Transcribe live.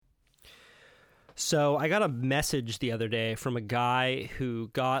So I got a message the other day from a guy who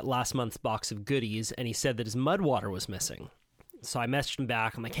got last month's box of goodies, and he said that his mud water was missing. So I messaged him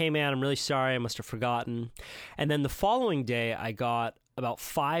back. I'm like, hey, man, I'm really sorry. I must have forgotten. And then the following day, I got about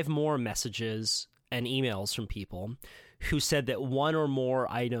 5 more messages and emails from people who said that 1 or more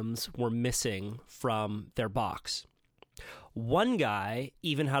items were missing from their box. One guy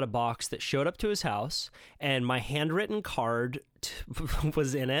even had a box that showed up to his house, and my handwritten card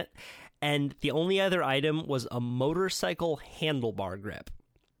was in it, and the only other item was a motorcycle handlebar grip.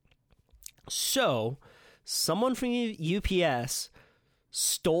 So someone from UPS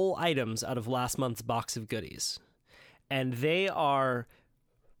stole items out of last month's box of goodies, and they are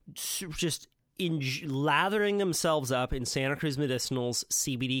just lathering themselves up in Santa Cruz Medicinal's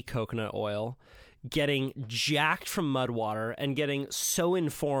CBD coconut oil, getting jacked from mud water, and getting so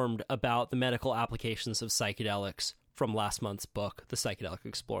informed about the medical applications of psychedelics from last month's book, The Psychedelic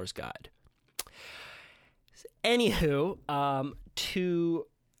Explorer's Guide. Anywho, to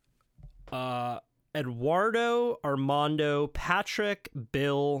Eduardo, Armando, Patrick,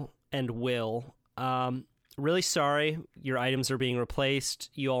 Bill, and Will, really sorry your items are being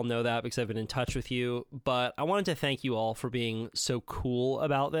replaced. You all know that because I've been in touch with you, but I wanted to thank you all for being so cool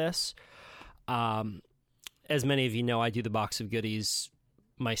about this. As many of you know, I do the box of goodies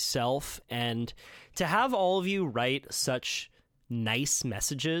myself, and to have all of you write such nice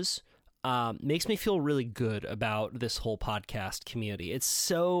messages makes me feel really good about this whole podcast community. It's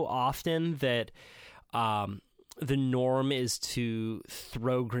so often that the norm is to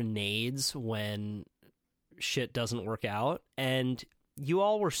throw grenades when shit doesn't work out, and you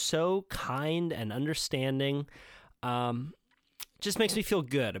all were so kind and understanding. Just makes me feel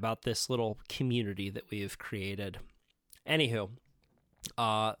good about this little community that we've created. Anywho,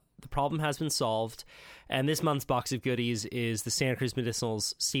 the problem has been solved, and this month's box of goodies is the Santa Cruz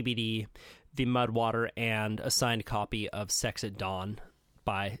Medicinal's CBD, the mud water, and a signed copy of Sex at Dawn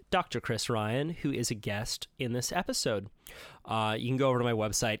by Dr. Chris Ryan, who is a guest in this episode. You can go over to my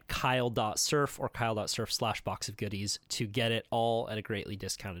website, kyle.surf or kyle.surf/box of goodies to get it all at a greatly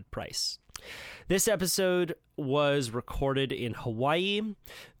discounted price. This episode was recorded in Hawaii.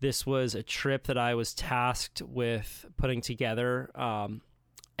 This was a trip that I was tasked with putting together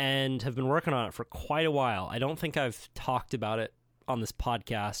and have been working on it for quite a while. I don't think I've talked about it on this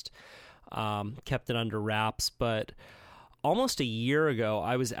podcast, kept it under wraps, but almost a year ago,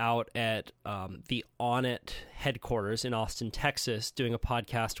 I was out at the On It headquarters in Austin, Texas, doing a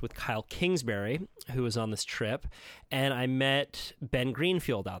podcast with Kyle Kingsbury, who was on this trip, and I met Ben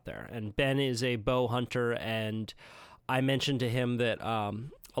Greenfield out there. And Ben is a bow hunter, and I mentioned to him that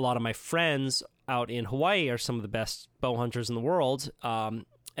a lot of my friends out in Hawaii are some of the best bow hunters in the world,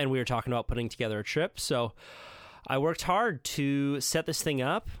 and we were talking about putting together a trip. So I worked hard to set this thing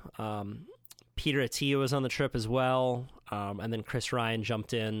up. Peter Attia was on the trip as well, and then Chris Ryan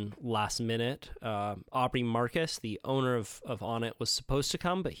jumped in last minute. Aubrey Marcus, the owner of On It, was supposed to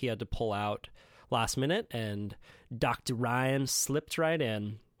come, but he had to pull out last minute, and Dr. Ryan slipped right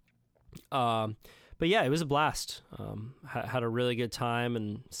in. But yeah, it was a blast. Had a really good time,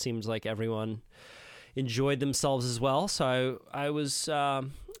 and seems like everyone enjoyed themselves as well. So I was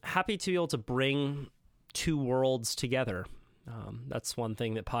happy to be able to bring two worlds together. That's one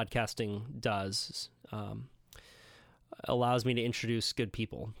thing that podcasting does, allows me to introduce good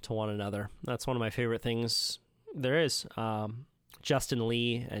people to one another. That's one of my favorite things there is. Justin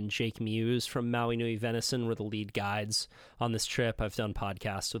Lee and Jake Muse from Maui Nui Venison were the lead guides on this trip. I've done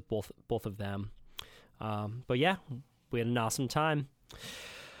podcasts with both of them. But yeah, we had an awesome time.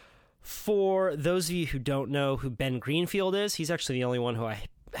 For those of you who don't know who Ben Greenfield is, he's actually the only one who I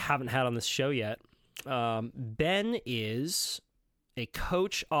haven't had on this show yet. Ben is a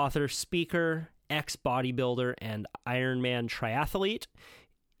coach, author, speaker, ex-bodybuilder, and Ironman triathlete.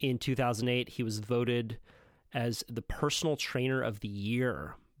 In 2008, he was voted as the personal trainer of the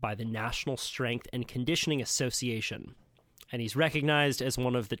year by the National Strength and Conditioning Association. And he's recognized as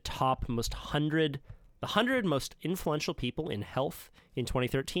one of the top the 100 most influential people in health in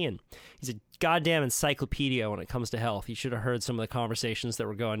 2013. He's a goddamn encyclopedia when it comes to health. You should have heard some of the conversations that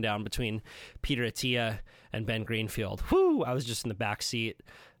were going down between Peter Attia and Ben Greenfield. Whew, I was just in the back seat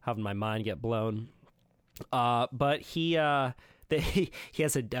having my mind get blown. But he has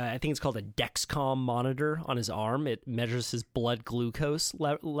I think it's called a Dexcom monitor on his arm. It measures his blood glucose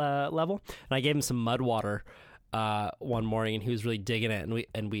level. And I gave him some mud water one morning, and he was really digging it.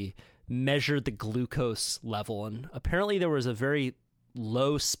 And we measured the glucose level, and apparently there was a very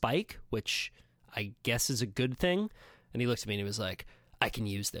low spike, which I guess is a good thing. And he looked at me and he was like, I can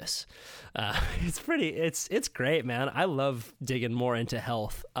use this. It's great, man. I love digging more into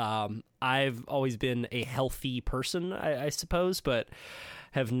health. I've always been a healthy person, I suppose, but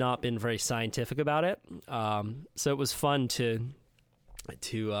have not been very scientific about it. So it was fun to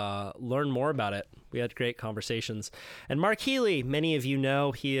learn more about it. We had great conversations. And Mark Healey, many of you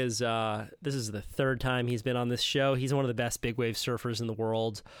know, he is, this is the third time he's been on this show. He's one of the best big wave surfers in the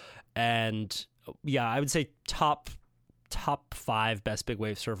world. And yeah, I would say top 5 best big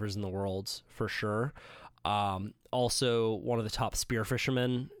wave surfers in the world for sure. Also one of the top spear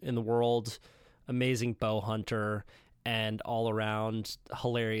fishermen in the world, amazing bow hunter, and all around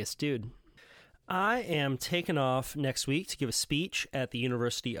hilarious dude. I am taking off next week to give a speech at the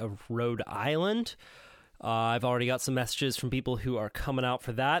University of Rhode Island. I've already got some messages from people who are coming out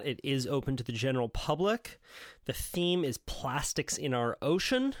for that. It is open to the general public. The theme is Plastics in Our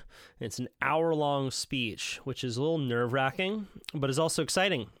Ocean. It's an hour-long speech, which is a little nerve-wracking, but is also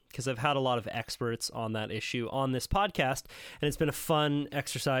exciting because I've had a lot of experts on that issue on this podcast, and it's been a fun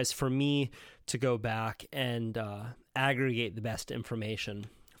exercise for me to go back and aggregate the best information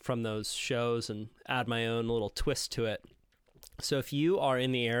from those shows and add my own little twist to it. So if you are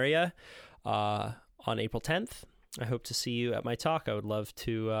in the area on April 10th, I hope to see you at my talk. I would love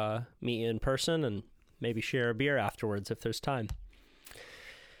to meet you in person and maybe share a beer afterwards if there's time.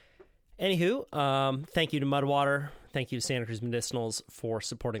 Anywho, thank you to Mudwater. Thank you to Santa Cruz Medicinals for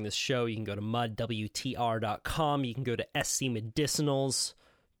supporting this show. You can go to mudwtr.com. You can go to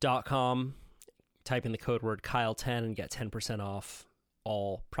scmedicinals.com. Type in the code word Kyle10 and get 10% off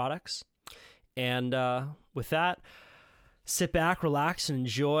all products. And with that, sit back, relax, and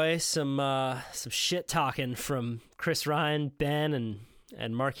enjoy some shit talking from Chris Ryan, Ben,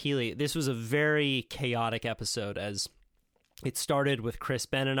 and Mark Healey. This was a very chaotic episode, as it started with Chris,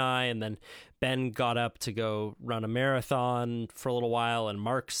 Ben, and I, and then Ben got up to go run a marathon for a little while, and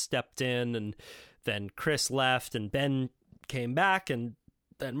Mark stepped in, and then Chris left, and Ben came back, and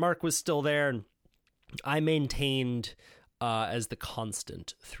then Mark was still there, and I maintained as the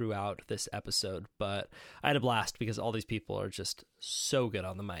constant throughout this episode, but I had a blast because all these people are just so good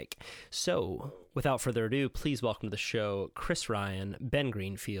on the mic. So, without further ado, please welcome to the show Chris Ryan, Ben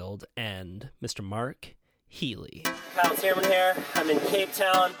Greenfield, and Mr. Mark Healey. Kyle Tierman here. I'm in Cape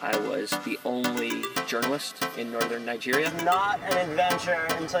Town. I was the only journalist in northern Nigeria. Not an adventure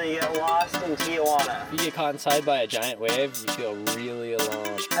until you get lost in Tijuana. If you get caught inside by a giant wave, you feel really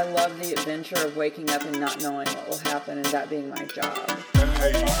alone. I love the adventure of waking up and not knowing what will happen and that being my job.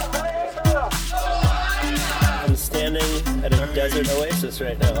 I'm standing at a desert oasis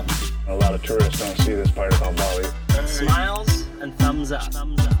right now. A lot of tourists don't see this part about Bali. Smiles and thumbs up.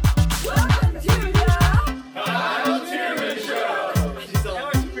 Welcome to the Kyle Tierman Show!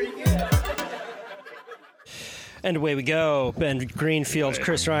 That was pretty good. And away we go. Ben Greenfield,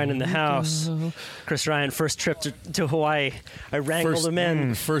 Chris Ryan in the house. Chris Ryan, first trip to Hawaii. I wrangled him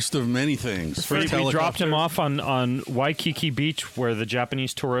in. First of many things. We dropped him off on Waikiki Beach, where the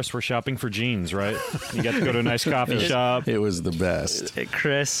Japanese tourists were shopping for jeans, right? You got to go to a nice coffee shop. It was the best.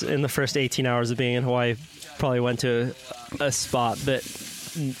 Chris, in the first 18 hours of being in Hawaii, probably went to a spot that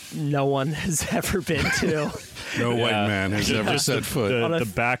no one has ever been to. No white man has ever set foot. The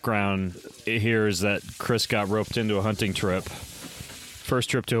background here is that Chris got roped into a hunting trip. First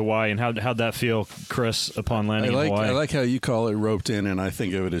trip to Hawaii, and how'd that feel, Chris, upon landing in Hawaii? I like how you call it roped in, and I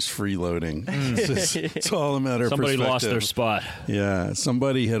think of it as freeloading. It's all a matter of Somebody perspective. lost their spot. Yeah,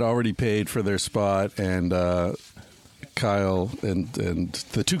 somebody had already paid for their spot, and Kyle and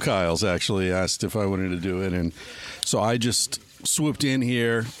the two Kyles actually asked if I wanted to do it, and so I just swooped in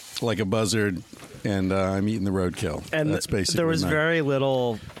here like a buzzard, and I'm eating the roadkill. And that's basically there was very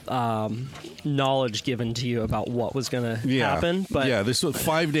little knowledge given to you about what was going to happen. But yeah, this was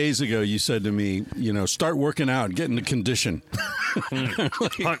 5 days ago. You said to me, start working out, get into condition.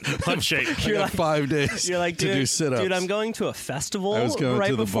 Hunt shape. I got 5 days to do sit-ups. Dude, I'm going to a festival. I was going right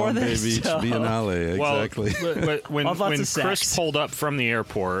to the before Bombay this, Beach Biennale. Exactly. Well, when Chris pulled up from the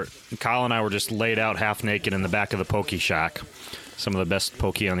airport, Kyle and I were just laid out half naked in the back of the Poke Shack. Some of the best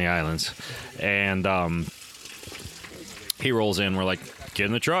poke on the islands. And he rolls in. We're like, get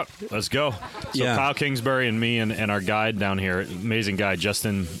in the truck. Let's go. So Kyle Kingsbury and me and our guide down here, amazing guy,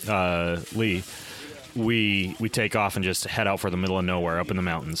 Justin Lee, we take off and just head out for the middle of nowhere up in the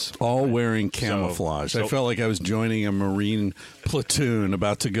mountains. All wearing camouflage. I felt like I was joining a Marine platoon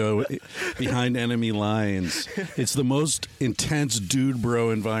about to go behind enemy lines. It's the most intense dude bro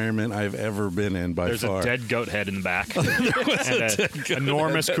environment I've ever been in by There's far. a dead goat head in the back. And an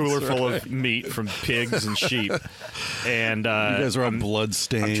enormous cooler full of meat from pigs and sheep. And you guys are all blood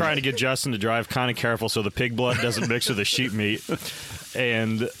stained. I'm trying to get Justin to drive kind of careful so the pig blood doesn't mix with the sheep meat.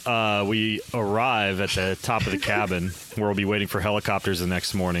 And we arrive at the top of the cabin where we'll be waiting for helicopters the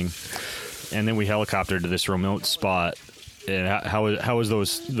next morning. And then we helicoptered to this remote spot. And how was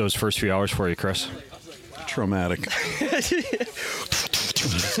those first few hours for you, Chris? Traumatic.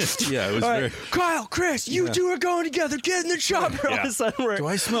 Yeah, it was All very... right, Kyle, Chris, you two are going together. Get in the chopper. All of a sudden, Do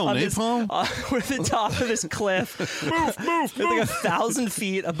I smell napalm? We're at the top of this cliff. Move. It's like 1,000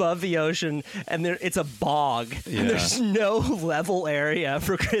 feet above the ocean, and it's a bog. Yeah. And there's no level area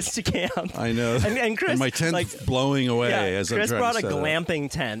for Chris to camp. I know. And Chris, and my tent's blowing away as Chris I'm trying brought to a set up. glamping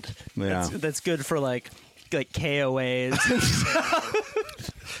tent. Yeah. That's good for like KOAs.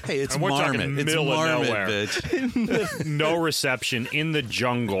 Hey, it's And we're talking marmot. It's middle of marmot, nowhere. bitch. No reception in the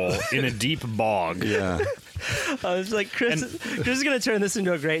jungle in a deep bog. Yeah. I was like, Chris is going to turn this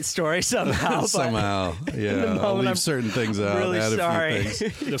into a great story somehow. Somehow. Yeah. I'll leave certain things out. really add sorry. a few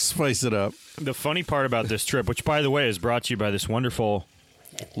things. Just spice it up. The funny part about this trip, which by the way is brought to you by this wonderful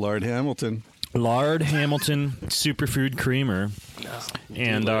Lord Hamilton. Lard Hamilton Superfood Creamer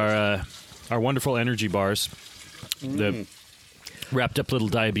and our wonderful energy bars, the wrapped up little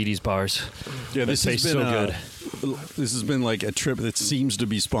diabetes bars. Yeah, this tastes has been so good. This has been like a trip that seems to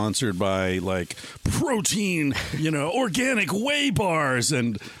be sponsored by like protein, organic whey bars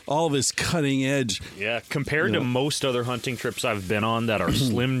and all this cutting edge. Yeah, compared to most other hunting trips I've been on that are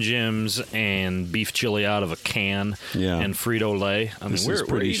Slim Jims and beef chili out of a can and Frito-Lay. I mean, This is we're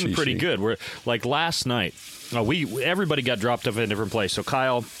pretty eating pretty shishi. good. We're like last night. Everybody got dropped off at a different place. So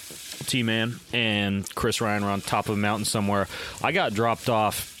Kyle, T-Man, and Chris Ryan were on top of a mountain somewhere. I got dropped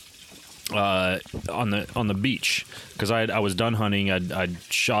off on the beach because I was done hunting. I'd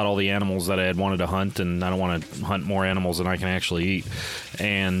shot all the animals that I had wanted to hunt, and I don't want to hunt more animals than I can actually eat.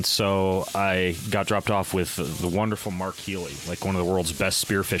 And so I got dropped off with the wonderful Mark Healey, like one of the world's best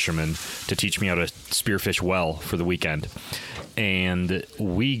spear fishermen, to teach me how to spearfish well for the weekend. And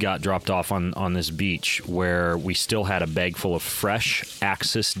we got dropped off on this beach where we still had a bag full of fresh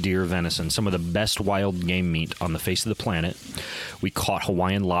axis deer venison, some of the best wild game meat on the face of the planet. We caught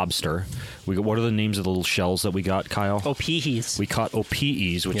Hawaiian lobster. What are the names of the little shells that we got, Kyle? Opihi's. We caught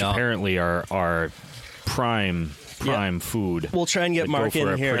opi'is, which apparently are prime food. We'll try and get that go Mark for in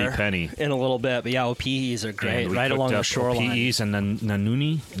a here pretty penny. in a little bit. But yeah, opihi's are great, And we right cooked along the up shoreline. Opi'is and then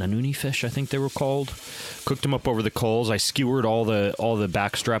nanuni fish, I think they were called. Cooked them up over the coals. I skewered all the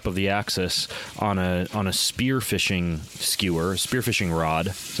backstrap of the axis on a spearfishing skewer, spearfishing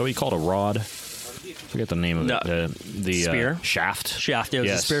rod. So what you call it, a rod? I forget the name of it. The Spear? Shaft. Shaft. It was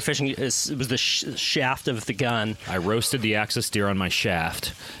Yes. the spearfishing. It was the shaft of the gun. I roasted the axis deer on my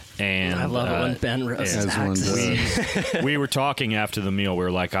shaft. And I love it when Ben roasts As one axes. we were talking after the meal. We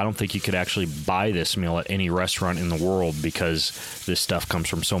were like, I don't think you could actually buy this meal at any restaurant in the world because this stuff comes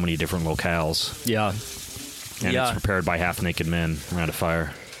from so many different locales. Yeah. And it's prepared by half-naked men around a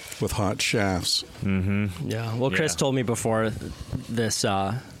fire. With hot shafts. Yeah. Well, Chris told me before this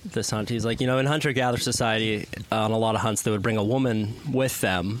hunt, he's like, in hunter-gatherer society, on a lot of hunts, they would bring a woman with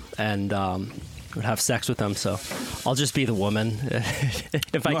them and would have sex with them. So I'll just be the woman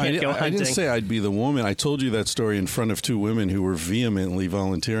if I can't go hunting. I didn't say I'd be the woman. I told you that story in front of two women who were vehemently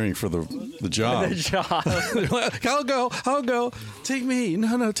volunteering for the job. The job. I'll go. Take me.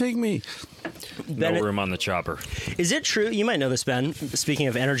 No, take me. No room on the chopper. Is it true? You might know this, Ben. Speaking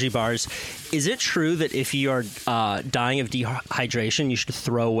of energy bars, is it true that if you are dying of dehydration, you should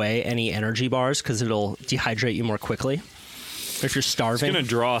throw away any energy bars because it'll dehydrate you more quickly? If you're starving, It's going to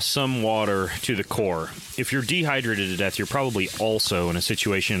draw some water to the core. If you're dehydrated to death, you're probably also in a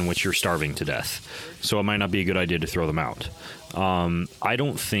situation in which you're starving to death. So it might not be a good idea to throw them out. I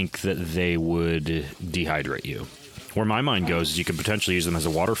don't think that they would dehydrate you. Where my mind goes is you could potentially use them as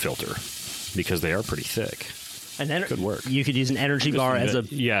a water filter because they are pretty thick. Could work. You could use an energy bar as a.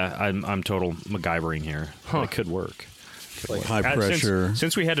 Yeah, I'm total MacGyvering here. But it could work. Like high pressure.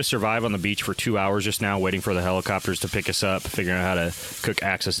 Since we had to survive on the beach for 2 hours just now, waiting for the helicopters to pick us up, figuring out how to cook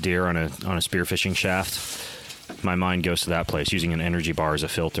axis deer on a spearfishing shaft, my mind goes to that place, using an energy bar as a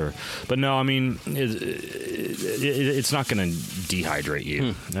filter. But no, I mean, it's not going to dehydrate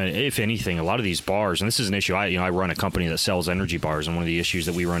you. If anything, a lot of these bars, and this is an issue, I run a company that sells energy bars, and one of the issues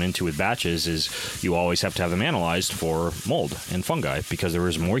that we run into with batches is you always have to have them analyzed for mold and fungi because there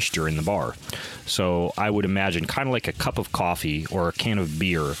is moisture in the bar. So I would imagine kind of like a cup of coffee or a can of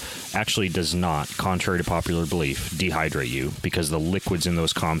beer actually does not, contrary to popular belief, dehydrate you because the liquids in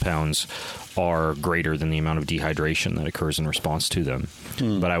those compounds are greater than the amount of dehydration that occurs in response to them.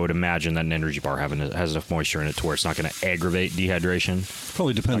 But I would imagine that an energy bar has enough moisture in it to where it's not going to aggravate dehydration.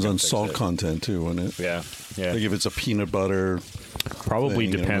 Probably depends on salt content too, wouldn't it? Yeah. Like if it's a peanut butter. Probably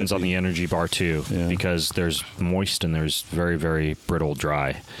depends on the energy bar too, because there's moist and there's very, very brittle,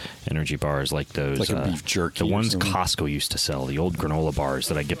 dry energy bars like those. Like a beef jerky. The ones Costco used to sell, the old granola bars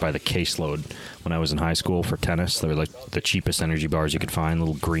that I get by the caseload when I was in high school for tennis. They were like the cheapest energy bars you could find,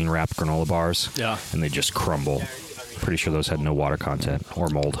 little green wrapped granola bars. Yeah. And they just crumble. Pretty sure those had no water content or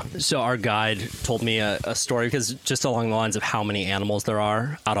mold. So our guide told me a story, because just along the lines of how many animals there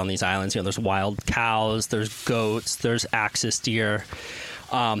are out on these islands. There's wild cows, there's goats, there's axis deer.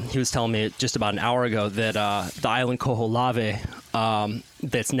 He was telling me just about an hour ago that the island Koholave,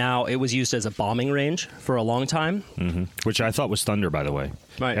 that's now, it was used as a bombing range for a long time. Mm-hmm. Which I thought was thunder, by the way.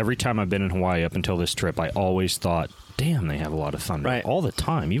 Right. Every time I've been in Hawaii up until this trip, I always thought, damn, they have a lot of thunder. Right. All the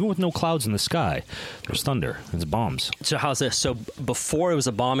time. Even with no clouds in the sky, there's thunder. It's bombs. So how's this? So before it was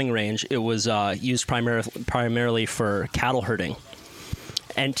a bombing range, it was used primarily for cattle herding.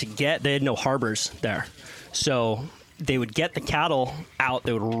 And they had no harbors there. So they would get the cattle out,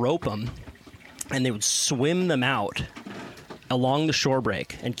 they would rope them, and they would swim them out along the shore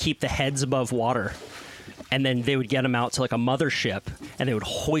break and keep the heads above water. And then they would get them out to like a mothership, and they would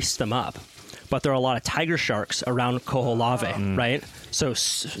hoist them up. But there are a lot of tiger sharks around Koholave, right? So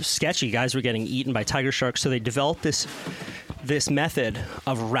sketchy. Guys were getting eaten by tiger sharks. So they developed this method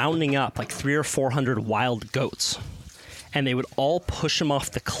of rounding up like 300 or 400 wild goats. And they would all push them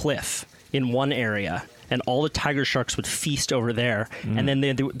off the cliff in one area. And all the tiger sharks would feast over there. And then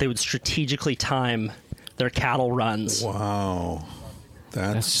they would strategically time their cattle runs. Wow.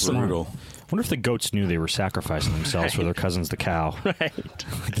 That's brutal. I wonder if the goats knew they were sacrificing themselves for their cousins, the cow. Right.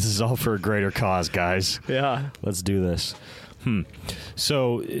 This is all for a greater cause, guys. Yeah. Let's do this.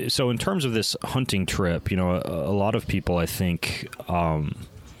 So in terms of this hunting trip, a lot of people, I think,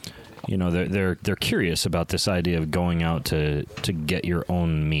 they're curious about this idea of going out to get your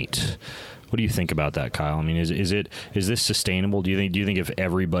own meat. What do you think about that, Kyle? I mean, is this sustainable? Do you think if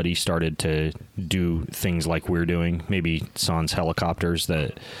everybody started to do things like we're doing, maybe sans helicopters,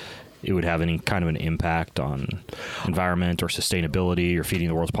 that it would have any kind of an impact on environment or sustainability or feeding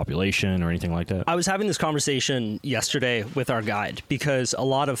the world's population or anything like that? I was having this conversation yesterday with our guide, because a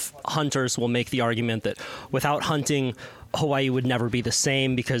lot of hunters will make the argument that without hunting, Hawaii would never be the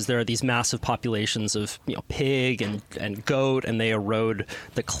same, because there are these massive populations of pig and goat, and they erode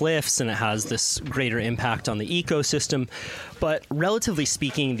the cliffs, and it has this greater impact on the ecosystem. But relatively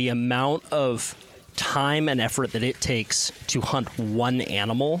speaking, the amount of time and effort that it takes to hunt one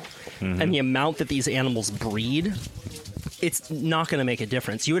animal and the amount that these animals breed, it's not going to make a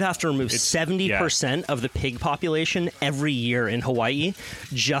difference. You would have to remove 70% of the pig population every year in Hawaii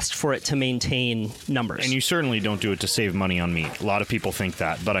just for it to maintain numbers. And you certainly don't do it to save money on meat. A lot of people think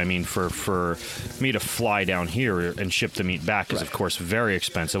that, but I mean, for me to fly down here and ship the meat back is, of course, very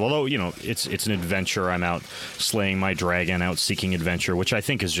expensive. Although, it's an adventure. I'm out slaying my dragon, out seeking adventure, which I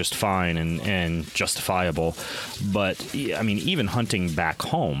think is just fine and justifiable. But, I mean, even hunting back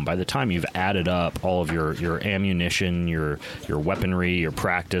home, by the time you've added up all of your ammunition, your weaponry, your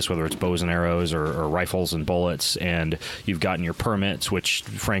practice, whether it's bows and arrows or rifles and bullets, and you've gotten your permits, which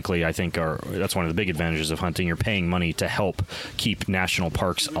frankly I think that's one of the big advantages of hunting. You're paying money to help keep national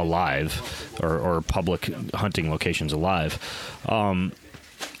parks alive or public hunting locations alive.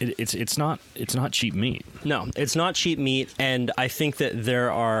 It's not cheap meat. No, it's not cheap meat, and I think that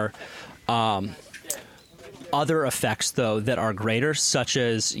there are other effects, though, that are greater, such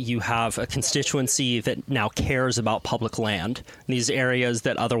as you have a constituency that now cares about public land. These areas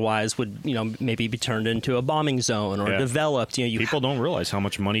that otherwise would, maybe be turned into a bombing zone or developed. People don't realize how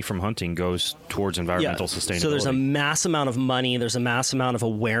much money from hunting goes towards environmental sustainability. So there's a mass amount of money, there's a mass amount of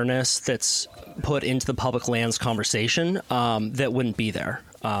awareness that's put into the public lands conversation that wouldn't be there.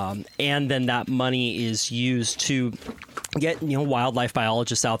 And then that money is used to get wildlife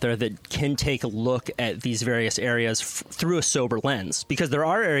biologists out there that can take a look at these various areas through a sober lens, because there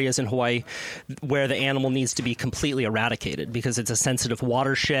are areas in Hawaii where the animal needs to be completely eradicated because it's a sensitive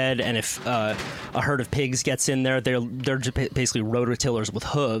watershed, and if a herd of pigs gets in there, they're basically rototillers with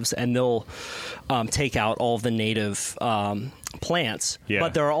hooves, and they'll take out all of the native plants. Yeah.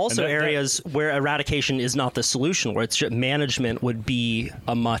 But there are also areas where eradication is not the solution, where it's just management would be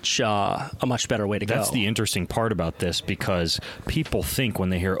a much better way to go. That's the interesting part about this, because people think when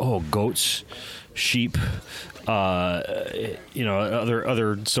they hear, oh, goats, sheep, other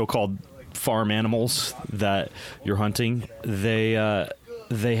so-called farm animals that you're hunting, they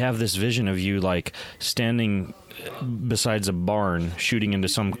have this vision of you like standing besides a barn shooting into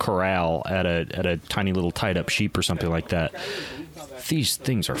some corral at a tiny little tied up sheep or something like that. These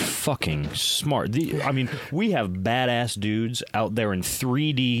things are fucking smart. We have badass dudes out there in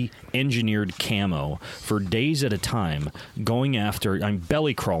 3D engineered camo for days at a time, going after,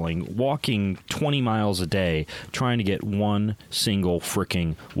 belly crawling, walking 20 miles a day, trying to get one single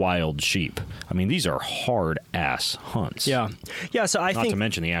freaking wild sheep. These are hard ass hunts. Yeah. So I think, not to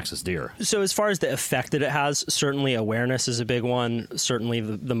mention the axis deer. So as far as the effect that it has, certainly awareness is a big one. Certainly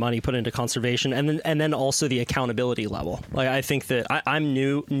the money put into conservation, and then also the accountability level. Like, I think that I'm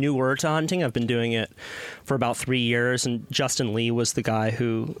newer to hunting. I've been doing it for about 3 years, and Justin Lee was the guy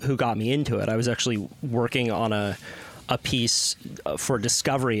who got me into it. I was actually working on a piece for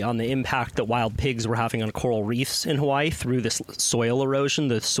Discovery on the impact that wild pigs were having on coral reefs in Hawaii through this soil erosion.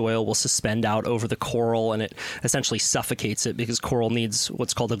 The soil will suspend out over the coral, and it essentially suffocates it because coral needs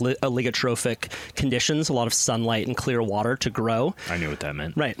what's called oligotrophic conditions, a lot of sunlight and clear water to grow. I knew what that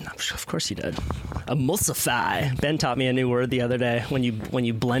meant. Right. Of course you did. Emulsify. Ben taught me a new word the other day. When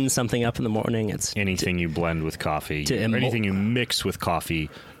you blend something up in the morning, it's anything you blend with coffee, or anything you mix with coffee,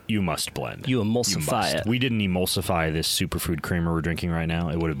 you must blend. You emulsify it. We didn't emulsify this superfood creamer we're drinking right now.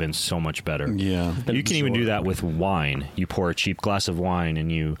 It would have been so much better. Yeah. You can even do that with wine. You pour a cheap glass of wine,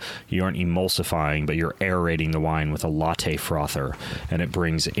 and you aren't emulsifying, but you're aerating the wine with a latte frother, and it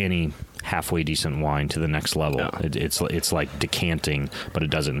brings any halfway decent wine to the next level. Yeah. It's like decanting, but it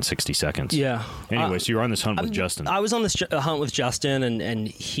does it in 60 seconds. Yeah. Anyway, so you were on this hunt with Justin. I was on this hunt with Justin, and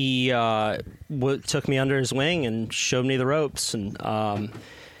he took me under his wing and showed me the ropes, and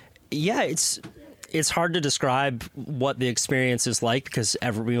it's hard to describe what the experience is like, because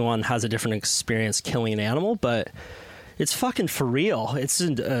everyone has a different experience killing an animal, but it's fucking for real. It's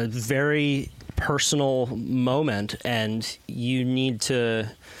a very personal moment, and you need to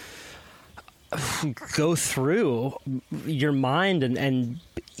go through your mind and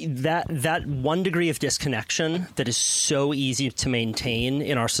that 1 degree of disconnection that is so easy to maintain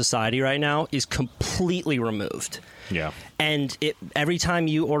in our society right now is completely removed. Yeah. And every time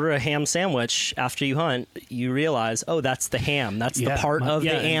you order a ham sandwich after you hunt, you realize, oh, that's the ham. That's the part of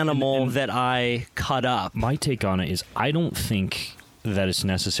the animal that I cut up. My take on it is, I don't think that it's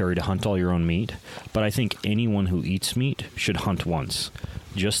necessary to hunt all your own meat, but I think anyone who eats meat should hunt once,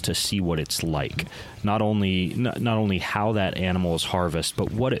 just to see what it's like. Not only how that animal is harvested,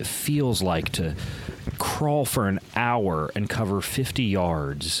 but what it feels like to crawl for an hour and cover 50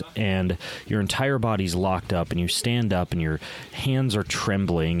 yards, and your entire body's locked up, and you stand up, and your hands are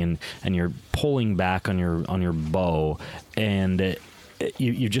trembling, and you're pulling back on your bow, and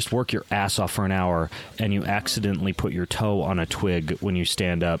you just work your ass off for an hour, and you accidentally put your toe on a twig when you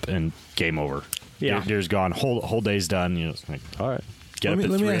stand up, and game over. Yeah. Deer's gone. Whole day's done. It's like, all right. Get up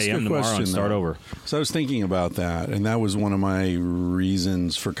at 3 a.m. tomorrow and start over. So I was thinking about that, and that was one of my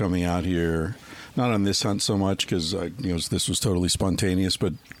reasons for coming out here. Not on this hunt so much, because this was totally spontaneous,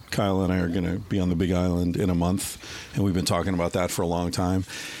 but Kyle and I are going to be on the Big Island in a month, and we've been talking about that for a long time.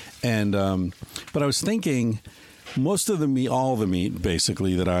 And but I was thinking, most of the meat, all the meat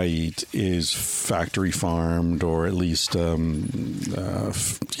basically that I eat is factory farmed, or at least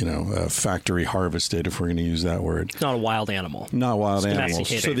factory harvested, if we're going to use that word. Not a wild animal. Not wild animals.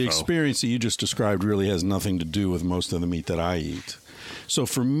 So the Info. experience that you just described really has nothing to do with most of the meat that I eat. So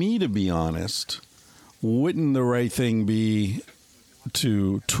for me, to be honest, wouldn't the right thing be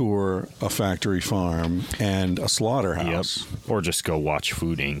to tour a factory farm and a slaughterhouse? Yep. Or just go watch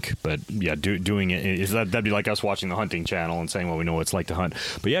Food Inc. But yeah, doing it, that'd be like us watching the Hunting Channel and saying, well, we know what it's like to hunt.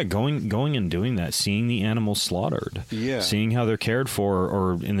 But yeah, going and doing that, seeing the animals slaughtered, seeing how they're cared for,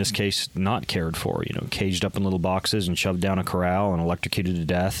 or in this case, not cared for, caged up in little boxes and shoved down a corral and electrocuted to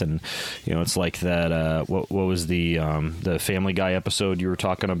death. And, it's like that, what was the Family Guy episode you were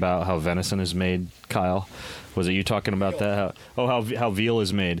talking about, how venison is made, Kyle? Was it you talking about that? How how veal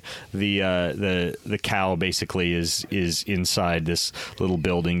is made. The cow basically is inside this little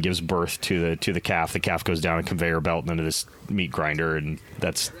building, gives birth to the calf. The calf goes down a conveyor belt and into this meat grinder, and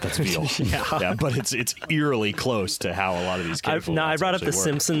that's veal. Yeah, but it's eerily close to how a lot of these kids. I brought up the work.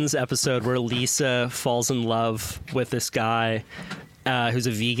 Simpsons episode where Lisa falls in love with this guy who's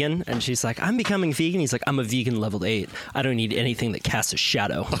a vegan, and she's like, I'm becoming vegan. He's like, I'm a vegan level 8. I don't need anything that casts a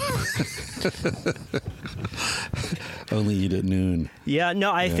shadow. Only eat at noon. Yeah,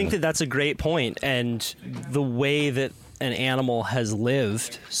 no, I think that's a great point. And the way that an animal has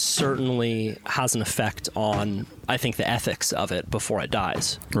lived certainly has an effect on, I think, the ethics of it before it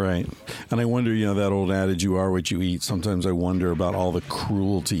dies. Right. And I wonder, that old adage, you are what you eat. Sometimes I wonder about all the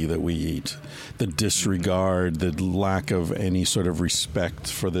cruelty that we eat, the disregard, the lack of any sort of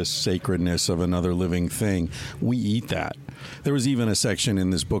respect for the sacredness of another living thing. We eat that. There was even a section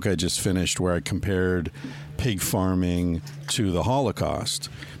in this book I just finished where I compared pig farming to the Holocaust.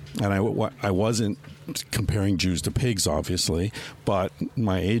 And I wasn't comparing Jews to pigs, obviously, but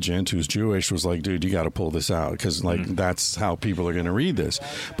my agent, who's Jewish, was like, dude, you got to pull this out because that's how people are going to read this.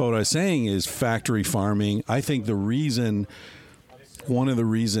 But what I was saying is factory farming. I think one of the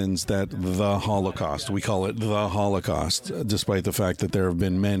reasons that the Holocaust, we call it the Holocaust, despite the fact that there have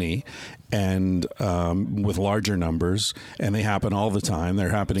been many and with larger numbers, and they happen all the time. They're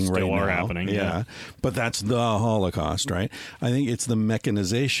happening Still right now. are happening, yeah. But that's the Holocaust, right? I think it's the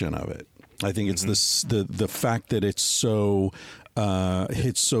mechanization of it. I think it's the fact that it's so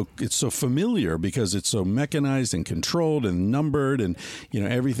familiar because it's so mechanized and controlled and numbered, and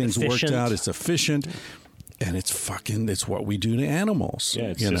everything's efficient. worked out. It's efficient. And it's what we do to animals. Yeah,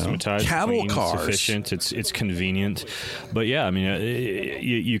 it's systematized, cattle clean, cars. It's efficient, it's convenient. But yeah, I mean,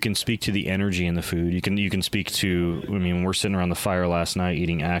 you can speak to the energy in the food. You can speak to. I mean, we're sitting around the fire last night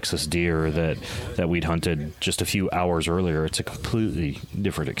eating axis deer that we'd hunted just a few hours earlier. It's a completely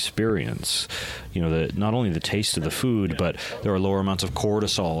different experience. Not only the taste of the food, but there are lower amounts of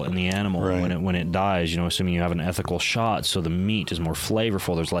cortisol in the animal when it dies. Assuming you have an ethical shot, so the meat is more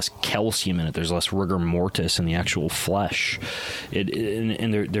flavorful. There's less calcium in it. There's less rigor mortis in the actual flesh.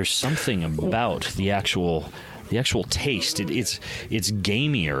 There's something about the actual taste. It's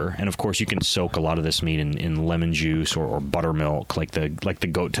gamier, and of course you can soak a lot of this meat in lemon juice or buttermilk, like the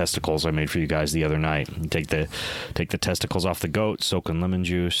goat testicles I made for you guys the other night. You take the testicles off the goat, soak in lemon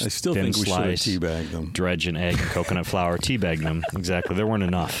juice. I still thin think we should have slice, teabagged them. Dredge in egg and coconut flour, teabag them. Exactly, there weren't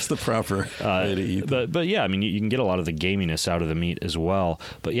enough. It's the proper way to eat them. But yeah, I mean, you can get a lot of the gaminess out of the meat as well.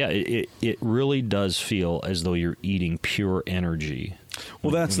 But yeah, it really does feel as though you're eating pure energy.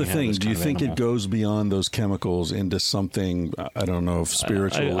 Well, that's the thing. Do you think animal. it goes beyond those chemicals into something, I don't know if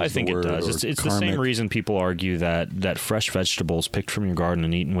spiritual I is think the word, it does. It's the karmic? same reason people argue that fresh vegetables picked from your garden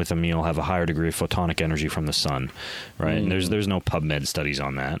and eaten with a meal have a higher degree of photonic energy from the sun, right? And there's no PubMed studies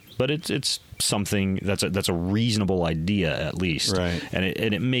on that, but it's something that's a reasonable idea at least, right? And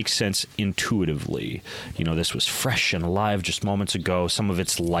it makes sense intuitively. This was fresh and alive just moments ago. Some of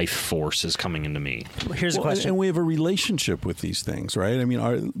its life force is coming into me. Here's a question. And we have a relationship with these things, right? I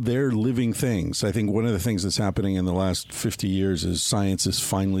mean, they're living things. I think one of the things that's happening in the last 50 years is science is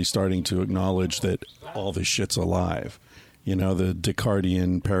finally starting to acknowledge that all this shit's alive. The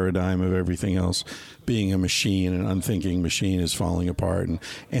Descartesian paradigm of everything else being a machine, an unthinking machine, is falling apart. And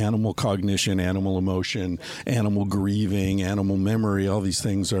animal cognition, animal emotion, animal grieving, animal memory, all these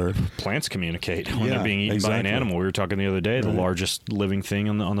things are... Plants communicate when they're being eaten by an animal. We were talking the other day, the largest living thing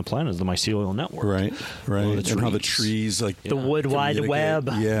on the planet is the mycelial network. Right. And how the trees... like the wood wide web.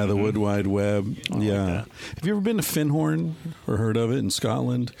 Yeah, the wood wide web. Yeah. Have you ever been to Findhorn or heard of it in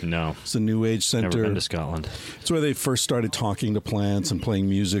Scotland? No. It's a New Age center. Never been to Scotland. It's where they first started talking to plants and playing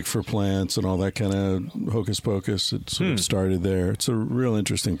music for plants and all that kind of hocus pocus. It sort of started there. It's a real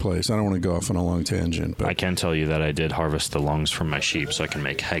interesting place. I don't want to go off on a long tangent, but I can tell you that I did harvest the lungs from my sheep so I can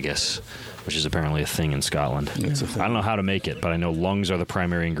make haggis, which is apparently a thing in Scotland. It's a thing. I don't know how to make it, but I know lungs are the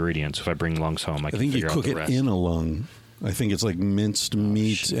primary ingredient. So if I bring lungs home, I can think you figure out cook the it rest. in a lung. I think it's like minced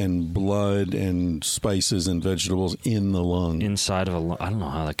meat and blood and spices and vegetables in the lung. Inside of a lung. I don't know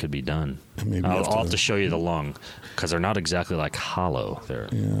how that could be done. Maybe I'll have to show you the lung because they're not exactly like hollow. They're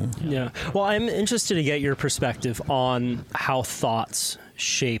Yeah. Well, I'm interested to get your perspective on how thoughts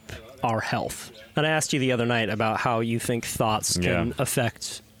shape our health. And I asked you the other night about how you think thoughts can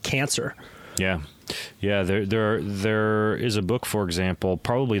affect cancer. Yeah. Yeah, there is a book, for example,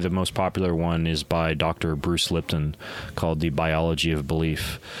 probably the most popular one is by Dr. Bruce Lipton called The Biology of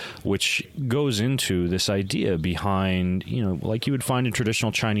Belief, which goes into this idea behind, like you would find in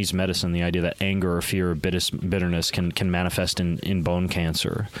traditional Chinese medicine, the idea that anger or fear or bitterness can manifest in bone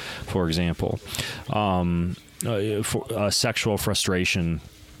cancer, for example. sexual frustration,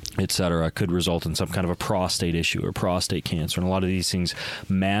 etc., could result in some kind of a prostate issue or prostate cancer. And a lot of these things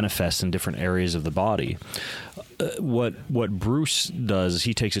manifest in different areas of the body. What Bruce does is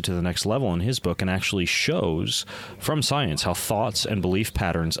he takes it to the next level in his book and actually shows from science how thoughts and belief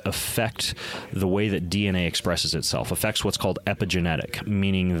patterns affect the way that DNA expresses itself, affects what's called epigenetic,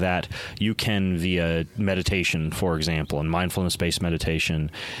 meaning that you can, via meditation, for example, and mindfulness-based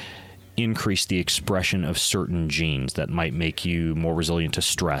meditation, increase the expression of certain genes that might make you more resilient to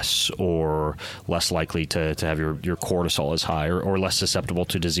stress or less likely to have your cortisol as high or less susceptible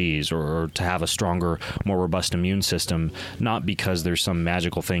to disease or to have a stronger, more robust immune system, not because there's some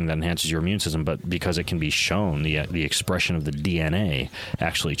magical thing that enhances your immune system, but because it can be shown the expression of the DNA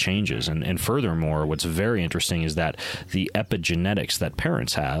actually changes. And furthermore, what's very interesting is that the epigenetics that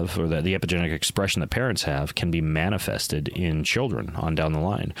parents have, or the epigenetic expression that parents have, can be manifested in children on down the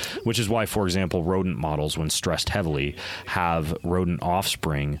line, which is why, for example, rodent models, when stressed heavily, have rodent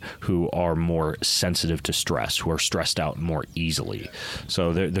offspring who are more sensitive to stress, who are stressed out more easily.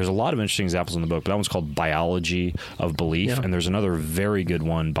 So there's a lot of interesting examples in the book, but that one's called Biology of Belief. Yeah. And there's another very good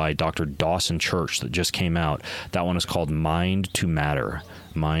one by Dr. Dawson Church that just came out. That one is called Mind to Matter.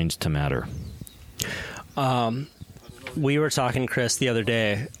 Mind to Matter. We were talking, Chris, the other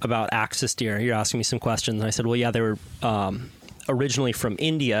day about axis deer. You're asking me some questions, and I said, well, yeah, they were originally from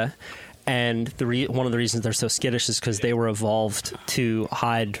India, and one of the reasons they're so skittish is because they were evolved to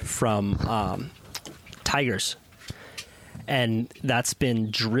hide from tigers, and that's been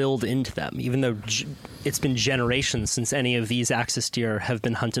drilled into them. Even though it's been generations since any of these axis deer have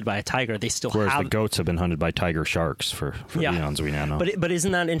been hunted by a tiger, they still Whereas have. The goats have been hunted by tiger sharks for eons, we now know. But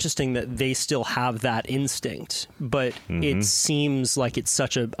isn't that interesting that they still have that instinct? But it seems like it's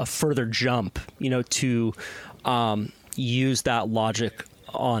such a further jump, to use that logic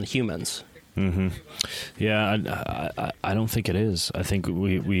on humans. Mm-hmm. Yeah, I don't think it is. I think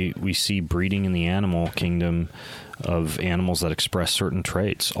we see breeding in the animal kingdom of animals that express certain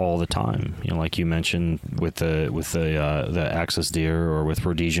traits all the time. Like you mentioned with the axis deer, or with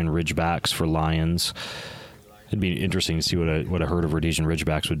Rhodesian ridgebacks for lions. It'd be interesting to see what a herd of Rhodesian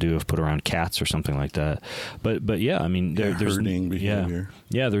ridgebacks would do if put around cats or something like that. But yeah, I mean, there's herding behavior.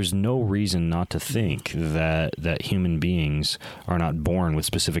 Yeah, there's no reason not to think that human beings are not born with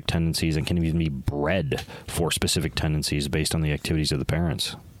specific tendencies and can even be bred for specific tendencies based on the activities of the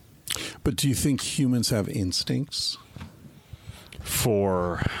parents. But do you think humans have instincts?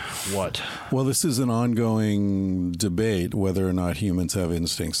 For what? Well, this is an ongoing debate whether or not humans have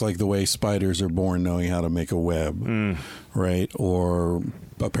instincts, like the way spiders are born knowing how to make a web, right? Or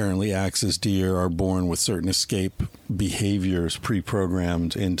apparently axis deer are born with certain escape behaviors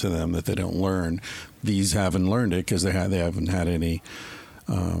pre-programmed into them that they don't learn. These haven't learned it because they haven't had any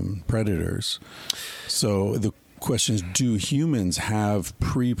predators. So the question is, do humans have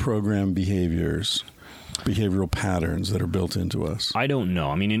pre-programmed behavioral patterns that are built into us? I don't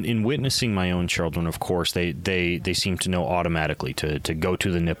know. I mean, in witnessing my own children, of course, they seem to know automatically to go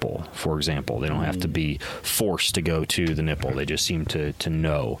to the nipple, for example. They don't have to be forced to go to the nipple. They just seem to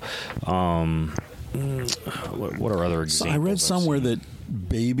know. What are other examples? So I read somewhere that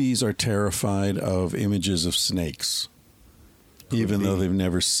babies are terrified of images of snakes, even though they've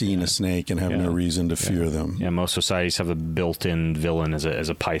never seen a snake and have no reason to fear them. Yeah, most societies have a built-in villain as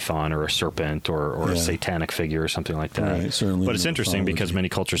a python or a serpent or a satanic figure or something like that. Right, certainly. But it's interesting because many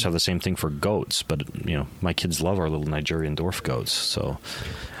cultures have the same thing for goats. But my kids love our little Nigerian dwarf goats. So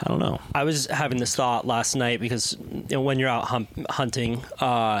I don't know. I was having this thought last night because when you're out hunting,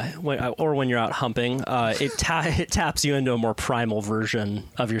 when you're out humping, it taps you into a more primal version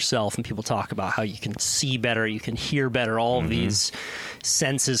of yourself. And people talk about how you can see better, you can hear better, all of these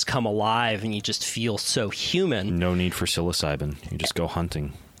senses come alive and you just feel so human. No need for psilocybin. You just go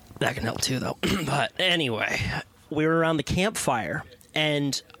hunting. That can help too, though. But anyway, we were around the campfire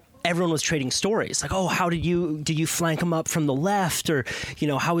and everyone was trading stories. Like, oh, how did you flank them up from the left? Or,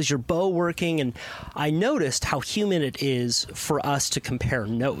 how is your bow working? And I noticed how human it is for us to compare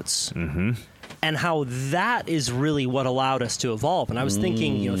notes. Mm-hmm. And how that is really what allowed us to evolve. And I was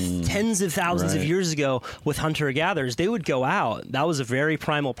thinking, tens of thousands of years ago with hunter-gatherers, they would go out. That was a very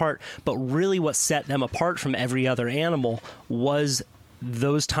primal part. But really what set them apart from every other animal was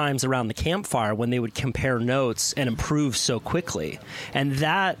those times around the campfire when they would compare notes and improve so quickly. And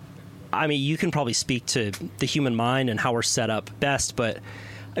that, I mean, you can probably speak to the human mind and how we're set up best, but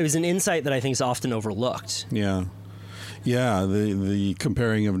it was an insight that I think is often overlooked. Yeah. Yeah, the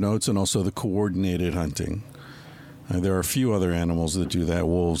comparing of notes and also the coordinated hunting. There are a few other animals that do that.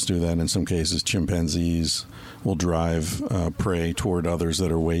 Wolves do that in some cases. Chimpanzees will drive prey toward others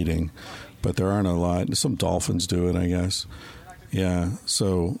that are waiting. but there aren't a lot. Some dolphins do it, I guess. Yeah.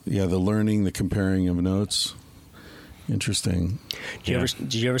 So the learning, the comparing of notes. Interesting.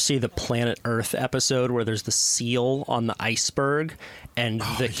 Did you ever see the Planet Earth episode where there's the seal on the iceberg and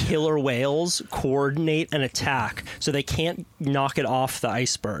the killer whales coordinate an attack so they can't knock it off the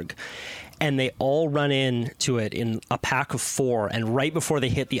iceberg? And they all run into it in a pack of 4, and right before they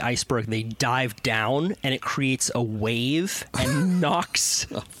hit the iceberg, they dive down, and it creates a wave and knocks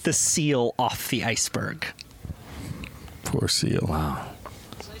the seal off the iceberg. Poor seal. Wow.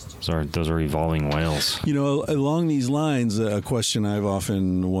 Those are evolving whales. Along these lines, a question I've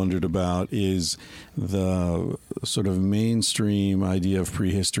often wondered about is the sort of mainstream idea of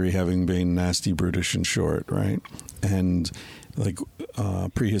prehistory having been nasty, brutish, and short, right? And like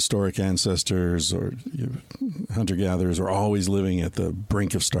prehistoric ancestors or hunter-gatherers were always living at the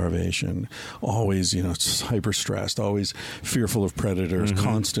brink of starvation, always, hyper stressed, always fearful of predators,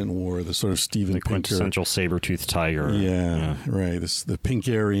 constant war, the sort of Steven Pinker. Quintessential saber-toothed tiger. Yeah, right. The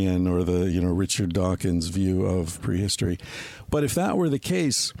Pinkerian or the, Richard Dawkins view of prehistory. But if that were the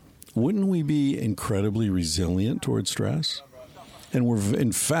case, wouldn't we be incredibly resilient towards stress? And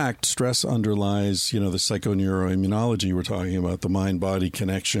in fact, stress underlies, the psychoneuroimmunology we're talking about, the mind-body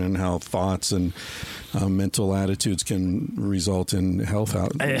connection, how thoughts and mental attitudes can result in health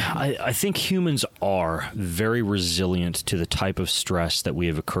outcomes. I think humans are very resilient to the type of stress that we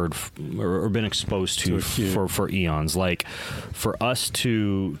have occurred or been exposed to for eons. Like for us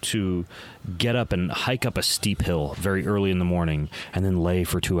to get up and hike up a steep hill very early in the morning and then lay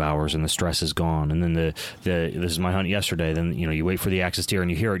for 2 hours and the stress is gone. And then this is my hunt yesterday. Then, you wait for the axis deer and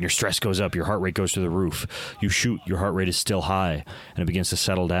you hear it and your stress goes up. Your heart rate goes through the roof. You shoot, your heart rate is still high and it begins to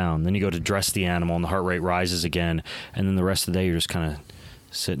settle down. Then you go to dress the animal and the heart rate rises again. And then the rest of the day you're just kind of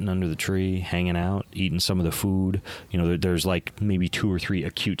sitting under the tree, hanging out, eating some of the food. There's like maybe 2 or 3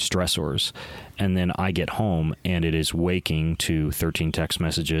 acute stressors. And then I get home and it is waking to 13 text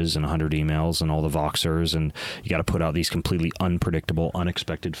messages and 100 emails and all the Voxers. And you got to put out these completely unpredictable,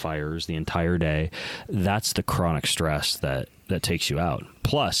 unexpected fires the entire day. That's the chronic stress that takes you out.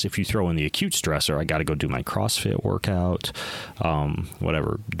 Plus, if you throw in the acute stressor, I got to go do my CrossFit workout,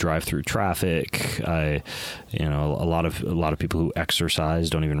 drive through traffic. A lot of people who exercise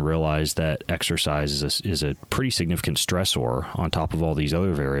don't even realize that exercise is a pretty significant stressor on top of all these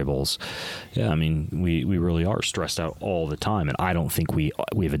other variables. Yeah, I mean, we really are stressed out all the time, and I don't think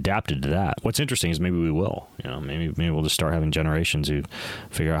we've adapted to that. What's interesting is maybe we will. Maybe we'll just start having generations who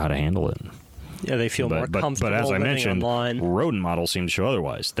figure out how to handle it. Yeah, they feel more comfortable. But as I living mentioned, online. rodent models seem to show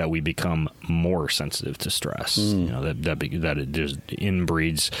otherwise. That we become more sensitive to stress. That it just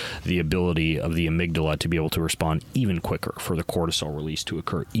inbreeds the ability of the amygdala to be able to respond even quicker, for the cortisol release to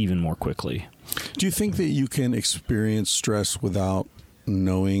occur even more quickly. Do you think that you can experience stress without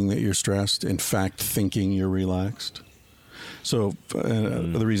knowing that you're stressed? In fact, thinking you're relaxed? So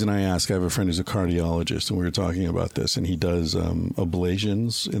the reason I ask, I have a friend who's a cardiologist, and we were talking about this, and he does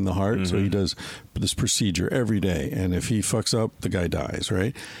ablations in the heart. So he does this procedure every day, and if he fucks up, the guy dies,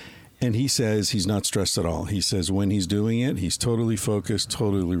 right? And he says he's not stressed at all. He says when he's doing it, he's totally focused,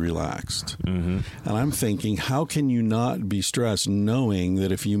 totally relaxed. And I'm thinking, how can you not be stressed knowing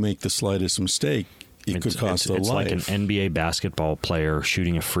that if you make the slightest mistake, it could cost a life? It's like an NBA basketball player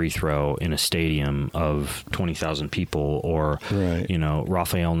shooting a free throw in a stadium of 20,000 people, or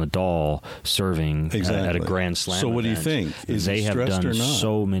Rafael Nadal serving at a Grand Slam. So what do you think? Is they he have stressed done or not?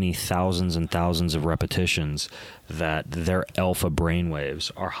 so many thousands and thousands of repetitions that their alpha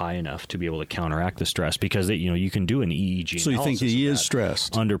brainwaves are high enough to be able to counteract the stress, because you can do an EEG. So you think he is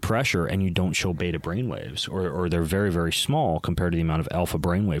stressed under pressure, and you don't show beta brainwaves, or they're very, very small compared to the amount of alpha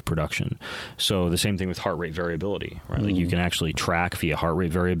brainwave production. So the same thing with heart rate variability, right? Like you can actually track via heart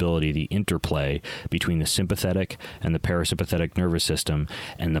rate variability the interplay between the sympathetic and the parasympathetic nervous system,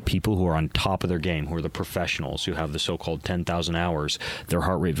 and the people who are on top of their game, who are the professionals, who have the so-called 10,000 hours, their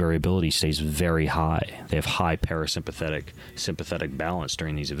heart rate variability stays very high. They have high sympathetic balance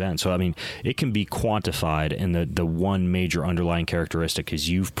during these events. So, I mean, it can be quantified, and the one major underlying characteristic is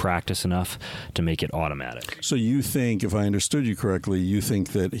you've practiced enough to make it automatic. So you think, if I understood you correctly, you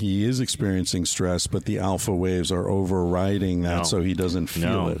think that he is experiencing stress, but the alpha waves are overriding that, so he doesn't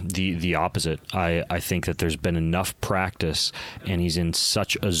feel it? The opposite. I think that there's been enough practice, and he's in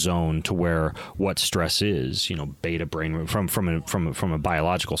such a zone to where what stress is, beta brain from a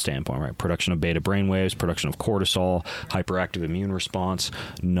biological standpoint, right? Production of beta brain waves, production of cortisol, hyperactive immune response,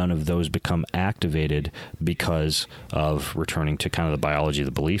 none of those become activated because of returning to kind of the biology of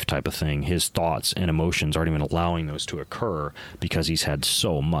the belief type of thing. His thoughts and emotions aren't even allowing those to occur because he's had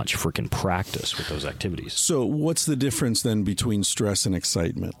so much freaking practice with those activities. So what's the difference then between stress and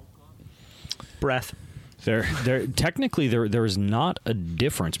excitement? breath. Technically there is not a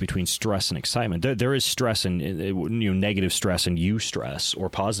difference between stress and excitement. There is stress and negative stress and eustress or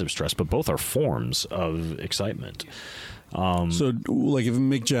positive stress, but both are forms of excitement. So, like, if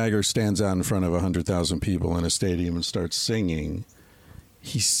Mick Jagger stands out in front of 100,000 people in a stadium and starts singing,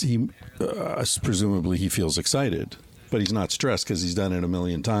 he presumably he feels excited, but he's not stressed because he's done it a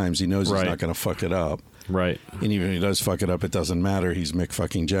million times. He knows he's not going to fuck it up. Right. And even if he does fuck it up, it doesn't matter. He's Mick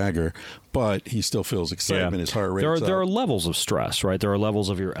fucking Jagger. But he still feels excitement. His heart rate's there are levels of stress, right? There are levels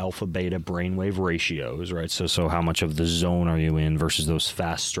of your alpha beta brainwave ratios, right? So how much of the zone are you in versus those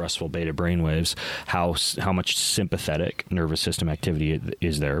fast, stressful beta brainwaves? How much sympathetic nervous system activity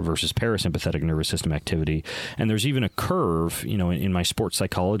is there versus parasympathetic nervous system activity? And there's even a curve, in my sports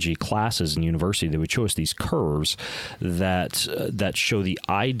psychology classes in university, they would show us these curves that show the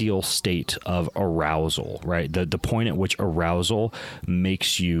ideal state of arousal, right? The point at which arousal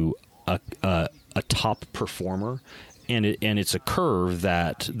makes you a top performer, and it's a curve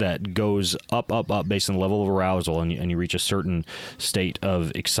that goes up based on the level of arousal, and you reach a certain state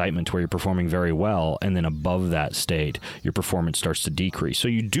of excitement where you're performing very well, and then above that state your performance starts to decrease. So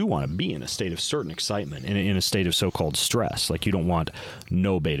you do want to be in a state of certain excitement, in a state of so-called stress. Like, you don't want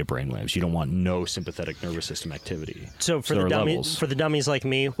no beta brainwaves, you don't want no sympathetic nervous system activity. So for the dummies like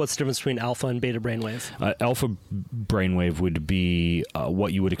me, what's the difference between alpha and beta brainwave? Alpha brainwave would be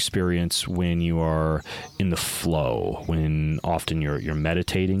what you would experience when you are in the flow, when often you're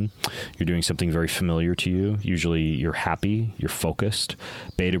meditating, you're doing something very familiar to you. Usually you're happy, you're focused.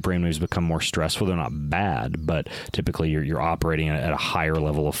 Beta brainwaves become more stressful. They're not bad, but typically you're operating at a higher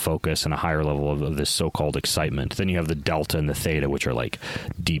level of focus and a higher level of this so-called excitement. Then you have the delta and the theta, which are like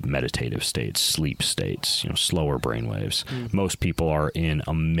deep meditative states, sleep states, slower brainwaves. Most people are in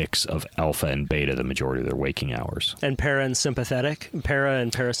a mix of alpha and beta the majority of their waking hours. And para and sympathetic?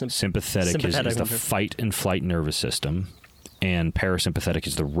 Sympathetic is the fight and flight nervous system, and parasympathetic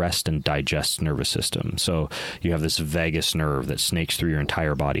is the rest and digest nervous system. So you have this vagus nerve that snakes through your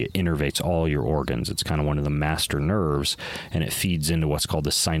entire body. It innervates all your organs. It's kind of one of the master nerves, and it feeds into what's called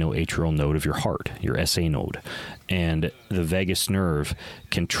the sinoatrial node of your heart, your SA node. And the vagus nerve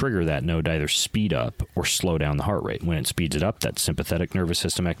can trigger that node to either speed up or slow down the heart rate. When it speeds it up, that's sympathetic nervous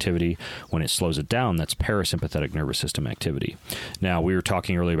system activity. When it slows it down, that's parasympathetic nervous system activity. Now, we were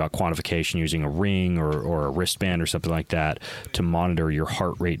talking earlier about quantification using a ring or a wristband or something like that to monitor your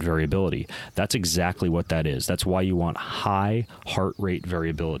heart rate variability. That's exactly what that is. That's why you want high heart rate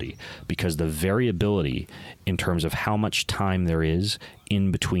variability, because the variability in terms of how much time there is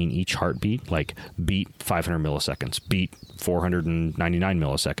in between each heartbeat, like beat 500 milliseconds, beat 499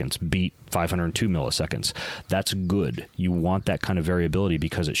 milliseconds, beat 502 milliseconds. That's good. You want that kind of variability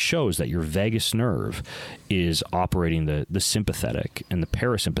because it shows that your vagus nerve is operating the sympathetic and the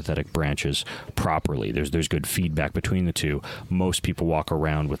parasympathetic branches properly. There's good feedback between the two. Most people walk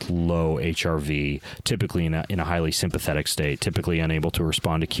around with low HRV, typically in a highly sympathetic state, typically unable to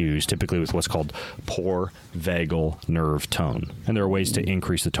respond to cues, typically with what's called poor vagal nerve tone. And there are ways to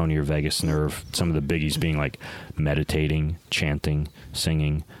increase the tone of your vagus nerve. Some of the biggies being like meditating, chanting,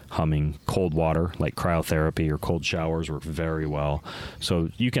 singing, humming. Cold water like cryotherapy or cold showers work very well. So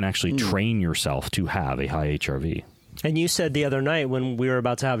you can actually train yourself to have a high HRV. And you said the other night when we were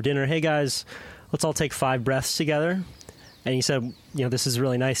about to have dinner, hey guys, let's all take 5 breaths together. And you said, this is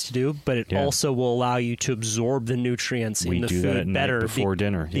really nice to do, but it also will allow you to absorb the nutrients in the food better before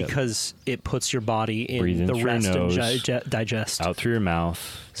dinner because it puts your body in the rest and digest. Out through your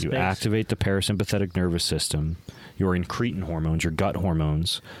mouth. You activate the parasympathetic nervous system. Your incretin hormones, your gut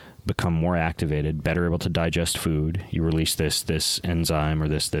hormones, become more activated, better able to digest food. You release this enzyme or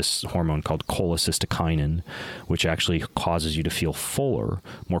this hormone called cholecystokinin, which actually causes you to feel fuller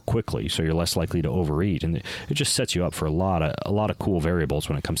more quickly, so you're less likely to overeat. And it just sets you up for a lot of cool variables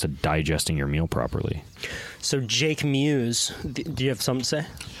when it comes to digesting your meal properly. So Jake Muse, do you have something to say?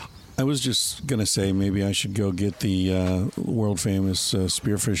 I was just going to say maybe I should go get the world famous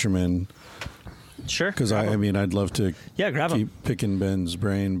spear fisherman. Sure. Because I'd love to grab keep him. Picking Ben's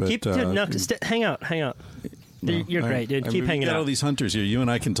brain. But hang out. You're great, dude. Keep hanging out. Got all these hunters here. You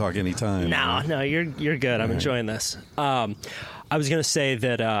and I can talk anytime. No, you're good. I'm enjoying this. I was going to say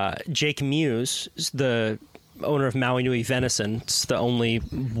that Jake Muse, the owner of Maui Nui Venison, it's the only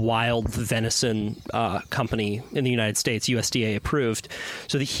wild venison company in the United States, USDA approved.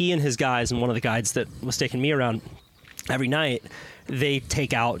 So he and his guys, and one of the guides that was taking me around every night, they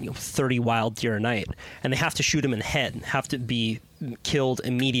take out 30 wild deer a night, and they have to shoot them in the head, have to be killed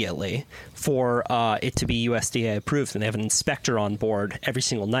immediately for it to be USDA approved, and they have an inspector on board every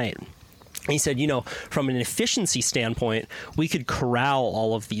single night. He said, from an efficiency standpoint, we could corral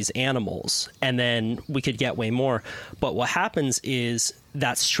all of these animals and then we could get way more. But what happens is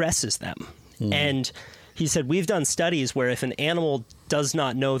that stresses them. And he said, we've done studies where if an animal does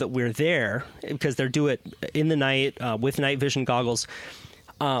not know that we're there, because they do it in the night with night vision goggles,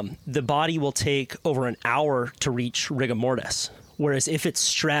 the body will take over an hour to reach rigor mortis. Whereas if it's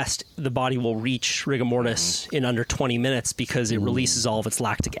stressed, the body will reach rigor mortis in under 20 minutes because it releases all of its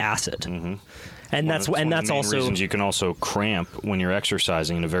lactic acid. And that's also reasons you can also cramp when you're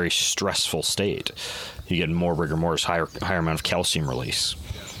exercising in a very stressful state. You get more rigor mortis, higher amount of calcium release.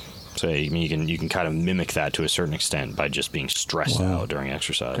 So you can kind of mimic that to a certain extent by just being stressed out during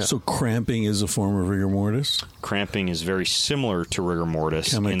exercise. So cramping is a form of rigor mortis? Cramping is very similar to rigor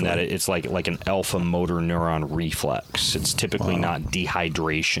mortis in that it's like an alpha motor neuron reflex. It's typically not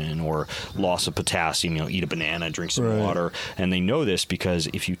dehydration or loss of potassium. Eat a banana, drink some water. And they know this because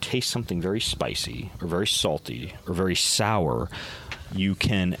if you taste something very spicy or very salty or very sour, you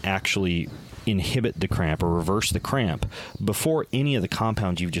can actually inhibit the cramp or reverse the cramp before any of the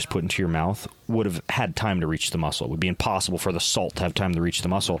compounds you've just put into your mouth would have had time to reach the muscle. It would be impossible for the salt to have time to reach the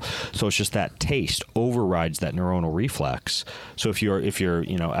muscle. So it's just that taste overrides that neuronal reflex. So if you're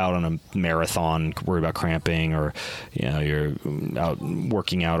out on a marathon worried about cramping, or you're out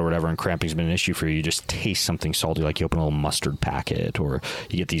working out or whatever and cramping's been an issue for you, you just taste something salty, like you open a little mustard packet, or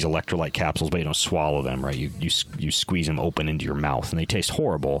you get these electrolyte capsules but you don't swallow them, right? You squeeze them open into your mouth and they taste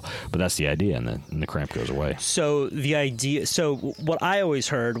horrible, but that's the idea, and the cramp goes away. So what I always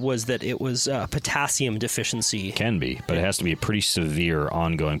heard was that it was potassium deficiency. Can be, but it has to be a pretty severe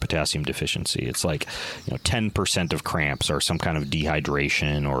ongoing potassium deficiency. It's like 10% of cramps are some kind of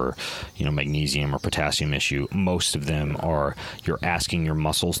dehydration or magnesium or potassium issue. Most of them are you're asking your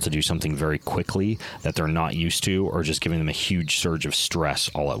muscles to do something very quickly that they're not used to, or just giving them a huge surge of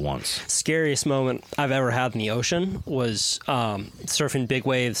stress all at once. Scariest moment I've ever had in the ocean was surfing big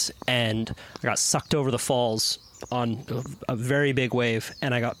waves, and I got sucked over the falls on a very big wave,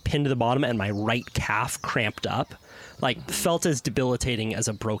 and I got pinned to the bottom, and my right calf cramped up, felt as debilitating as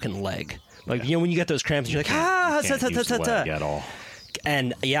a broken leg. When you get those cramps, you're like, at all.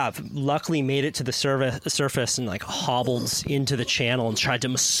 And luckily made it to the surface and hobbled into the channel and tried to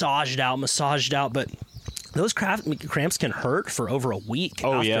massage it out, but those cramps can hurt for over a week.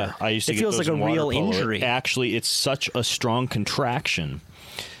 Oh after. yeah, I used to. It get feels those like a real injury. Actually, it's such a strong contraction.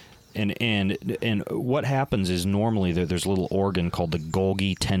 And what happens is normally there's a little organ called the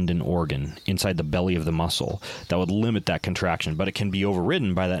Golgi tendon organ inside the belly of the muscle that would limit that contraction, but it can be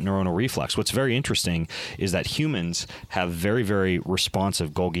overridden by that neuronal reflex. What's very interesting is that humans have very, very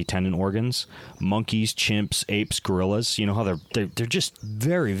responsive Golgi tendon organs. Monkeys, chimps, apes, gorillas, how they're just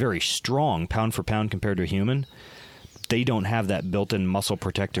very, very strong pound for pound compared to a human. They don't have that built-in muscle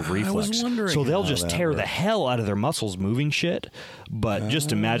protective reflex. So they'll just tear the hell out of their muscles moving shit. But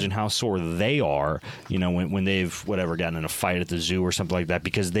just imagine how sore they are, when they've gotten in a fight at the zoo or something like that,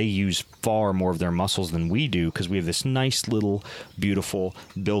 because they use far more of their muscles than we do, because we have this nice little beautiful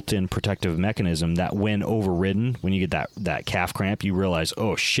built-in protective mechanism that when overridden, when you get that calf cramp, you realize,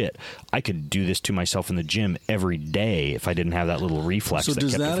 oh shit, I could do this to myself in the gym every day if I didn't have that little reflex that kept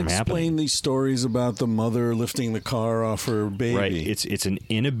it from happening. So does that explain these stories about the mother lifting the car off her baby? Right. It's an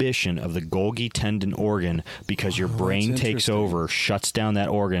inhibition of the Golgi tendon organ, because your brain takes over, shuts down that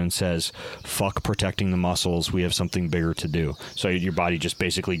organ, and says, fuck protecting the muscles, we have something bigger to do. So your body just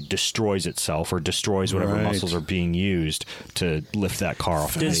basically destroys itself, or destroys whatever muscles are being used to lift that car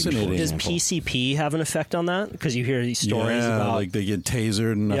off. Does PCP have an effect on that? Because you hear these stories about like they get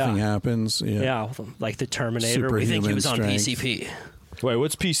tasered and nothing happens. Yeah, like the Terminator. We think he was on PCP. Wait,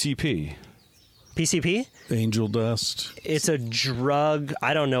 what's PCP? PCP? Angel dust. It's a drug.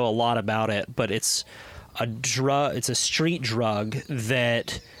 I don't know a lot about it, but it's a drug. It's a street drug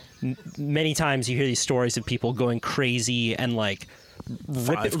that many times you hear these stories of people going crazy and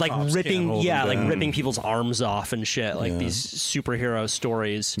ripping people's arms off and shit, these superhero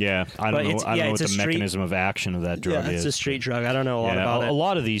stories. Yeah, I don't know what the mechanism of action of that drug is. Yeah, it's a street drug. I don't know a lot about it. A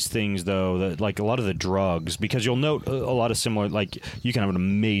lot of these things, though, a lot of the drugs, because you'll note a lot of similar, you can have an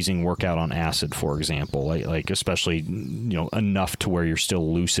amazing workout on acid, for example, especially, enough to where you're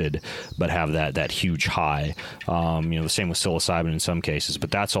still lucid, but have that huge high. The same with psilocybin in some cases,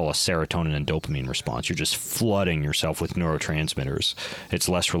 but that's all a serotonin and dopamine response. You're just flooding yourself with neurotransmitters. It's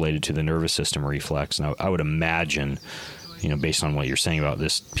less related to the nervous system reflex. Now, I would imagine, based on what you're saying about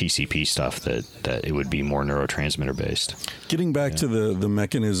this PCP stuff, that it would be more neurotransmitter based. Getting back to the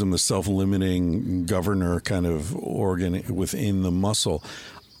mechanism, the self-limiting governor kind of organ within the muscle,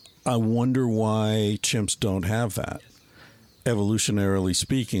 I wonder why chimps don't have that. evolutionarily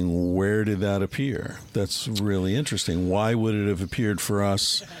speaking, where did that appear? That's really interesting. Why would it have appeared for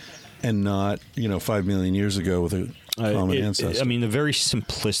us and not, 5 million years ago with a common ancestor? I mean, the very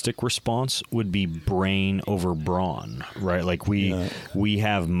simplistic response would be brain over brawn, right? Like we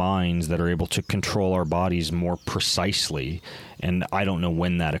have minds that are able to control our bodies more precisely, and I don't know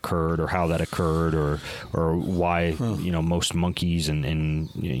when that occurred or how that occurred or why most monkeys and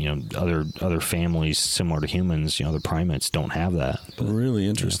other families similar to humans, other primates don't have that. But, really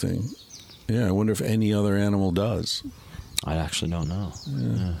interesting. Yeah, I wonder if any other animal does. I actually don't know.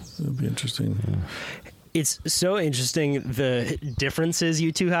 Yeah. That'd be interesting. Yeah. It's so interesting the differences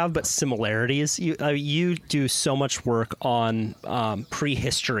you two have, but similarities. You do so much work on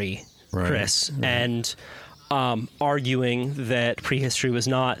prehistory, right, Chris, and arguing that prehistory was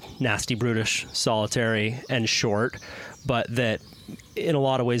not nasty, brutish, solitary, and short, but that in a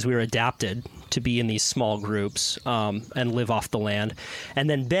lot of ways we were adapted to be in these small groups and live off the land. And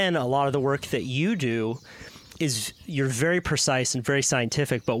then, Ben, a lot of the work that you do is you're very precise and very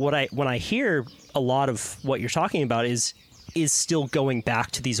scientific, but when I hear a lot of what you're talking about is still going back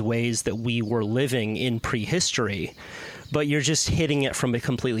to these ways that we were living in prehistory, but you're just hitting it from a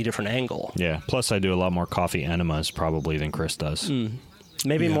completely different angle. Yeah. Plus, I do a lot more coffee enemas probably than Chris does.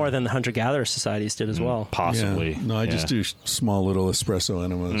 Maybe more than the hunter-gatherer societies did as well. Possibly. Yeah. No, I just do small little espresso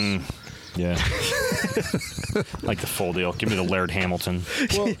enemas. Yeah. Like the full deal. Give me the Laird Hamilton.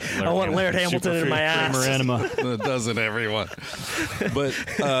 Well, I want Laird Hamilton in my ass. Enema. That doesn't everyone. But,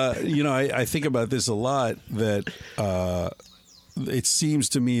 I think about this a lot, that it seems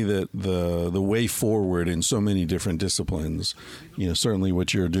to me that the way forward in so many different disciplines, certainly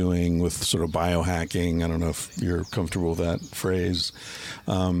what you're doing with sort of biohacking, I don't know if you're comfortable with that phrase,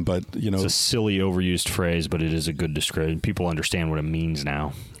 but, It's a silly, overused phrase, but it is a good description. People understand what it means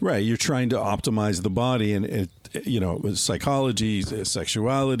now. Right. You're trying to optimize the body, and psychology,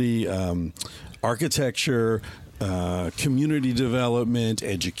 sexuality, architecture, community development,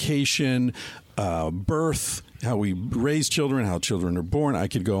 education, birth, how we raise children, how children are born. I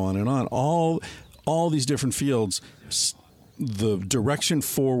could go on and on. All these different fields, the direction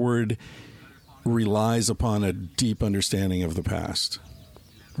forward relies upon a deep understanding of the past.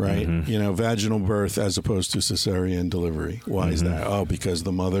 Right? Mm-hmm. Vaginal birth as opposed to cesarean delivery. Why is that? Oh, because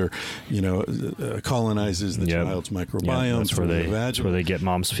the mother, colonizes the child's microbiome. That's where they get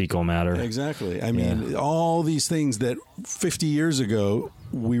mom's fecal matter. Exactly. I mean, all these things that 50 years ago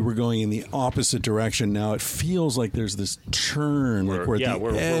we were going in the opposite direction. Now it feels like there's this churn. We're realizing,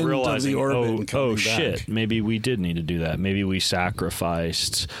 of the orbit oh shit, maybe we did need to do that. Maybe we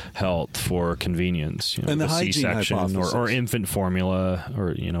sacrificed health for convenience. And the hygiene C-section hypothesis. or infant formula,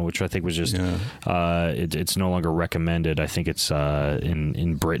 or which I think was just it's no longer recommended. I think it's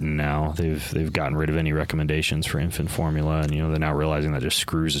in Britain now. They've gotten rid of any recommendations for infant formula, and they're now realizing that just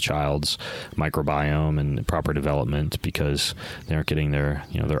screws a child's microbiome and proper development because they aren't getting their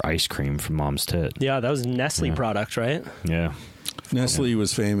ice cream from mom's tit. Yeah, that was a Nestle product, right? Yeah. Nestle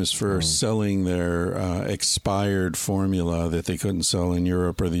was famous for selling their expired formula that they couldn't sell in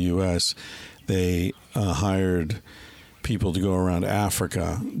Europe or the U.S. They hired people to go around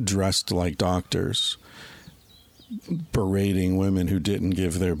Africa dressed like doctors, berating women who didn't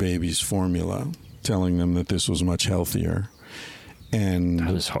give their babies formula, telling them that this was much healthier. And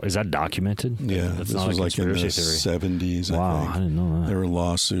is that documented? Yeah, this was like in the 70s. Wow, I think. I didn't know that. There were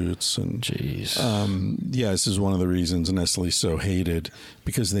lawsuits, and jeez. This is one of the reasons Nestle's so hated,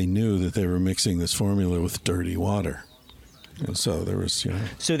 because they knew that they were mixing this formula with dirty water. And so there was,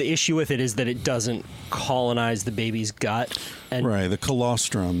 So the issue with it is that it doesn't colonize the baby's gut. And right, the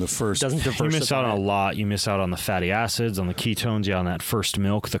colostrum, the first. Doesn't diversify. You miss out on a lot. You miss out on the fatty acids, on the ketones, on that first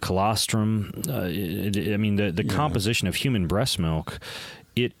milk, the colostrum. The composition of human breast milk.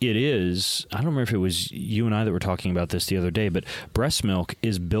 It is, I don't remember if it was you and I that were talking about this the other day, but breast milk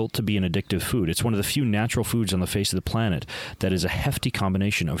is built to be an addictive food. It's one of the few natural foods on the face of the planet that is a hefty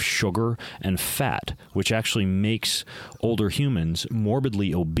combination of sugar and fat, which actually makes older humans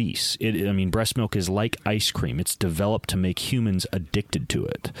morbidly obese. Breast milk is like ice cream. It's developed to make humans addicted to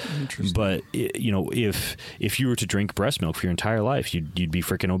it. But, if you were to drink breast milk for your entire life, you'd be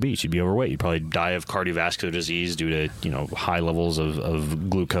freaking obese. You'd be overweight. You'd probably die of cardiovascular disease due to, high levels of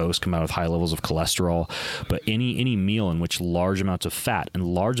glucose, come out with high levels of cholesterol. But any meal in which large amounts of fat and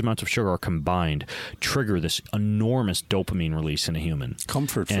large amounts of sugar are combined trigger this enormous dopamine release in a human.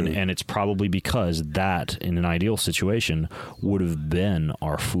 Comfort food. And it's probably because that, in an ideal situation, would have been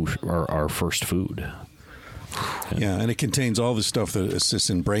our food, our first food. Yeah, and it contains all the stuff that assists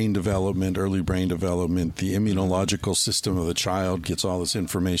in brain development, early brain development. The immunological system of the child gets all this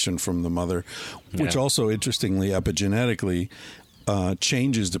information from the mother, which also, interestingly, epigenetically,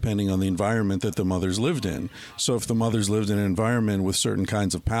 changes depending on the environment that the mother's lived in. So if the mother's lived in an environment with certain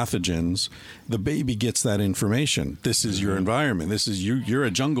kinds of pathogens, the baby gets that information. This is your environment. This is you're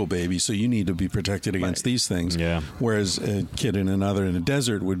a jungle baby, so you need to be protected against these things. Yeah. Whereas a kid in a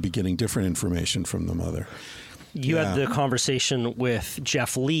desert would be getting different information from the mother. You had the conversation with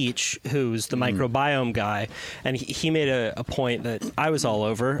Jeff Leach, who's the microbiome guy, and he made a point that I was all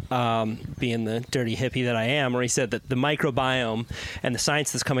over, being the dirty hippie that I am, where he said that the microbiome and the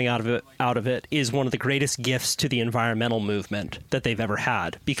science that's coming out of it is one of the greatest gifts to the environmental movement that they've ever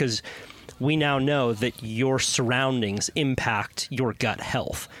had, because we now know that your surroundings impact your gut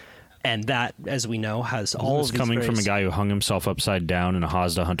health. And that, as we know, has all of these coming from a guy who hung himself upside down in a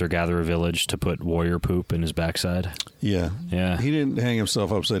Hazda hunter-gatherer village to put warrior poop in his backside. Yeah. Yeah. He didn't hang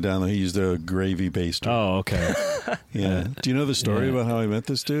himself upside down, though. He used a gravy baster. Oh, okay. Yeah. Do you know the story about how I met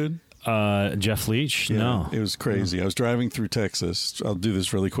this dude? Jeff Leach? Yeah, No. It was crazy. I was driving through Texas. I'll do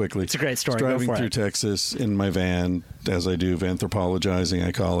this really quickly. It's a great story. I was driving Go for through it. Texas in my van, as I do, anthropologizing,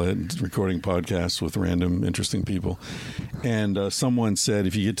 I call it, recording podcasts with random, interesting people. And someone said,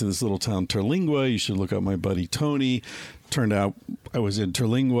 if you get to this little town, Terlingua, you should look up my buddy Tony. Turned out I was in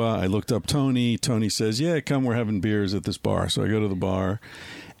Terlingua. I looked up Tony. Tony says, yeah, come, we're having beers at this bar. So I go to the bar,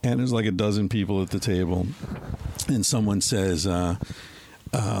 and there's like a dozen people at the table. And someone says,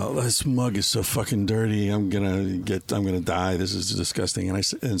 this mug is so fucking dirty. I'm gonna die. This is disgusting.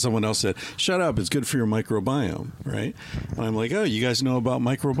 And someone else said, shut up. It's good for your microbiome, right? And I'm like, oh, you guys know about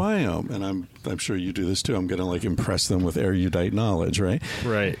microbiome? And I'm sure you do this too. I'm gonna like impress them with erudite knowledge, right?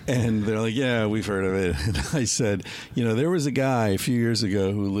 Right. And they're like, yeah, we've heard of it. And I said, there was a guy a few years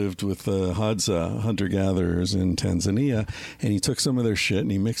ago who lived with the Hadza hunter-gatherers in Tanzania, and he took some of their shit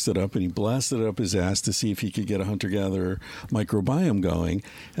and he mixed it up and he blasted it up his ass to see if he could get a hunter-gatherer microbiome going.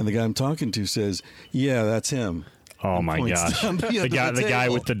 And the guy I'm talking to says, yeah, that's him. Oh my gosh! The guy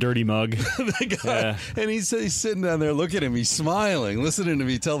with the dirty mug. The guy, and he's sitting down there. Look at him. He's smiling, listening to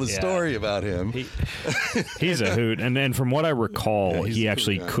me tell the story about him. He's a hoot. And then from what I recall, he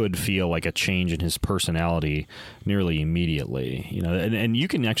actually could feel like a change in his personality nearly immediately. And you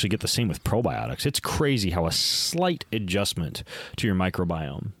can actually get the same with probiotics. It's crazy how a slight adjustment to your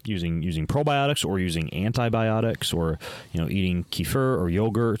microbiome using probiotics or using antibiotics or eating kefir or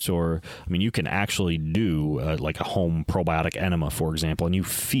yogurt you can actually do like a home probiotic enema, for example, and you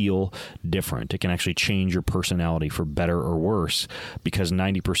feel different. It can actually change your personality for better or worse because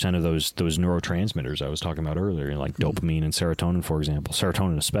 90% of those neurotransmitters I was talking about earlier, like dopamine and serotonin, for example,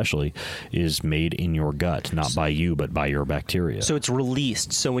 serotonin especially, is made in your gut, not by you, but by your bacteria. So it's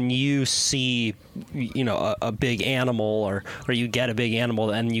released. So when you see, a big animal or you get a big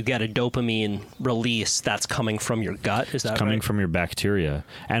animal and you get a dopamine release, that's coming from your gut. Is that coming from your bacteria?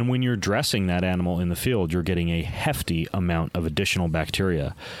 And when you're dressing that animal in the field, you're getting a hefty amount of additional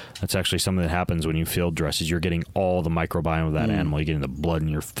bacteria. That's actually something that happens when you field dresses. You're getting all the microbiome of that animal. You're getting the blood in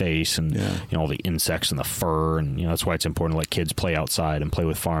your face and all the insects and the fur, and that's why it's important to let kids play outside and play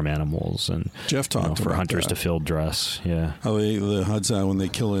with farm animals. And Jeff talked for about hunters that. to field dress. Yeah, how the Hadza, when they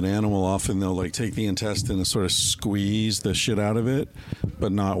kill an animal, often they'll like take the intestine and sort of squeeze the shit out of it,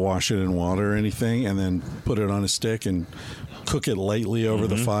 but not wash it in water or anything, and then put it on a stick and cook it lightly over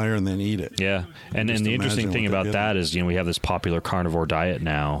the fire and then eat it. Yeah. And the interesting thing about that is, we have this popular carnivore diet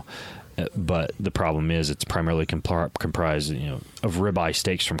now, but the problem is it's primarily comprised, of ribeye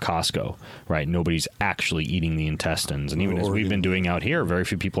steaks from Costco, right? Nobody's actually eating the intestines. And even as we've been doing out here, very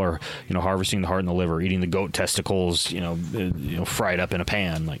few people are, harvesting the heart and the liver, eating the goat testicles, fried up in a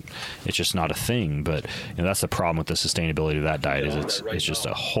pan. Like, it's just not a thing. But that's the problem with the sustainability of that diet is it's just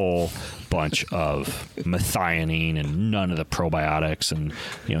a whole bunch of methionine and none of the probiotics and,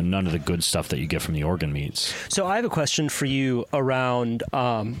 none of the good stuff that you get from the organ meats. So I have a question for you around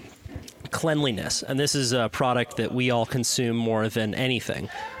cleanliness, and this is a product that we all consume more than anything.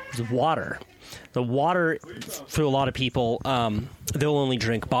 It's water. The water, for a lot of people, they'll only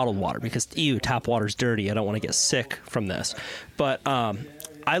drink bottled water because, tap water's dirty. I don't want to get sick from this. But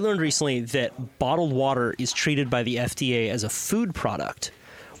I learned recently that bottled water is treated by the FDA as a food product,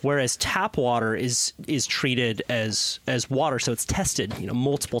 whereas tap water is treated as water, so it's tested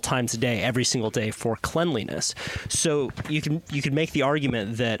multiple times a day, every single day for cleanliness. So you can make the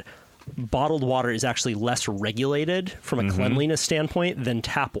argument that bottled water is actually less regulated from a cleanliness standpoint than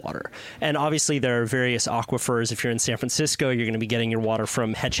tap water. And obviously there are various aquifers. If you're in San Francisco, you're going to be getting your water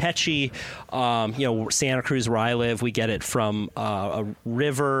from Hetch Hetchy. Santa Cruz, where I live, we get it from a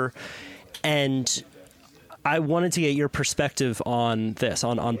river. And I wanted to get your perspective on this,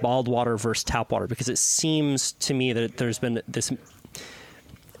 on bottled water versus tap water, because it seems to me that there's been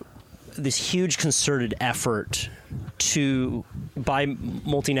this huge concerted effort by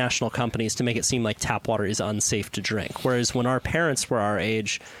multinational companies to make it seem like tap water is unsafe to drink. Whereas when our parents were our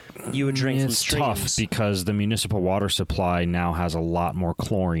age, you would drink from streams. It's tough because the municipal water supply now has a lot more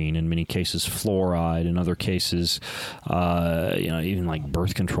chlorine, in many cases fluoride, in other cases, even like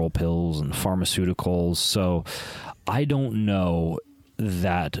birth control pills and pharmaceuticals. So I don't know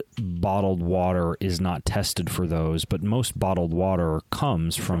that bottled water is not tested for those, but most bottled water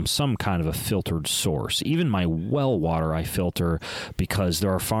comes from some kind of a filtered source. Even my well water I filter because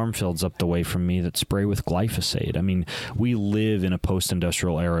there are farm fields up the way from me that spray with glyphosate. I mean, we live in a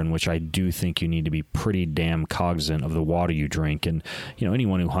post-industrial era in which I do think you need to be pretty damn cognizant of the water you drink. And,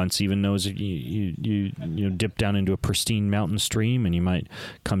 anyone who hunts even knows that you dip down into a pristine mountain stream and you might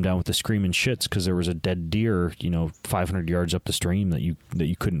come down with the screaming shits because there was a dead deer, 500 yards up the stream that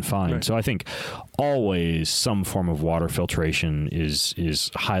you couldn't find. Right. So I think always some form of water filtration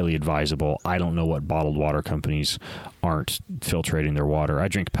is highly advisable. I don't know what bottled water companies aren't filtrating their water. I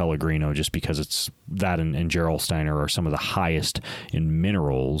drink Pellegrino just because it's that and Gerolsteiner are some of the highest in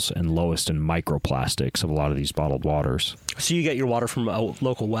minerals and lowest in microplastics of a lot of these bottled waters. So you get your water from a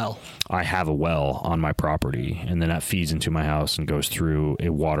local well? I have a well on my property, and then that feeds into my house and goes through a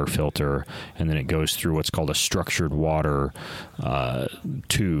water filter, and then it goes through what's called a structured water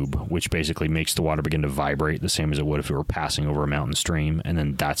tube, which basically makes the water begin to vibrate the same as it would if it were passing over a mountain stream, and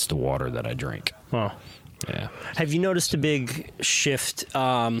then that's the water that I drink. Wow. Yeah. Have you noticed a big shift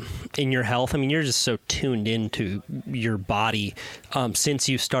in your health? I mean, you're just so tuned into your body since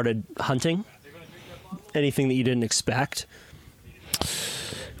you started hunting. Anything that you didn't expect?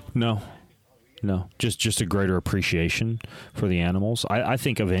 No. Just a greater appreciation for the animals. I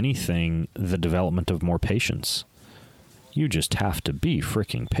think of anything, the development of more patience. You just have to be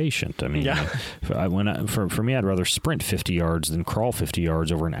freaking patient. I mean, yeah. For me, I'd rather sprint 50 yards than crawl 50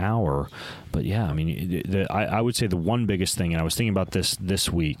 yards over an hour. But yeah, I mean, I would say the one biggest thing, and I was thinking about this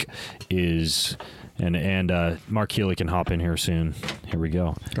week, is, and Mark Healey can hop in here soon. Here we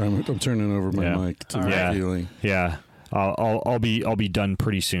go. I'm turning over my mic to Mark Healey. Yeah. I'll be done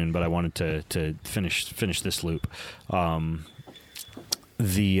pretty soon, but I wanted to finish this loop. Where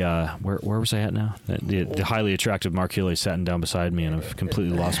was I at now? The highly attractive Mark Healey sitting down beside me, and I've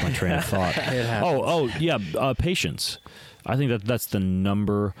completely lost my train of thought. Patience. I think that's the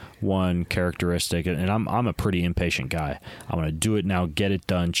number one characteristic, and I'm a pretty impatient guy. I'm going to do it now, get it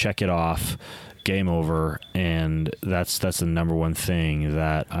done, check it off, game over, and that's the number one thing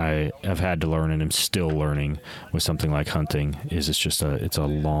that I have had to learn and am still learning with something like hunting. Is it's a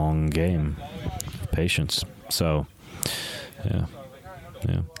long game, patience. So, yeah.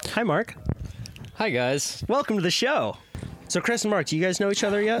 Yeah. Hi, Mark. Hi, guys. Welcome to the show. So, Chris and Mark, do you guys know each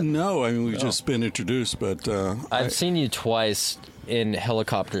other yet? No, I mean, we've just been introduced, but... I've seen you twice in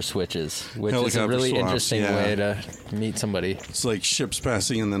helicopter switches, which is a really interesting way to meet somebody. It's like ships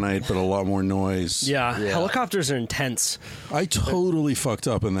passing in the night, but a lot more noise. Yeah. Helicopters are intense. I totally fucked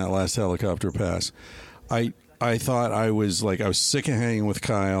up in that last helicopter pass. I thought I was sick of hanging with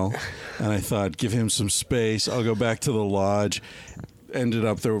Kyle, and I thought, give him some space. I'll go back to the lodge. Ended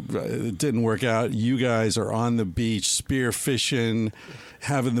up there, it didn't work out. You guys are on the beach, spear fishing,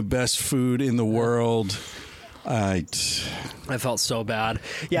 having the best food in the world. I felt so bad.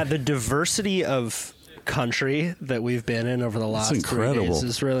 Yeah, the diversity of country that we've been in over the last 3 days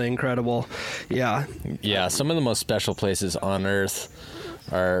is really incredible. Yeah. Yeah, some of the most special places on Earth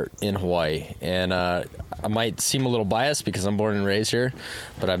are in Hawaii, and I might seem a little biased because I'm born and raised here,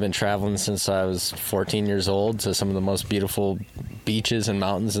 but I've been traveling since I was 14 years old to some of the most beautiful beaches and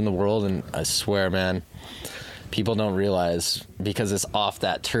mountains in the world, and I swear, man, people don't realize, because it's off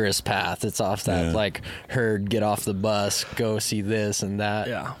that tourist path, it's off that herd, get off the bus, go see this and that.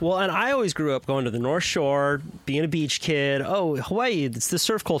 Yeah. Well, and I always grew up going to the North Shore, being a beach kid. Oh, Hawaii, it's the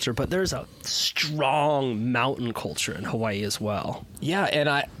surf culture, but there's a strong mountain culture in Hawaii as well. Yeah, and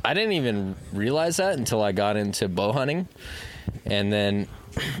I didn't even realize that until I got into bow hunting, and then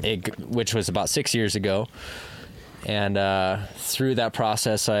which was about 6 years ago. And through that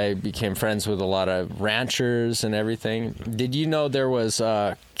process, I became friends with a lot of ranchers and everything. Did you know there was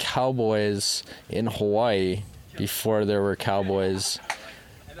cowboys in Hawaii before there were cowboys,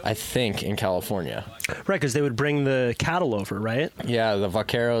 I think, in California? Right, because they would bring the cattle over, right? Yeah, the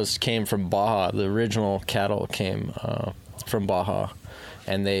vaqueros came from Baja. The original cattle came from Baja,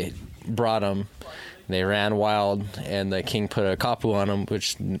 and they brought them. They ran wild, and the king put a kapu on them,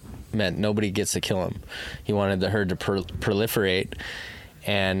 which meant nobody gets to kill them. He wanted the herd to proliferate,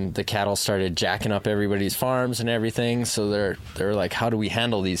 and the cattle started jacking up everybody's farms and everything. So they're like, how do we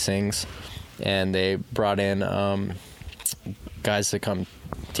handle these things? And they brought in guys to come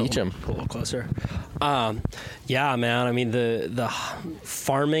teach them. A little closer. Yeah, man. I mean, the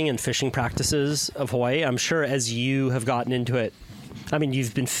farming and fishing practices of Hawaii, I'm sure as you have gotten into it, I mean,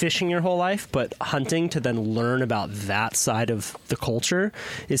 you've been fishing your whole life, but hunting to then learn about that side of the culture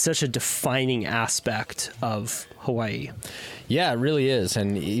is such a defining aspect of Hawaii. Yeah, it really is.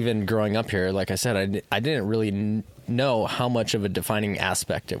 And even growing up here, like I said, I didn't really know how much of a defining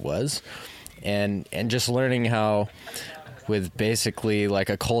aspect it was. And just learning how, with basically like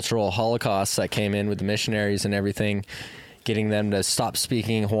a cultural holocaust that came in with the missionaries and everything, getting them to stop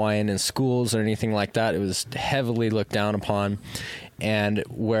speaking Hawaiian in schools or anything like that, it was heavily looked down upon. And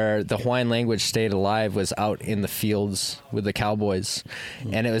where the Hawaiian language stayed alive was out in the fields with the cowboys.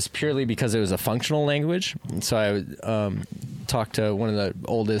 And it was purely because it was a functional language. And so I talked to one of the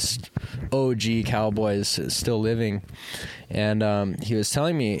oldest OG cowboys still living. And he was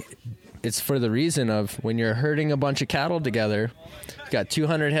telling me it's for the reason of when you're herding a bunch of cattle together, you've got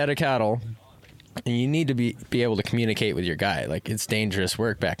 200 head of cattle, and you need to be able to communicate with your guy. Like, it's dangerous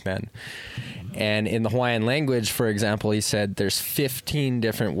work back then. And in the Hawaiian language, for example, he said there's 15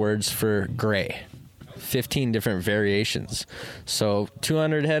 different words for gray, 15 different variations. So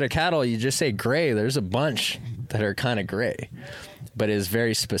 200 head of cattle, you just say gray. There's a bunch that are kind of gray, but it's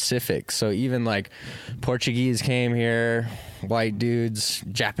very specific. So even like Portuguese came here, white dudes,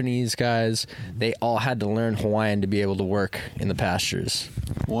 Japanese guys, they all had to learn Hawaiian to be able to work in the pastures.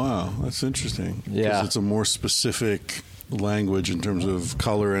 Wow, that's interesting. Yeah. Because it's a more specific language in terms of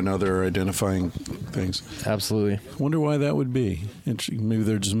color and other identifying things. Absolutely. I wonder why that would be. Maybe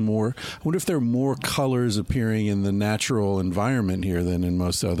there's just more. I wonder if there are more colors appearing in the natural environment here than in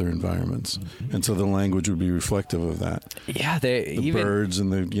most other environments, and so the language would be reflective of that. Yeah, The even birds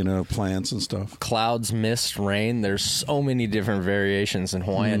and the plants and stuff. clouds, mist, rain. There's so many different variations in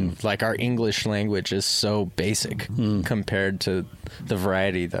Hawaiian. Like, our English language is so basic compared to the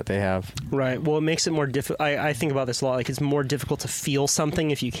variety that they have. Right. Well, it makes it more difficult. I think about this a lot. Like, it's more difficult to feel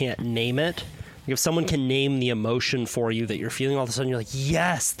something if you can't name it. Like, if someone can name the emotion for you that you're feeling, all of a sudden you're like,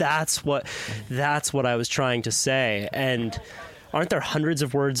 yes, that's what I was trying to say. And aren't there hundreds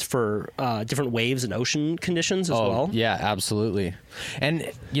of words for different waves and ocean conditions as well? Yeah, absolutely.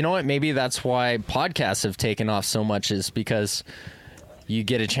 And you know what? Maybe that's why podcasts have taken off so much, is because you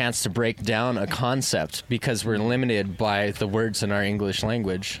get a chance to break down a concept because we're limited by the words in our English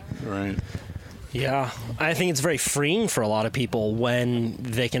language. Right. Yeah, I think it's very freeing for a lot of people when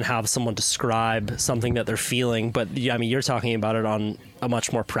they can have someone describe something that they're feeling. But yeah, I mean, you're talking about it on a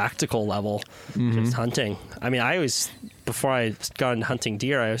much more practical level, just hunting. I mean, I always, before I got into hunting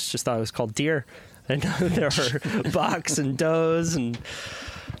deer, I just thought it was called deer. And there were bucks and does and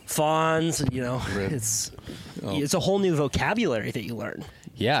fawns, and it's a whole new vocabulary that you learn.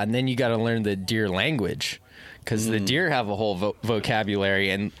 Yeah, and then you got to learn the deer language, because the deer have a whole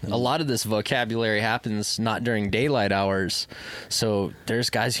vocabulary, and a lot of this vocabulary happens not during daylight hours. So there's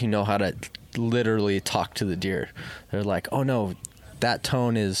guys who know how to literally talk to the deer. They're like, oh no, that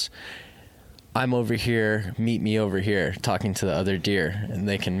tone is, I'm over here, meet me over here, talking to the other deer, and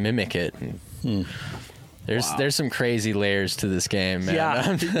they can mimic it. And there's some crazy layers to this game, man. Yeah.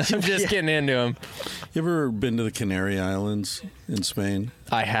 I'm just getting into them. You ever been to the Canary Islands in Spain?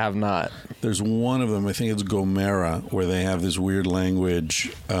 I have not. There's one of them, I think it's Gomera, where they have this weird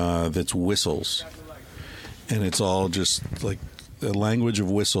language that's whistles. And it's all just like a language of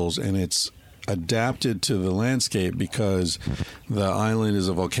whistles, and it's adapted to the landscape because the island is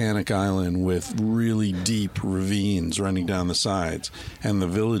a volcanic island with really deep ravines running down the sides, and the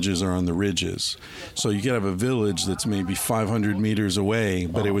villages are on the ridges. So you could have a village that's maybe 500 meters away,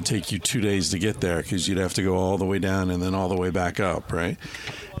 but it would take you 2 days to get there because you'd have to go all the way down and then all the way back up, right?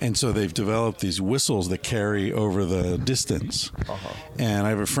 And so they've developed these whistles that carry over the distance. And I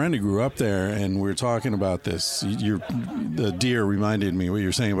have a friend who grew up there, and we were talking about this. The deer reminded me what you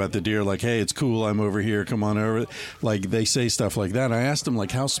were saying about the deer, like, hey, it's cool, I'm over here, come on over. Like, they say stuff like that. I asked him,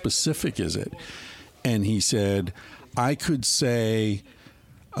 like, how specific is it? And he said, I could say,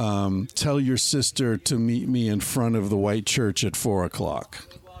 tell your sister to meet me in front of the white church at 4:00.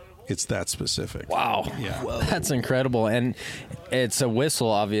 It's that specific. Wow. Yeah. That's incredible. And it's a whistle,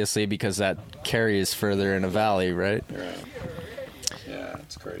 obviously, because that carries further in a valley, right? Right. Yeah,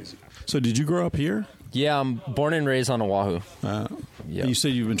 it's crazy. So did you grow up here? Yeah, I'm born and raised on Oahu. Yep. You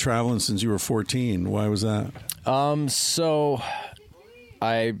said you've been traveling since you were 14. Why was that? So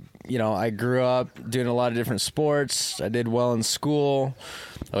I grew up doing a lot of different sports. I did well in school.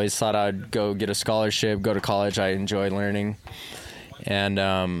 I always thought I'd go get a scholarship, go to college. I enjoy learning. And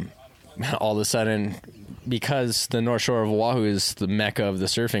all of a sudden, because the North Shore of Oahu is the mecca of the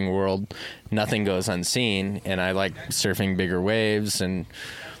surfing world, nothing goes unseen. And I like surfing bigger waves, and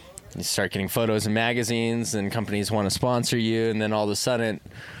you start getting photos in magazines, and companies want to sponsor you. And then all of a sudden,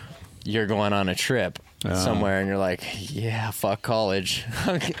 you're going on a trip somewhere, and you're like, yeah, fuck college.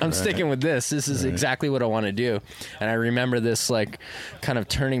 I'm sticking with this. This is exactly what I want to do. And I remember this like kind of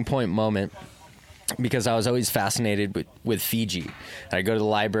turning point moment, because I was always fascinated with Fiji. I'd go to the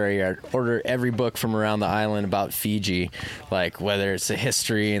library, I'd order every book from around the island about Fiji, like whether it's the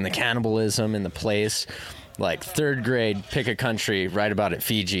history and the cannibalism and the place. Like 3rd grade, pick a country, write about it,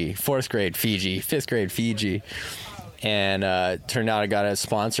 Fiji. 4th grade, Fiji. 5th grade, Fiji. And turned out I got a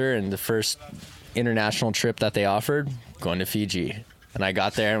sponsor, and the first international trip that they offered, going to Fiji. And I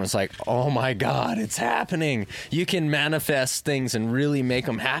got there and was like, oh my God, it's happening. You can manifest things and really make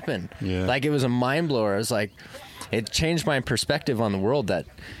them happen. Yeah. Like, it was a mind blower. I was like, it changed my perspective on the world, that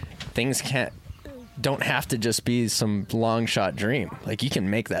things don't have to just be some long shot dream. Like, you can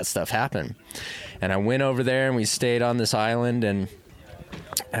make that stuff happen. And I went over there, and we stayed on this island, and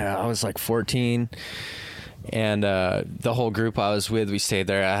I was like 14. And the whole group I was with, we stayed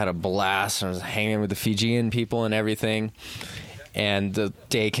there. I had a blast. I was hanging with the Fijian people and everything. And the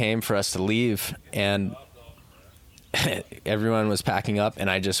day came for us to leave, and everyone was packing up, and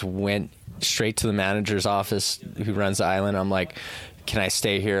I just went straight to the manager's office who runs the island. I'm like, can I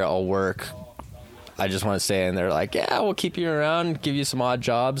stay here? I'll work. I just want to stay. And they're like, yeah, we'll keep you around, give you some odd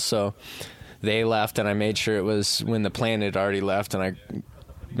jobs. So they left, and I made sure it was when the plane had already left, and I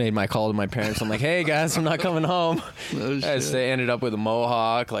made my call to my parents. I'm like, hey guys, I'm not coming home. They ended up with a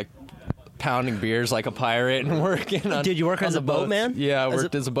mohawk, like pounding beers like a pirate and working on. Did you work as a boatman? Yeah, I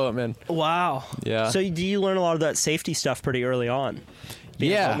worked as a boatman. Wow. Yeah. So do you learn a lot of that safety stuff pretty early on?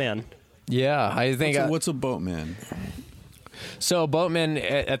 Being a boatman. Yeah, I think. What's a boatman? So a boatman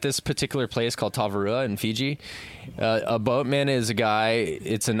at this particular place called Tavarua in Fiji, a boatman is a guy,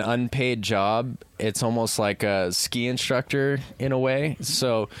 it's an unpaid job. It's almost like a ski instructor in a way.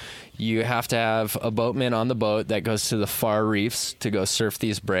 So you have to have a boatman on the boat that goes to the far reefs to go surf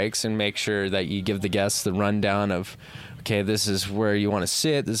these breaks and make sure that you give the guests the rundown of, okay, this is where you want to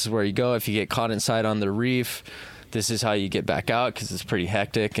sit, this is where you go. If you get caught inside on the reef, this is how you get back out, because it's pretty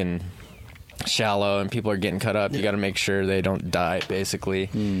hectic and shallow and people are getting cut up. You got to make sure they don't die, basically,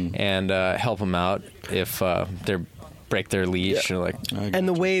 and help them out if they're break their leash or like. And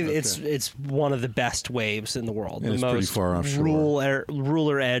the wave, it's one of the best waves in the world. And the it's most pretty far offshore.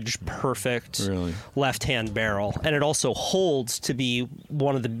 ruler edge, perfect left hand barrel, and it also holds to be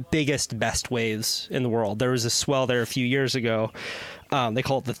one of the biggest, best waves in the world. There was a swell there a few years ago. They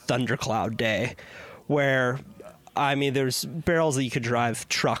call it the Thundercloud Day, where, I mean, there's barrels that you could drive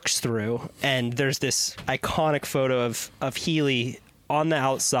trucks through, and there's this iconic photo of Healey on the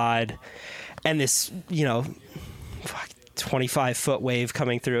outside, and this, 25-foot wave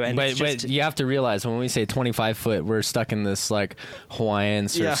coming through. And but you have to realize, when we say 25-foot, we're stuck in this like Hawaiian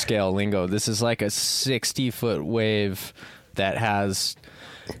surf scale lingo. This is like a 60-foot wave that has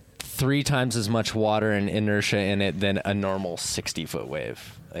 3 times as much water and inertia in it than a normal 60-foot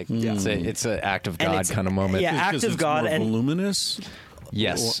wave. Like, it's an act of God kind of moment. Yeah, act of God, and voluminous.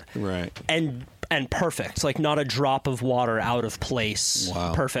 Yes, right. And perfect, like not a drop of water out of place.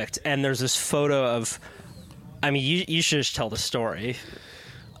 Wow, perfect. And there's this photo of, I mean, you should just tell the story.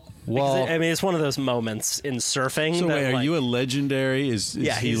 Well, it's one of those moments in surfing. So that, wait, are you a legendary? Is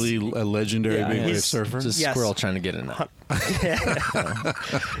Healey a legendary big wave surfer? It's a squirrel trying to get in it.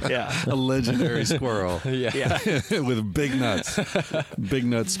 Yeah. A legendary squirrel. Yeah. With big nuts. Big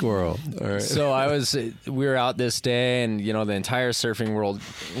nut squirrel. All right. So we were out this day, and the entire surfing world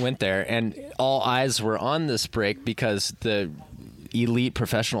went there, and all eyes were on this break because the elite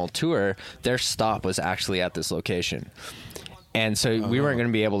professional tour, their stop was actually at this location. And so we weren't going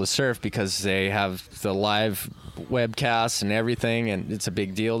to be able to surf because they have the live webcasts and everything, and it's a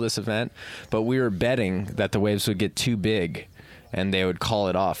big deal, this event. But we were betting that the waves would get too big and they would call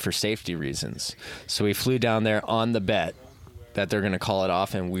it off for safety reasons. So we flew down there on the bet that they're going to call it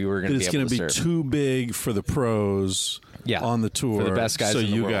off, and we were going to be able to surf. It's going to be too big for the pros on the tour, for the best guys so in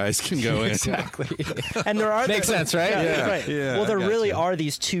the you world. Guys can go in. Exactly. And there are makes sense, right? Yeah. Right. Yeah, well, there really are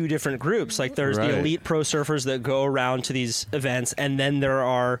these two different groups. Like, there's the elite pro surfers that go around to these events, and then there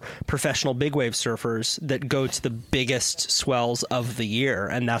are professional big wave surfers that go to the biggest swells of the year,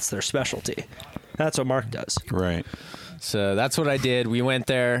 and that's their specialty. That's what Mark does. Right. So that's what I did. We went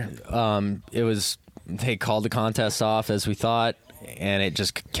there. They called the contest off as we thought, and it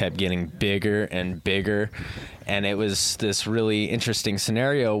just kept getting bigger and bigger. And it was this really interesting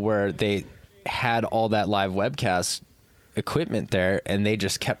scenario where they had all that live webcast equipment there, and they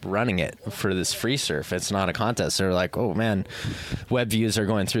just kept running it for this free surf. It's not a contest. They're like, oh man, web views are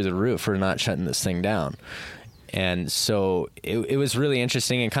going through the roof. We're not shutting this thing down. And so it was really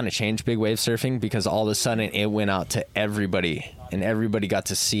interesting and kind of changed big wave surfing, because all of a sudden it went out to everybody, and everybody got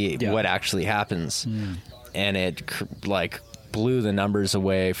to see what actually happens. And it like blew the numbers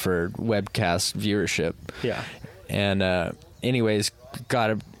away for webcast viewership. Yeah. And anyways,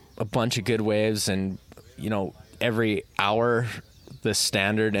 got a bunch of good waves, and every hour the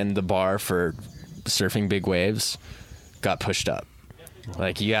standard and the bar for surfing big waves got pushed up.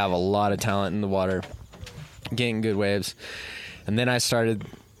 Like, you have a lot of talent in the water, getting good waves. And then I started,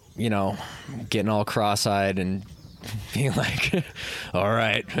 getting all cross-eyed and being like, all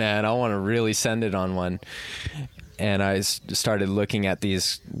right, man, I want to really send it on one. And I started looking at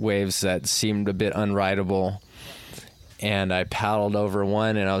these waves that seemed a bit unrideable. And I paddled over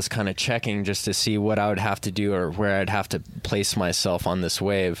one, and I was kind of checking just to see what I would have to do, or where I'd have to place myself on this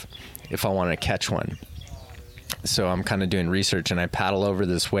wave if I wanted to catch one. So I'm kind of doing research, and I paddle over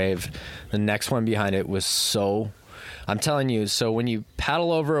this wave. The next one behind it was I'm telling you, so when you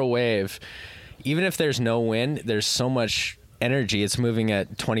paddle over a wave, even if there's no wind, there's so much energy. It's moving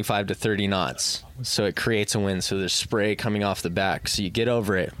at 25 to 30 knots. So it creates a wind. So there's spray coming off the back. So you get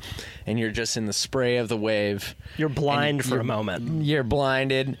over it, and you're just in the spray of the wave. You're blind for a moment. You're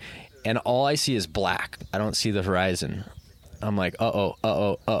blinded, and all I see is black. I don't see the horizon. I'm like,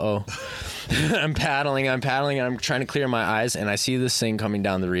 uh-oh. I'm paddling, and I'm trying to clear my eyes, and I see this thing coming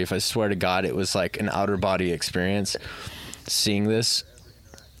down the reef. I swear to God, it was like an outer body experience seeing this.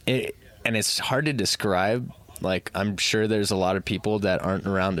 And it's hard to describe. Like, I'm sure there's a lot of people that aren't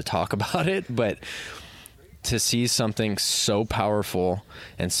around to talk about it, but to see something so powerful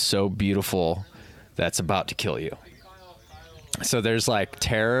and so beautiful that's about to kill you. So there's like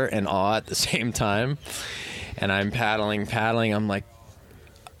terror and awe at the same time. And I'm paddling. I'm like,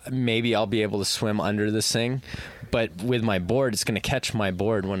 maybe I'll be able to swim under this thing. But with my board, it's going to catch my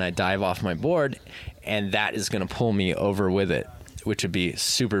board when I dive off my board, and that is going to pull me over with it, which would be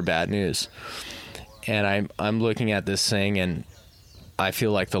super bad news. And I'm looking at this thing, and I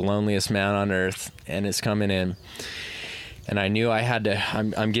feel like the loneliest man on earth, and it's coming in. And I knew I had to,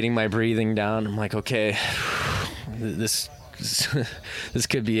 I'm getting my breathing down. I'm like, okay, this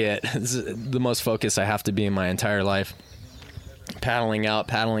could be it. This is the most focused I have to be in my entire life. Paddling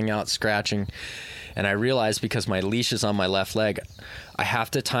out, scratching. And I realized, because my leash is on my left leg, I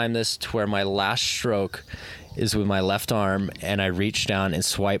have to time this to where my last stroke is with my left arm, and I reach down and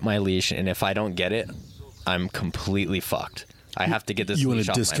swipe my leash, and if I don't get it, I'm completely fucked. I have to get this leash off my leg. You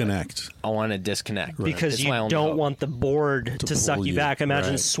want to disconnect. I want to disconnect. Right. Because you don't want the board to suck you back.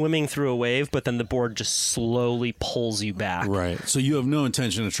 Imagine swimming through a wave, but then the board just slowly pulls you back. Right. So you have no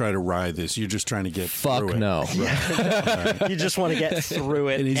intention to try to ride this. You're just trying to get through it. No. Right. You just want to get through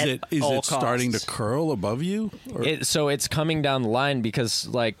it. And is it starting to curl above you? So it's coming down the line, because,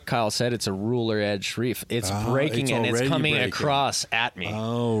 like Kyle said, it's a ruler edge reef. It's breaking, and it's coming across at me.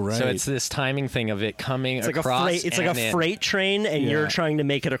 Oh, right. So it's this timing thing of it coming across. It's like a freight train, and you're trying to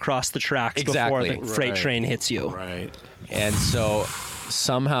make it across the tracks before the freight train hits you. Right. And so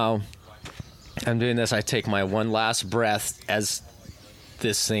somehow I'm doing this. I take my one last breath as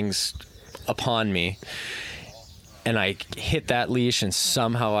this thing's upon me, and I hit that leash, and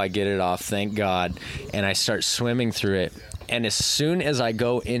somehow I get it off, thank God, and I start swimming through it. And as soon as I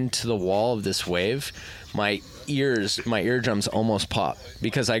go into the wall of this wave, my eardrums almost pop,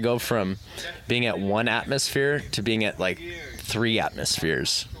 because I go from being at 1 atmosphere to being at like 3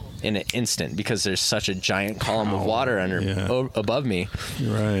 atmospheres in an instant, because there's such a giant column of water above me.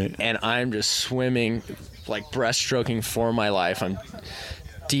 Right. And I'm just swimming, like breaststroking for my life. I'm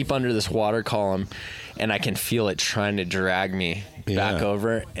deep under this water column, and I can feel it trying to drag me back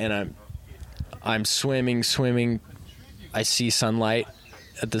over. And I'm swimming. I see sunlight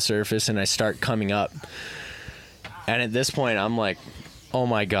at the surface, and I start coming up. And at this point, I'm like, oh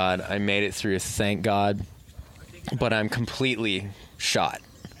my God, I made it through, thank God. But I'm completely shot.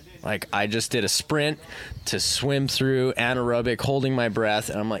 Like, I just did a sprint to swim through anaerobic, holding my breath.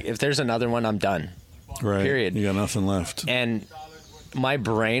 And I'm like, if there's another one, I'm done. Right. Period. You got nothing left. And my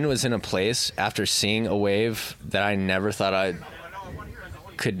brain was in a place after seeing a wave that I never thought I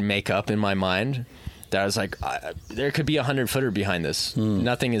could make up in my mind, that I was like, there could be 100-footer behind this.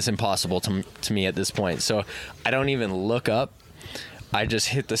 Nothing is impossible to me at this point. So I don't even look up. I just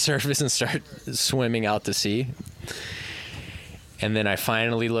hit the surface and start swimming out to sea. And then I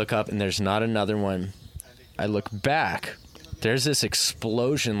finally look up, and there's not another one. I look back. There's this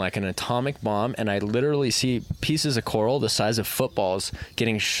explosion like an atomic bomb, and I literally see pieces of coral the size of footballs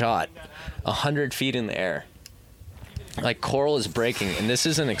getting shot 100 feet in the air. like coral is breaking, and this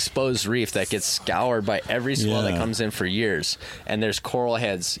is an exposed reef that gets scoured by every swell that comes in for years, and there's coral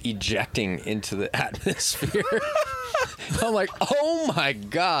heads ejecting into the atmosphere. I'm like, oh my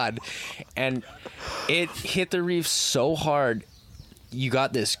God. And it hit the reef so hard, you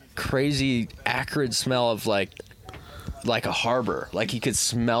got this crazy acrid smell of like a harbor. Like you could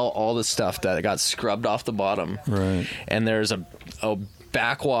smell all the stuff that got scrubbed off the bottom. Right. And there's a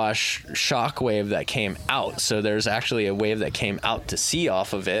backwash shock wave that came out. So there's actually a wave that came out to sea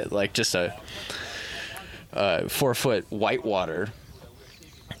off of it, like just a 4-foot whitewater.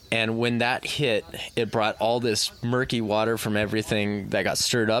 And when that hit, it brought all this murky water from everything that got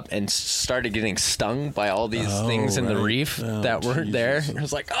stirred up and started getting stung by all these things in the reef that weren't there. It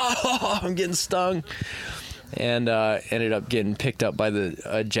was like, oh, I'm getting stung. And ended up getting picked up by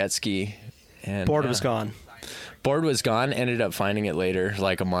the jet ski. And Board was gone. Board was gone. Ended up finding it later,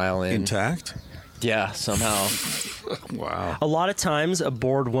 like a mile in. Intact? Yeah, somehow. Wow. A lot of times a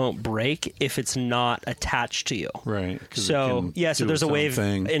board won't break if it's not attached to you. Right. So, so there's a wave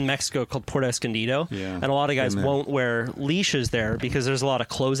in Mexico called Puerto Escondido. Yeah. And a lot of guys won't wear leashes there because there's a lot of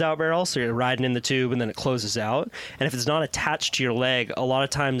closeout barrels. So you're riding in the tube and then it closes out. And if it's not attached to your leg, a lot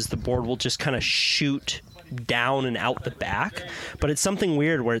of times the board will just kind of shoot down and out the back. But it's something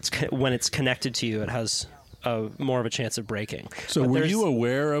weird where when it's connected to you, it has more of a chance of breaking. So were you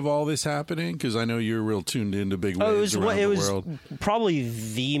aware of all this happening? Because I know you're real tuned into big waves around the world. It was probably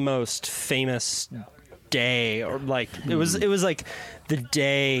the most famous day, or like it was like the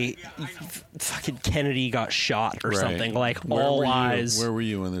day fucking Kennedy got shot or something. Like all eyes. Where were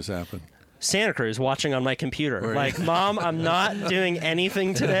you when this happened? Santa Cruz, watching on my computer. Like, Mom, I'm not doing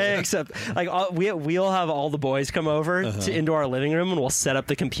anything today except like we'll have all the boys come over into our living room and we'll set up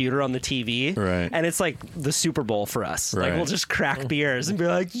the computer on the TV. Right. And it's like the Super Bowl for us. Right. Like we'll just crack beers and be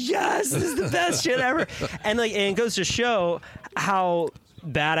like, yes, this is the best shit ever. And it goes to show how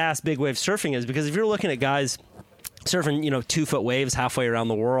badass big wave surfing is, because if you're looking at guys surfing, 2-foot waves halfway around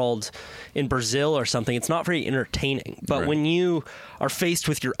the world in Brazil or something, it's not very entertaining. But when you are faced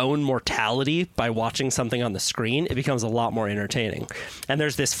with your own mortality by watching something on the screen, it becomes a lot more entertaining. And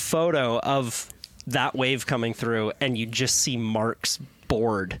there's this photo of that wave coming through, and you just see Mark's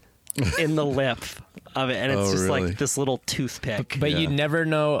board in the lip of it, and it's just like this little toothpick. But you never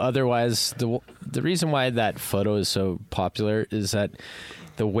know otherwise. The reason why that photo is so popular is that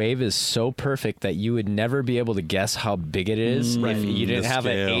the wave is so perfect that you would never be able to guess how big it is if you didn't have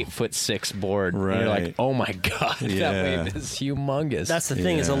an 8'6" board. Right. And you're like, oh my God, that wave is humongous. That's the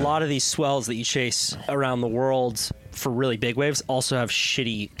thing, is a lot of these swells that you chase around the world for really big waves also have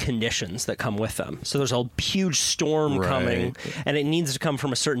shitty conditions that come with them. So there's a huge storm coming, and it needs to come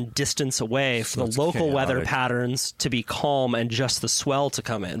from a certain distance away for the local weather patterns to be calm and just the swell to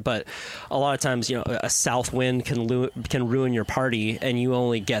come in. But a lot of times, a south wind can ruin your party, and you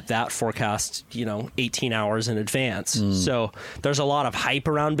only get that forecast, 18 hours in advance. So there's a lot of hype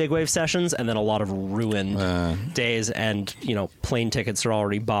around big wave sessions, and then a lot of ruined days, and plane tickets are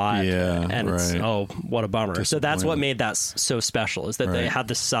already bought, and it's, oh, what a bummer. So that's what made that so special, is that they had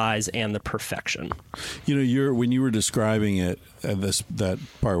the size and the perfection. When you were describing it, that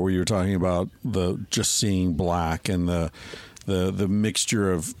part where you were talking about the just seeing black and the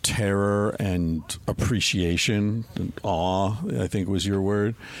mixture of terror and appreciation and awe, I think was your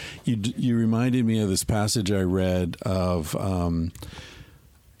word. You reminded me of this passage I read of,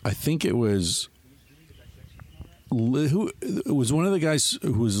 I think it was one of the guys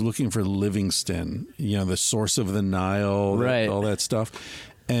who was looking for Livingston, the source of the Nile, all that stuff.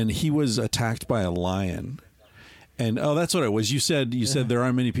 And he was attacked by a lion. And that's what it was. You said there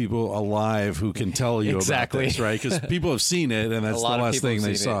aren't many people alive who can tell you about this, right? Because people have seen it, and that's the last thing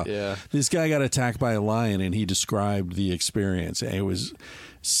they saw. This guy got attacked by a lion, and he described the experience. And it was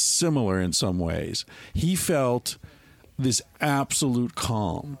similar in some ways. He felt this absolute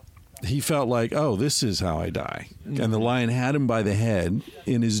calm. He felt like, oh, this is how I die. And the lion had him by the head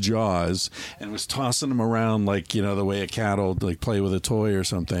in his jaws and was tossing him around like, the way a cat will like play with a toy or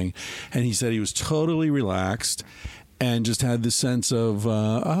something. And he said he was totally relaxed and just had this sense of,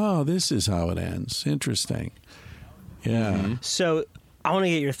 oh, this is how it ends. Interesting. Yeah. So I want to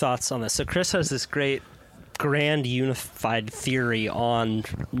get your thoughts on this. So Chris has this great grand unified theory on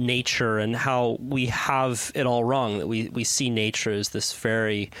nature and how we have it all wrong, that we see nature as this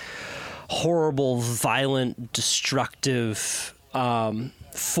very horrible, violent, destructive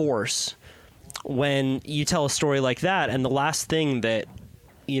force. When you tell a story like that, and the last thing that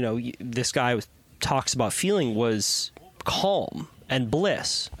this guy talks about feeling was calm and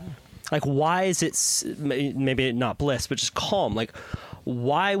bliss. Like, why is it maybe not bliss, but just calm? Like,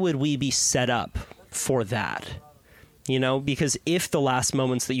 why would we be set up for that? you know, because if the last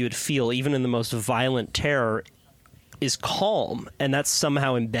moments that you would feel, even in the most violent terror, is calm, and that's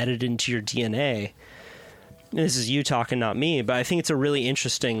somehow embedded into your DNA. This is you talking, not me, but I think it's a really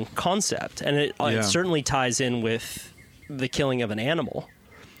interesting concept, and it certainly ties in with the killing of an animal.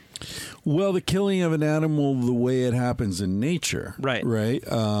 Well, the killing of an animal, the way it happens in nature, right?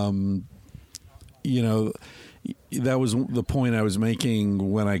 You know, that was the point I was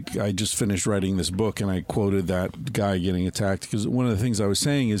making when I just finished writing this book, and I quoted that guy getting attacked, because one of the things I was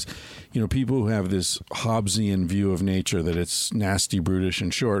saying is, you know, people who have this Hobbesian view of nature, that it's nasty, brutish,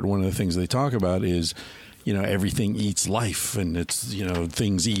 and short, one of the things they talk about is, you know, everything eats life, and it's, you know,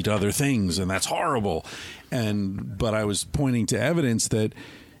 things eat other things, and that's horrible. But I was pointing to evidence that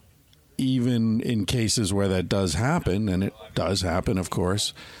even in cases where that does happen, and it does happen, of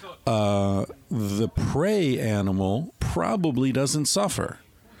course, the prey animal probably doesn't suffer,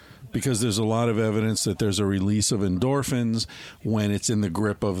 because there's a lot of evidence that there's a release of endorphins when it's in the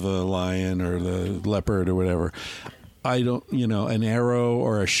grip of the lion or the leopard or whatever. I don't, you know, an arrow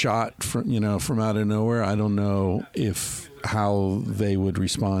or a shot from out of nowhere, I don't know how they would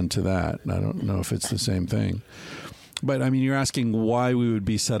respond to that. I don't know if it's the same thing. But I mean, you're asking why we would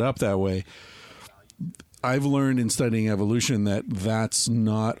be set up that way. I've learned in studying evolution that that's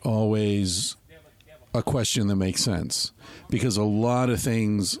not always a question that makes sense, because a lot of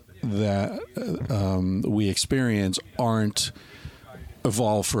things that we experience aren't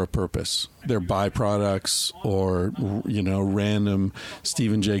evolved for a purpose. They're byproducts, or, you know, random.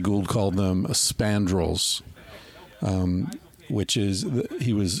 Stephen Jay Gould called them spandrels, which is,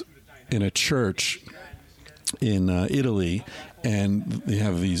 he was in a church in Italy, and they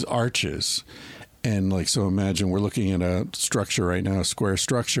have these arches. And like, so imagine we're looking at a structure right now, a square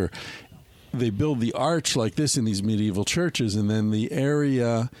structure. They build the arch like this in these medieval churches, and then the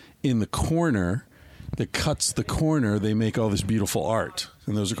area in the corner that cuts the corner, they make all this beautiful art,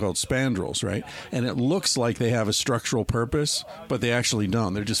 and those are called spandrels, right? And it looks like they have a structural purpose, but they actually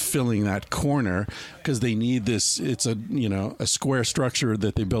don't. They're just filling that corner because they need this. It's a square structure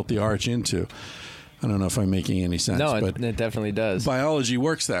that they built the arch into. I don't know if I'm making any sense. No, but it definitely does. Biology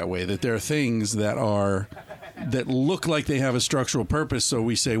works that way, that there are things that look like they have a structural purpose, so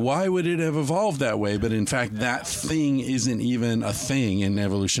we say, why would it have evolved that way? But in fact, that thing isn't even a thing in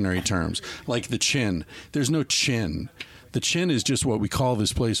evolutionary terms. Like the chin. There's no chin. The chin is just what we call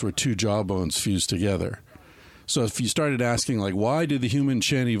this place where two jawbones fuse together. So if you started asking, like, why did the human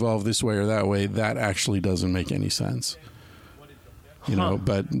chin evolve this way or that way, that actually doesn't make any sense. You know,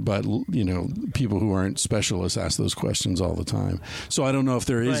 but you know, people who aren't specialists ask those questions all the time. So I don't know if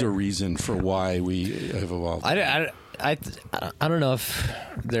there is a reason for why we have evolved. I don't know if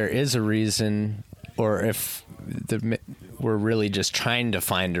there is a reason, or if we're really just trying to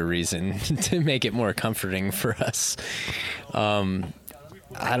find a reason to make it more comforting for us. I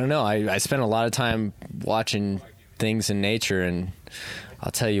don't know. I spent a lot of time watching things in nature, and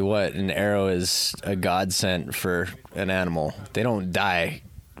I'll tell you what, an arrow is a godsend for an animal. They don't die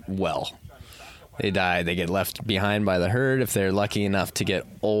well. They get left behind by the herd if they're lucky enough to get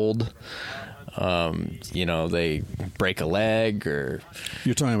old. You know, they break a leg, or...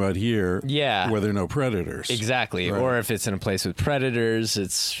 You're talking about here, yeah, where there are no predators. Exactly. Right. Or if it's in a place with predators,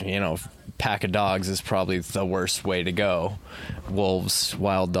 it's, you know, pack of dogs is probably the worst way to go. Wolves,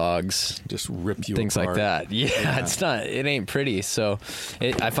 wild dogs, just rip you things apart. Like that. Yeah, it ain't pretty. So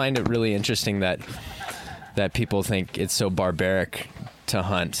I find it really interesting that people think it's so barbaric to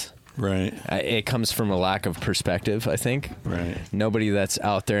hunt. Right. It comes from a lack of perspective, I think. Right. Nobody that's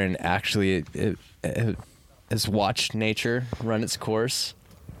out there and actually has watched nature run its course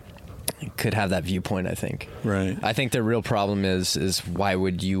could have that viewpoint, I think. Right. I think the real problem is why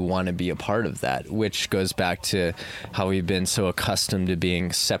would you want to be a part of that, which goes back to how we've been so accustomed to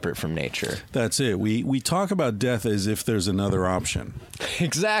being separate from nature. That's it. We talk about death as if there's another option.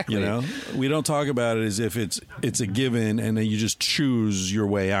 Exactly. You know, we don't talk about it as if it's a given and then you just choose your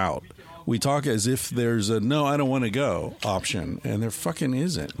way out. We talk as if there's a no, I don't want to go option, and there fucking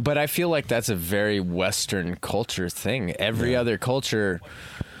isn't. But I feel like that's a very Western culture thing. Every other culture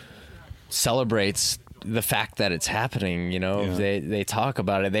celebrates the fact that it's happening. You know, they talk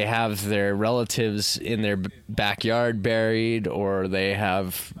about it. They have their relatives in their backyard buried, or they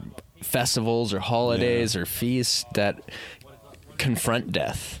have festivals or holidays or feasts that confront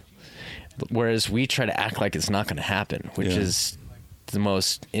death, whereas we try to act like it's not going to happen, which is the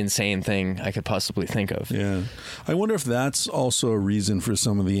most insane thing I could possibly think of. Yeah. I wonder if that's also a reason for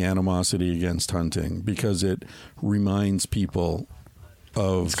some of the animosity against hunting, because it reminds people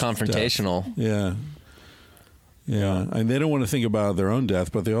of it's confrontational. Death. Yeah. Yeah, and they don't want to think about their own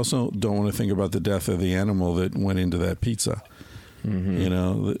death, but they also don't want to think about the death of the animal that went into that pizza. You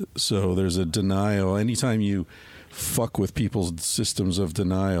know, so there's a denial. Anytime you fuck with people's systems of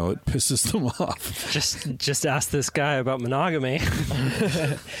denial, it pisses them off. Just ask this guy about monogamy.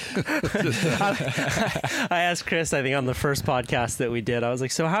 I asked Chris, I think on the first podcast that we did, I was like,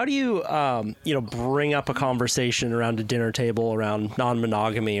 so how do you bring up a conversation around a dinner table around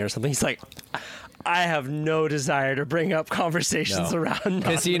non-monogamy or something? He's like, I have no desire to bring up conversations around.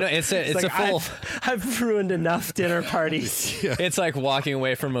 Because it's a full. I've ruined enough dinner parties. It's like walking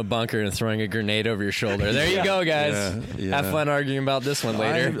away from a bunker and throwing a grenade over your shoulder. There you go, guys. Have fun arguing about this one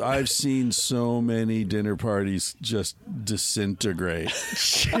later. I've seen so many dinner parties just disintegrate,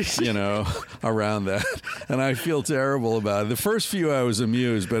 around that, and I feel terrible about it. The first few I was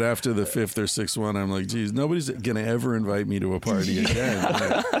amused, but after the fifth or sixth one, I'm like, geez, nobody's gonna ever invite me to a party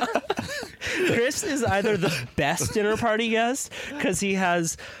again. Chris is either the best dinner party guest because he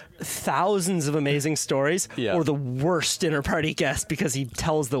has thousands of amazing stories, or the worst dinner party guest because he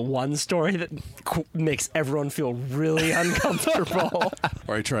tells the one story that makes everyone feel really uncomfortable.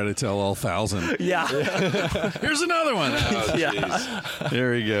 Or I try to tell all 1,000. Yeah. Here's another one. Oh,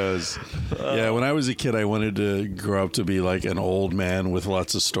 there he goes. When I was a kid, I wanted to grow up to be like an old man with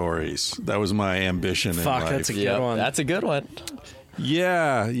lots of stories. That was my ambition in life. That's a good one. That's a good one.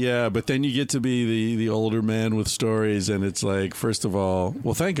 Yeah, but then you get to be the older man with stories, and it's like, first of all,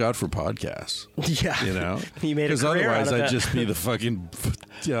 well, thank God for podcasts. Yeah, he made a because career otherwise out of I'd it. just be the fucking.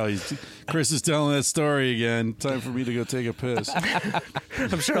 Chris is telling that story again. Time for me to go take a piss.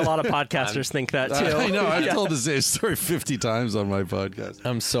 I'm sure a lot of podcasters think that too. I know. I've told the same story 50 times on my podcast.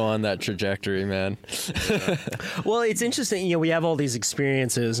 I'm so on that trajectory, man. Well, it's interesting. We have all these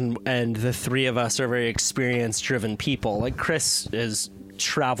experiences, and the three of us are very experience-driven people. Like Chris has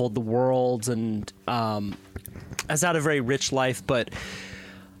traveled the world and has had a very rich life, but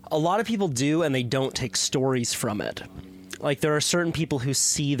a lot of people do, and they don't take stories from it. Like, there are certain people who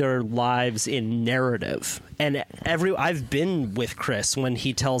see their lives in narrative, and I've been with Chris when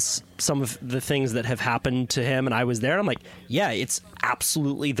he tells some of the things that have happened to him, and I was there. I'm like, yeah, it's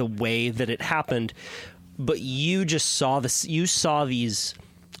absolutely the way that it happened. But you just saw this. You saw these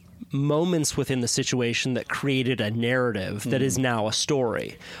moments within the situation that created a narrative that is now a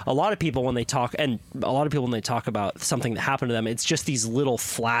story. A lot of people when they talk about something that happened to them, it's just these little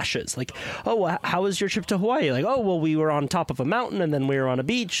flashes. Like, oh, how was your trip to Hawaii? Like, oh, well, we were on top of a mountain, and then we were on a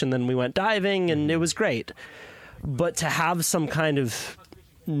beach, and then we went diving, and it was great. But to have some kind of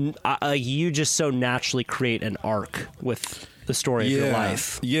you just so naturally create an arc with the story of your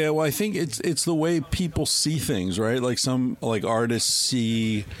life. Yeah, well, I think it's the way people see things, right? Like some artists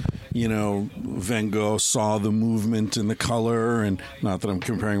see, Van Gogh saw the movement and the color, and not that I'm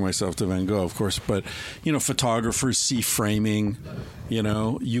comparing myself to Van Gogh, of course, but photographers see framing.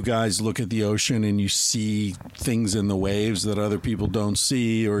 You guys look at the ocean and you see things in the waves that other people don't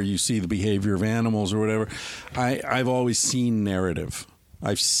see, or you see the behavior of animals or whatever. I've always seen narrative.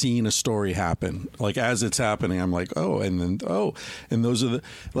 I've seen a story happen. Like, as it's happening, I'm like, and those are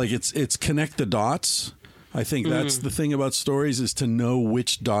it's connect the dots. I think that's the thing about stories, is to know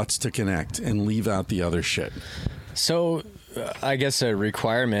which dots to connect and leave out the other shit. So I guess a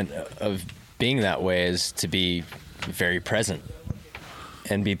requirement of being that way is to be very present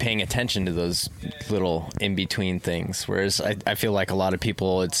and be paying attention to those little in-between things. Whereas I feel like a lot of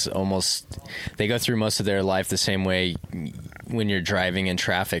people, it's almost, they go through most of their life the same way when you're driving in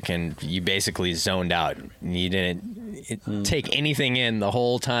traffic and you basically zoned out. You didn't take anything in the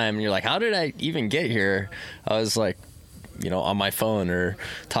whole time. And you're like, how did I even get here? I was like, on my phone or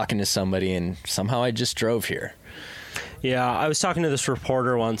talking to somebody, and somehow I just drove here. Yeah, I was talking to this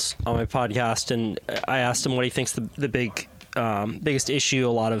reporter once on my podcast, and I asked him what he thinks the biggest issue a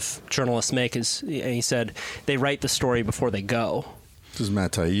lot of journalists make is, and he said they write the story before they go. This is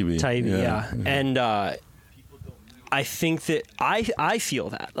Matt Taibbi. Yeah. And I think that I feel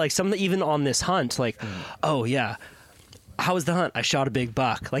that, like, even on this hunt, like, oh yeah, how was the hunt? I shot a big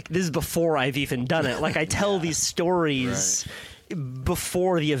buck. Like, this is before I've even done it. Like, I tell these stories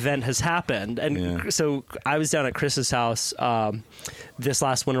before the event has happened. And so I was down at Chris's house this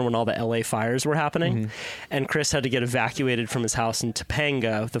last winter when all the LA fires were happening, and Chris had to get evacuated from his house in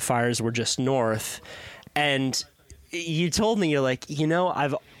Topanga. The fires were just north, and you told me, you're like,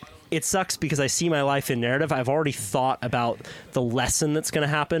 it sucks because I see my life in narrative. I've already thought about the lesson that's going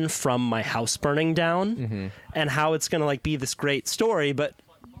to happen from my house burning down and how it's going to be this great story, but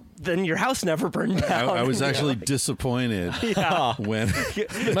then your house never burned down. I was actually disappointed when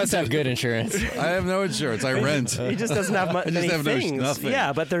You must have good insurance. I have no insurance. I rent. He just doesn't have many things. Nothing.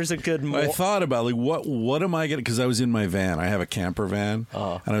 Yeah, but there's a good. I thought about like what am I getting? Because I was in my van. I have a camper van,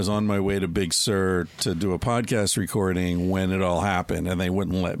 and I was on my way to Big Sur to do a podcast recording when it all happened, and they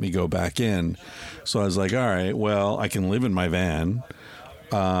wouldn't let me go back in. So I was like, all right, well, I can live in my van.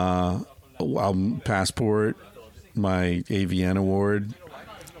 I'll passport, my AVN award,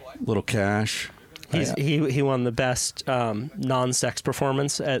 little cash. He won the best non-sex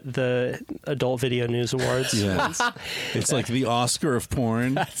performance at the Adult Video News Awards. Yeah. It's like the Oscar of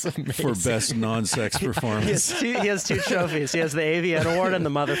porn for best non-sex performance. He has two trophies. He has the AVN Award and the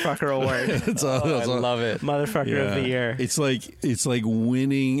Motherfucker Award. I love it. Motherfucker of the Year. It's like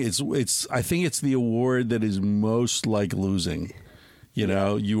winning. It's. I think it's the award that is most like losing. You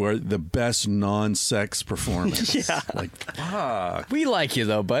know, you are the best non-sex performance. Yeah. Like, fuck. We like you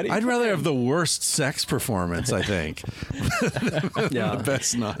though, buddy. I'd rather have the worst sex performance, I think. Yeah. The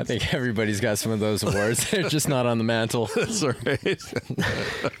best non. I think everybody's got some of those awards. They're just not on the mantle. That's right.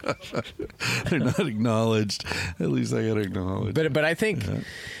 They're not acknowledged. At least I got to acknowledge. But I think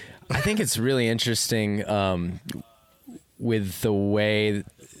it's really interesting with the way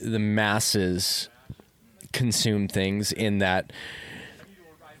the masses consume things, in that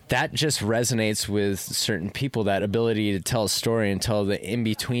just resonates with certain people, that ability to tell a story and tell the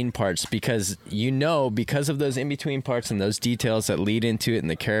in-between parts, because because of those in-between parts and those details that lead into it and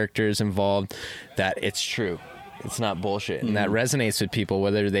the characters involved, that it's true. It's not bullshit. And that resonates with people,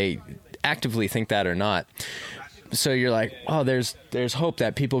 whether they actively think that or not. So you're like, oh, there's hope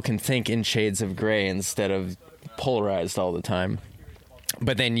that people can think in shades of gray instead of polarized all the time.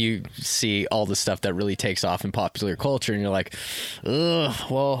 But then you see all the stuff that really takes off in popular culture, and you're like, ugh,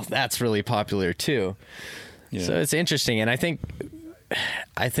 well, that's really popular too. Yeah. So it's interesting. And I think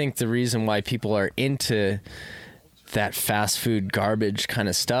the reason why people are into that fast food garbage kind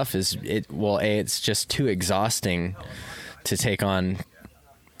of stuff is it's just too exhausting to take on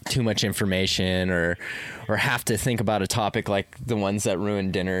too much information or have to think about a topic like the ones that ruin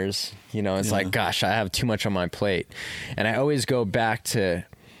dinners. You know, it's like, gosh, I have too much on my plate. And I always go back to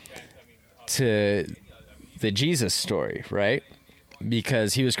the Jesus story, right?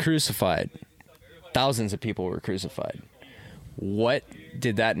 Because he was crucified. Thousands of people were crucified. What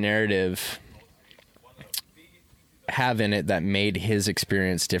did that narrative have in it that made his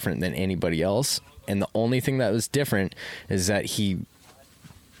experience different than anybody else? And the only thing that was different is that he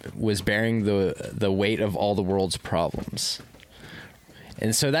was bearing the weight of all the world's problems.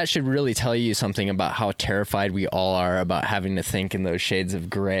 And so that should really tell you something about how terrified we all are about having to think in those shades of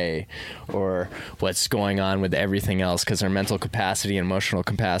gray or what's going on with everything else, because our mental capacity and emotional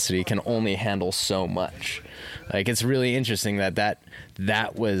capacity can only handle so much. Like, it's really interesting that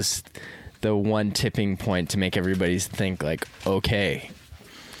was the one tipping point to make everybody think like, okay,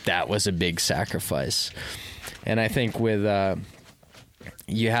 that was a big sacrifice. And I think with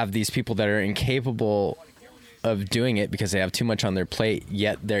you have these people that are incapable of doing it because they have too much on their plate,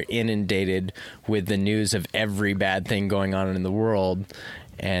 yet they're inundated with the news of every bad thing going on in the world,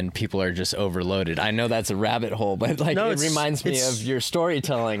 and people are just overloaded. I know that's a rabbit hole, but it reminds me of your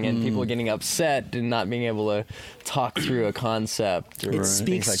storytelling and people getting upset and not being able to talk through a concept. Or it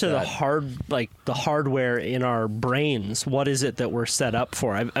speaks like to that. the hardware in our brains. What is it that we're set up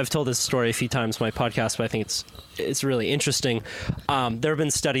for? I've told this story a few times in my podcast, but I think it's really interesting. There have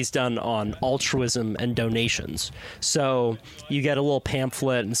been studies done on altruism and donations. So you get a little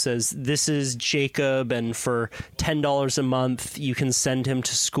pamphlet and says, this is Jacob, and for $10 a month, you can send him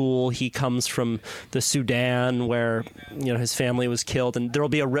to school. He comes from the Sudan where his family was killed, and there will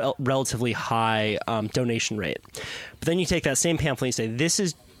be a relatively high donation rate. But then you take that same pamphlet and you say, this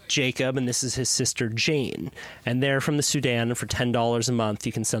is Jacob and this is his sister Jane, and they're from the Sudan, and for $10 a month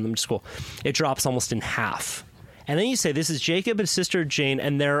you can send them to school. It drops almost in half. And then you say, this is Jacob and his sister Jane,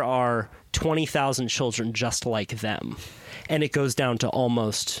 and there are 20,000 children just like them. And it goes down to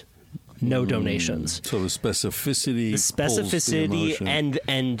almost no donations. So the specificity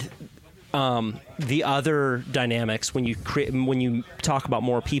and the other dynamics, when you talk about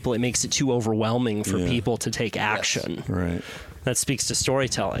more people, it makes it too overwhelming for people to take action. Yes. Right. That speaks to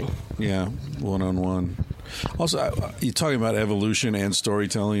storytelling. Yeah, one-on-one. Also, you're talking about evolution and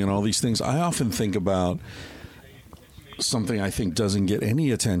storytelling and all these things. I often think about something I think doesn't get any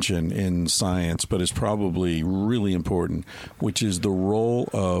attention in science, but is probably really important, which is the role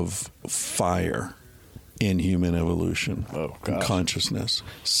of fire in human evolution and consciousness.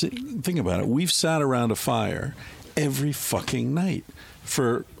 Think about it. We've sat around a fire every fucking night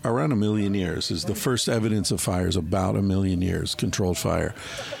for around 1 million years. Is the first evidence of fire is about 1 million years, controlled fire.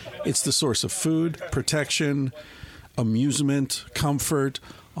 It's the source of food, protection, amusement, comfort,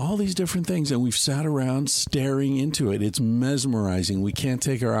 all these different things. And we've sat around staring into it. It's mesmerizing. We can't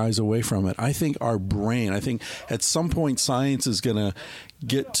take our eyes away from it. I think our brain, at some point science is going to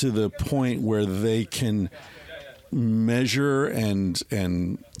get to the point where they can measure and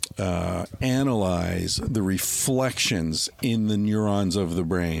analyze the reflections in the neurons of the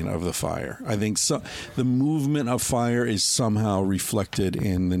brain of the fire. I think the movement of fire is somehow reflected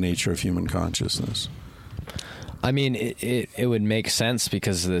in the nature of human consciousness. I mean, it would make sense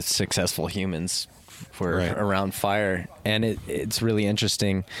because the successful humans were around fire. And it's really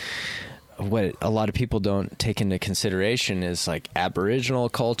interesting. What a lot of people don't take into consideration is like Aboriginal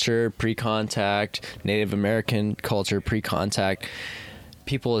culture, pre-contact, Native American culture, pre-contact.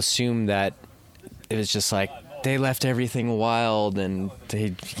 People assume that it was just like they left everything wild and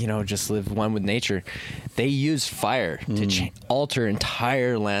they, just lived one with nature. They used fire to alter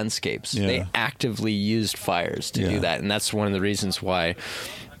entire landscapes. Yeah. They actively used fires to do that. And that's one of the reasons why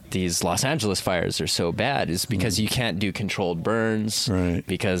these Los Angeles fires are so bad, is because you can't do controlled burns,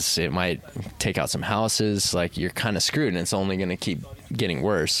 because it might take out some houses. Like, you're kind of screwed, and it's only going to keep getting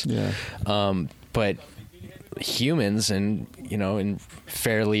worse. Yeah. But humans, and in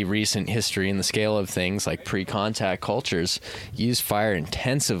fairly recent history in the scale of things, like pre-contact cultures, use fire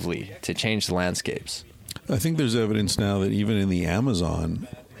intensively to change the landscapes. I think there's evidence now that even in the Amazon,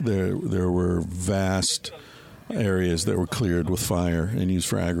 there were vast areas that were cleared with fire and used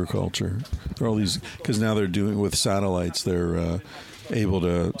for agriculture. There are all these, because now they're doing with satellites, they're able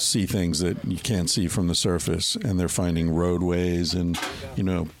to see things that you can't see from the surface, and they're finding roadways and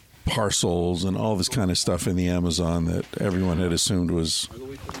parcels and all this kind of stuff in the Amazon that everyone had assumed was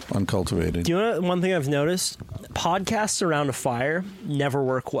uncultivated. Do you know one thing I've noticed? Podcasts around a fire never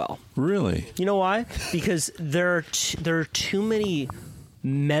work well. Really? You know why? Because there are too many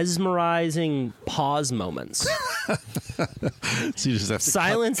mesmerizing pause moments. So you just have to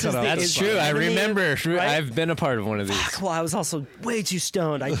silence cut is That's true. I remember. Right? I've been a part of one of these. Well, I was also way too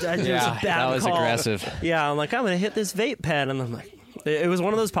stoned. It was a bad that was call. Aggressive. Yeah, I'm like, I'm going to hit this vape pen. And I'm like, it was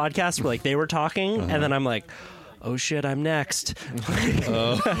one of those podcasts where like they were talking, and then I'm like, oh shit, I'm next.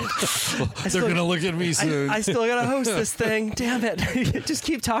 They're going to look at me soon. I still got to host this thing. Damn it. Just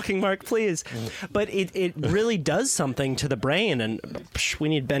keep talking, Mark, please. But it really does something to the brain. And we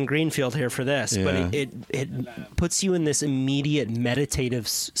need Ben Greenfield here for this. Yeah. But it puts you in this immediate meditative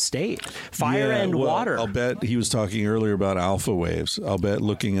state. Fire and water. I'll bet he was talking earlier about alpha waves. I'll bet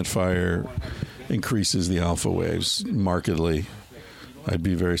looking at fire increases the alpha waves markedly. I'd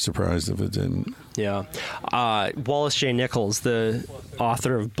be very surprised if it didn't. Yeah. Wallace J. Nichols, the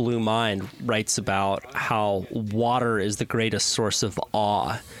author of Blue Mind, writes about how water is the greatest source of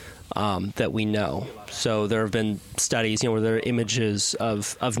awe that we know. So there have been studies, where there are images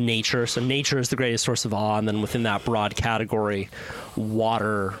of nature. So nature is the greatest source of awe, and then within that broad category,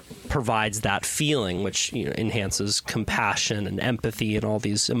 water provides that feeling, which enhances compassion and empathy and all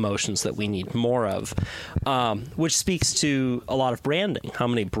these emotions that we need more of, which speaks to a lot of branding. How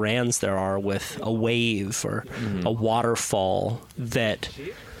many brands there are with a wave or a waterfall that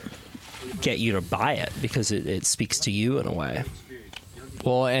get you to buy it because it speaks to you in a way.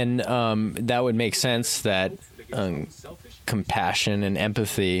 Well, and that would make sense that compassion and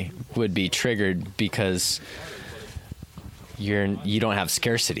empathy would be triggered because you don't have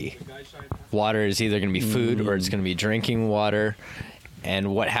scarcity. Water is either going to be food or it's going to be drinking water.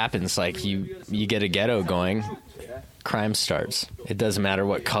 And what happens? Like you get a ghetto going, crime starts. It doesn't matter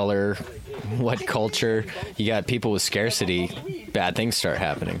what color, what culture. You got people with scarcity, bad things start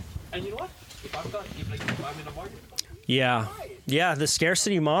happening. Yeah. Yeah, the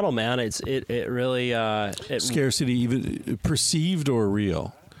scarcity model, man. It really scarcity, even perceived or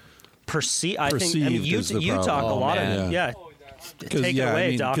real. I think you talk a lot of Take it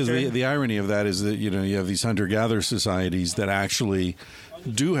away, doctor. Because the irony of that is that you have these hunter-gatherer societies that actually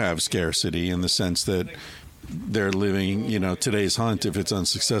do have scarcity in the sense that they're living, today's hunt. If it's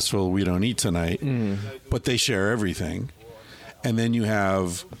unsuccessful, we don't eat tonight. But they share everything. And then you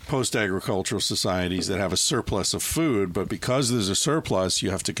have post-agricultural societies that have a surplus of food, but because there's a surplus,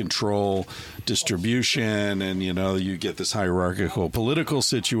 you have to control distribution, and you get this hierarchical political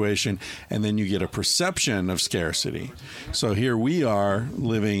situation, and then you get a perception of scarcity. So here we are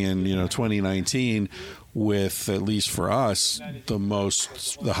living in 2019 with, at least for us,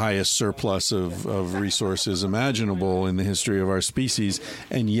 the highest surplus of resources imaginable in the history of our species,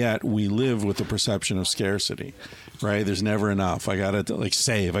 and yet we live with the perception of scarcity. right? There's never enough. I got to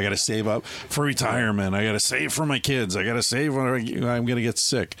save. I got to save up for retirement. I got to save for my kids. I got to save when I'm going to get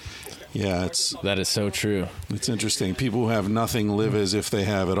sick. Yeah, that is so true. It's interesting. People who have nothing live as if they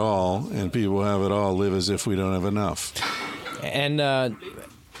have it all, and people who have it all live as if we don't have enough.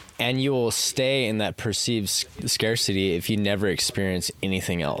 And you will stay in that perceived scarcity if you never experience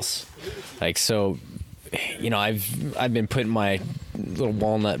anything else. Like, so, I've been putting my little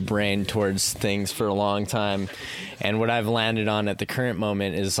walnut brain towards things for a long time, and what I've landed on at the current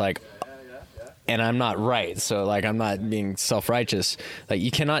moment is like, and I'm not right, so like I'm not being self-righteous. Like,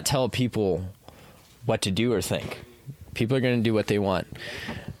 you cannot tell people what to do or think. People are going to do what they want.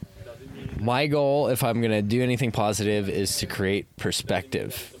 My goal, if I'm going to do anything positive, is to create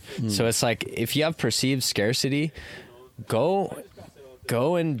perspective. So it's like, if you have perceived scarcity, go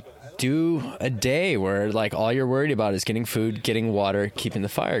and do a day where like all you're worried about is getting food, getting water, keeping the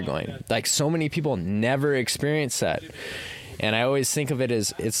fire going. Like, so many people never experience that. And I always think of it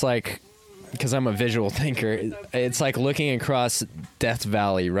as, it's like, because I'm a visual thinker, it's like looking across Death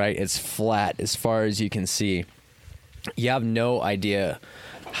Valley, right? It's flat as far as you can see. You have no idea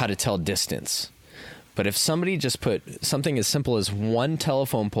how to tell distance. But if somebody just put something as simple as one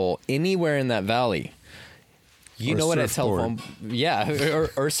telephone pole anywhere in that valley, you know what a telephone,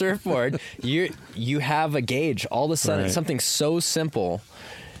 or surfboard, you have a gauge. All of a sudden, something so simple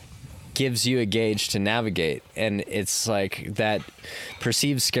gives you a gauge to navigate. And it's like that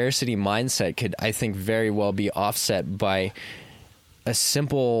perceived scarcity mindset could, I think, very well be offset by a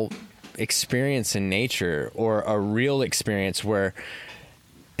simple experience in nature, or a real experience where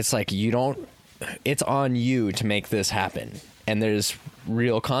it's like, it's on you to make this happen, and there's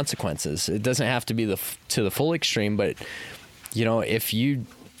real consequences. It doesn't have to be to the full extreme, but if you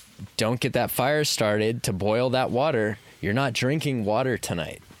don't get that fire started to boil that water, you're not drinking water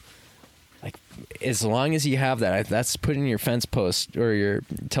tonight. Like, as long as you have that, that's putting your fence post or your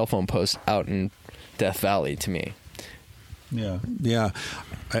telephone post out in Death Valley to me. Yeah.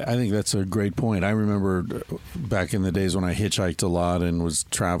 I think that's a great point. I remember back in the days when I hitchhiked a lot and was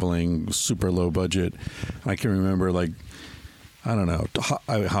traveling super low budget. I can remember, like, I don't know,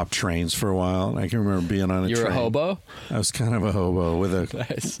 I hopped trains for a while. I can remember being on a train. You were a hobo? I was kind of a hobo with a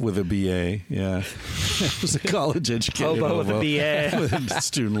nice. with a BA. Yeah, I was a college educated Hobo with a BA. with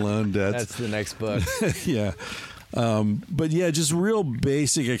student loan debts. That's the next book. Yeah. But yeah, just real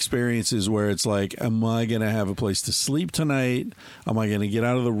basic experiences where it's like, am I going to have a place to sleep tonight? Am I going to get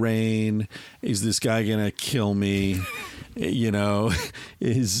out of the rain? Is this guy going to kill me? Am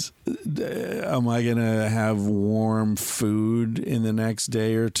I going to have warm food in the next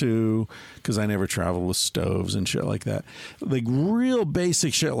day or two? Because I never travel with stoves and shit like that. Like, real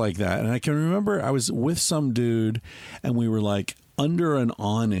basic shit like that. And I can remember I was with some dude and we were like under an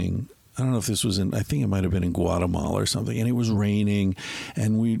awning. I don't know if this was I think it might have been in Guatemala or something, and it was raining,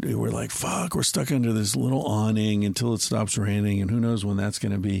 and we were like, fuck, we're stuck under this little awning until it stops raining, and who knows when that's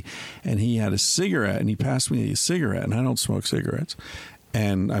going to be. And he had a cigarette, and he passed me a cigarette, and I don't smoke cigarettes,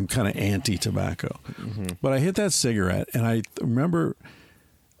 and I'm kind of anti-tobacco. Mm-hmm. But I hit that cigarette, and I remember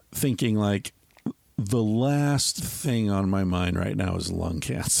thinking, like, the last thing on my mind right now is lung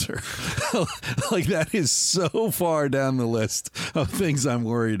cancer. Like, that is so far down the list of things I'm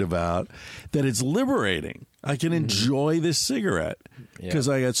worried about that it's liberating. I can enjoy this cigarette because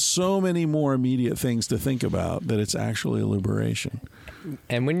I got so many more immediate things to think about that it's actually a liberation.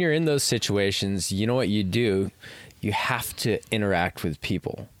 And when you're in those situations, you know what you do? You have to interact with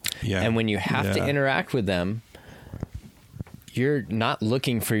people. Yeah. And when you have to interact with them, you're not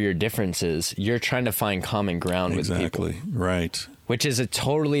looking for your differences. You're trying to find common ground with people. Exactly. Right. Which is a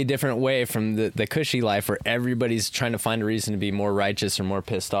totally different way from the cushy life where everybody's trying to find a reason to be more righteous or more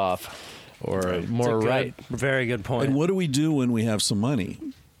pissed off or more right. Very good point. And what do we do when we have some money?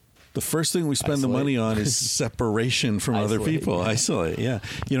 The first thing we spend the money on is separation from other people. Yeah. Isolate, yeah.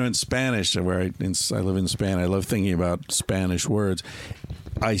 In Spanish, where I live in Spain, I love thinking about Spanish words.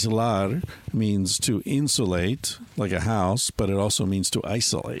 Aislar means to insulate, like a house, but it also means to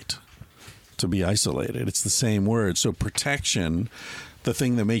isolate, to be isolated. It's the same word. So protection, the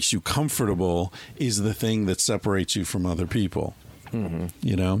thing that makes you comfortable, is the thing that separates you from other people.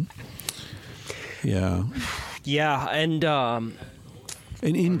 Mm-hmm. Yeah. Yeah, and an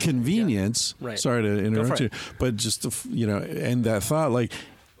inconvenience. Right. Sorry to interrupt you, but just end that thought. Like,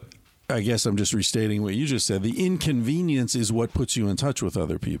 I guess I'm just restating what you just said. The inconvenience is what puts you in touch with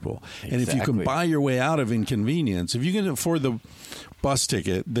other people. Exactly. And if you can buy your way out of inconvenience, if you can afford the bus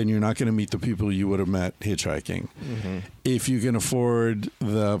ticket, then you're not going to meet the people you would have met hitchhiking. Mm-hmm. If you can afford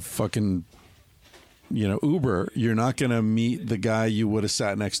the fucking Uber, you're not going to meet the guy you would have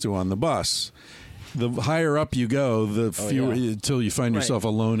sat next to on the bus. the higher up you go, the fewer until you find yourself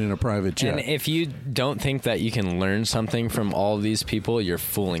alone in a private jet. And if you don't think that you can learn something from all of these people, you're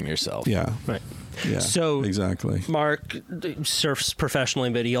fooling yourself. Yeah. Right. Yeah, so exactly. Mark surfs professionally,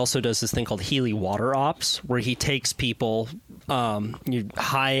 but he also does this thing called Healey Water Ops, where he takes people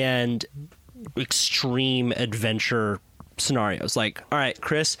high-end, extreme adventure scenarios. Like, all right,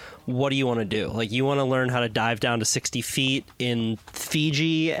 Chris, what do you want to do? Like, you want to learn how to dive down to 60 feet in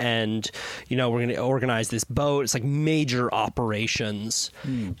Fiji, and we're going to organize this boat. It's like major operations,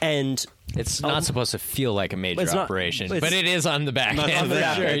 and it's not supposed to feel like a major operation, but it is on the back end.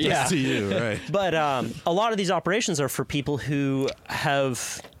 Sure, yeah. To you, right? But a lot of these operations are for people who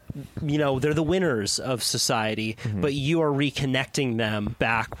have, they're the winners of society, but you are reconnecting them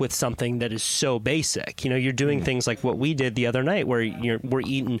back with something that is so basic. You're doing things like what we did the other night, where we're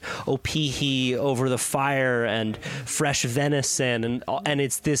eating opihi over the fire and fresh venison, and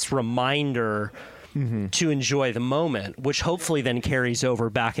it's this reminder to enjoy the moment, which hopefully then carries over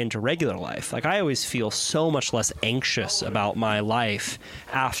back into regular life. Like, I always feel so much less anxious about my life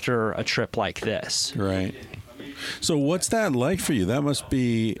after a trip like this. Right. So what's that like for you? That must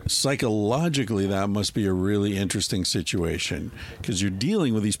be, psychologically, that must be a really interesting situation, because you're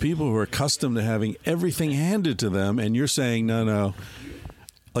dealing with these people who are accustomed to having everything handed to them, and you're saying, no.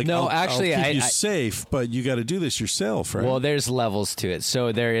 Like, no, I'll actually, keep you safe, but you got to do this yourself, right? Well, there's levels to it.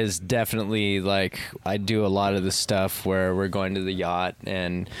 So there is definitely, like, I do a lot of the stuff where we're going to the yacht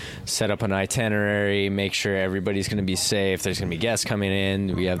and set up an itinerary, make sure everybody's going to be safe. There's going to be guests coming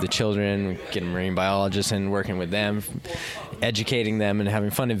in. We have the children, getting marine biologists and working with them, educating them and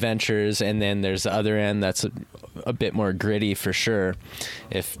having fun adventures. And then there's the other end that's a bit more gritty for sure.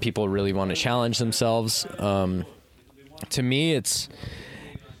 If people really want to challenge themselves, to me,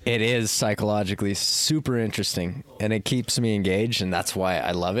 it is psychologically super interesting, and it keeps me engaged, and that's why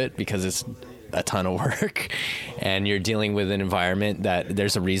I love it, because it's a ton of work, and you're dealing with an environment that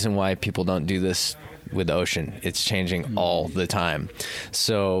there's a reason why people don't do this with the ocean. It's changing all the time.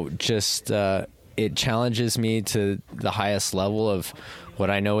 So just it challenges me to the highest level of what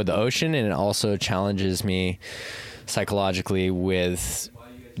I know with the ocean, and it also challenges me psychologically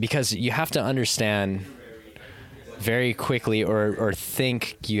because you have to understand very quickly or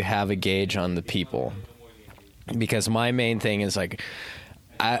think you have a gauge on the people, because my main thing is, like,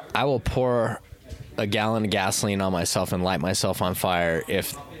 I will pour a gallon of gasoline on myself and light myself on fire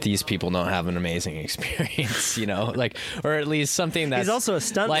if these people don't have an amazing experience, like, or at least something that's he's also a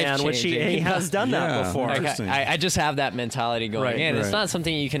stuntman, which he has done that before. Like, I just have that mentality going in. It's not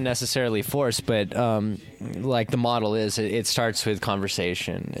something you can necessarily force, but like the model is, it starts with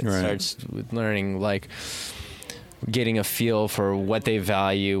conversation. It starts with learning, like, getting a feel for what they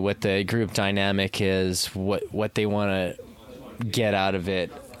value, what the group dynamic is, what they want to get out of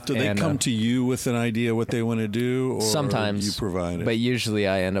it. Do they come to you with an idea what they want to do, or sometimes you provide it? But usually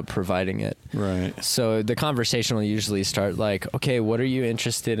I end up providing it. Right. So the conversation will usually start like, okay, what are you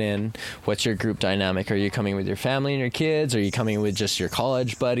interested in? What's your group dynamic? Are you coming with your family and your kids? Are you coming with just your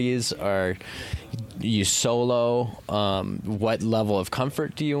college buddies? Are you solo? What level of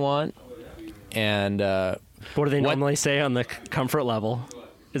comfort do you want? And what do they normally say on the comfort level?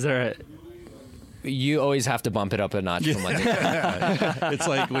 Is there you always have to bump it up a notch from like it's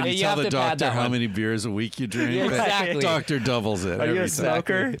like when you tell the doctor how many beers a week you drink. Yeah, exactly. Doctor doubles it. Are you a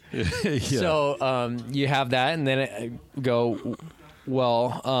smoker? Yeah. So you have that, and then it go,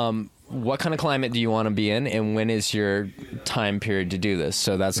 well, what kind of climate do you want to be in, and when is your time period to do this?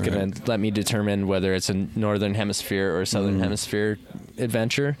 So that's going to let me determine whether it's a northern hemisphere or southern hemisphere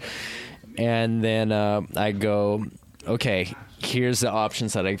adventure. And then I go, okay, here's the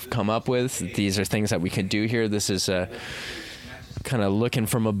options that I've come up with. These are things that we can do here. This is a kind of looking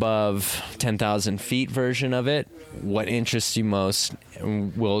from above 10,000 feet version of it. What interests you most?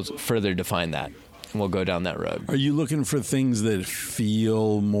 And we'll further define that. And we'll go down that road. Are you looking for things that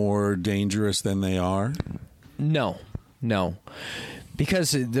feel more dangerous than they are? No.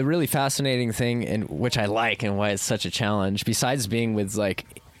 Because the really fascinating thing, and which I like and why it's such a challenge, besides being with like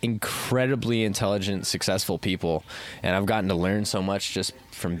incredibly intelligent, successful people, and I've gotten to learn so much just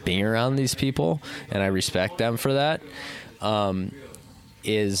from being around these people, and I respect them for that,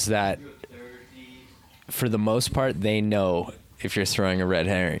 is that for the most part they know if you're throwing a red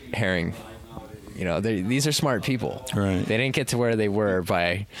herring. You know, these are smart people. Right. They didn't get to where they were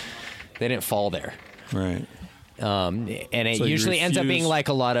they didn't fall there. Right. And it So usually ends up being like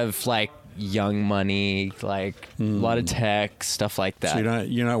a lot of like young money, like a lot of tech, stuff like that. So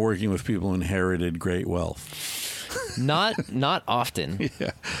you're not working with people who inherited great wealth. Not often,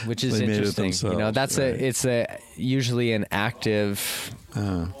 which is They made it interesting. themselves, You know, that's right. it's usually an active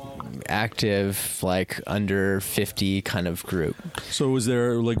active, like under 50 kind of group. So was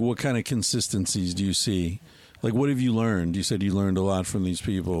there, like, what kind of consistencies do you see? Like, what have you learned? You said you learned a lot from these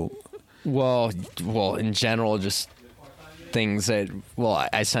people. Well, in general, just things that,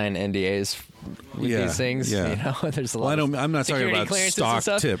 I sign NDAs with these things. Yeah. You know, there's a lot. I'm not talking about stock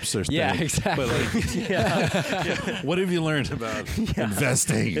tips or things. Yeah, exactly. But like, what have you learned about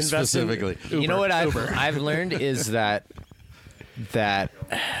investing specifically? You know what I've learned is that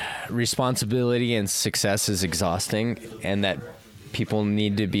responsibility and success is exhausting, and that people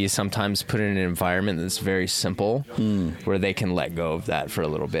need to be sometimes put in an environment that's very simple, where they can let go of that for a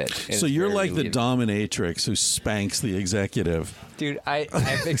little bit. So you're like the dominatrix who spanks the executive. Dude,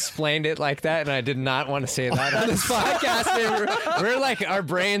 I've explained it like that, and I did not want to say that on this podcast. We're like, our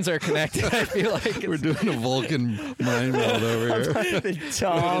brains are connected. I feel like we're doing a Vulcan mind meld over here. It's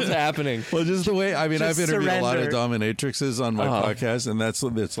all happening. Well, just the way, I've interviewed a lot of dominatrixes on my podcast, and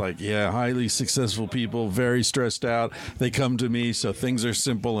it's like, highly successful people, very stressed out. They come to me, so things are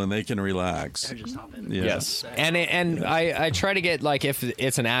simple and they can relax. Yes, and I try to get, like, if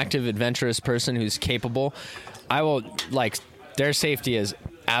it's an active, adventurous person who's capable, I will, like, their safety is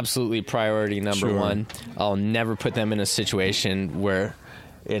absolutely priority number one. I'll never put them in a situation where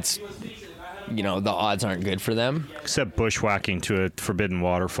it's, the odds aren't good for them. Except bushwhacking to a forbidden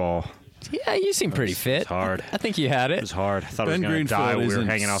waterfall. Yeah, you seem pretty fit. It's hard. I think you had it. It was hard. I thought I was Ben going to die when we were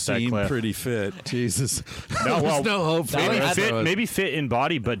hanging off that Greenfield cliff. pretty fit. Jesus. No, There's no hope for maybe fit in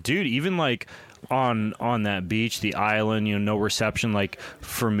body, but dude, even like on that beach, the island, no reception, like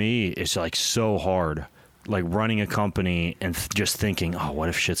for me, it's like so hard. Like running a company and just thinking, oh, what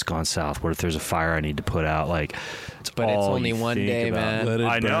if shit's gone south? What if there's a fire I need to put out? Like, it's only one day, about. man. Let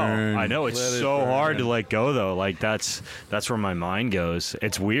it burn. I know. It's so hard to let go, though. Like, that's where my mind goes.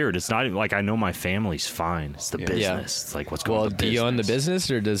 It's weird. It's not even, like, I know my family's fine. It's the business. Yeah. It's like, what's going on with the business? Do you own the business,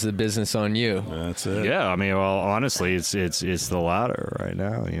 or does the business own you? That's it. Yeah, I mean, well, honestly, it's the latter right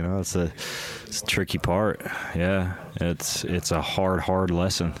now. It's a tricky part. Yeah, it's a hard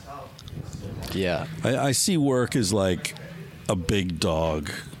lesson. Yeah, I see work as like a big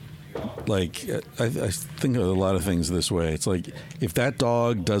dog. Like, I think of a lot of things this way. It's like, if that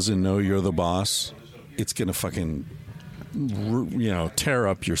dog doesn't know you're the boss, it's gonna fucking tear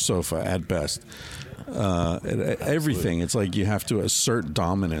up your sofa at best. Everything. It's like you have to assert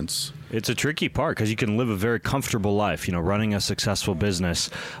dominance. It's a tricky part because you can live a very comfortable life, running a successful business,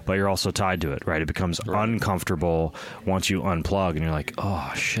 but you're also tied to it, right? It becomes uncomfortable once you unplug, and you're like,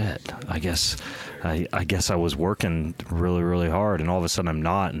 oh shit, I guess I was working really, really hard, and all of a sudden I'm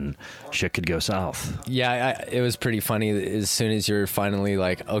not, and shit could go south. Yeah, it was pretty funny. As soon as you're finally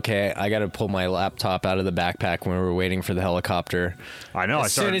like, okay, I got to pull my laptop out of the backpack when we were waiting for the helicopter. I know.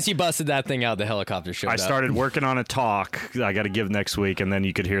 As soon as you busted that thing out, the helicopter showed up. I started working on a talk I got to give next week, and then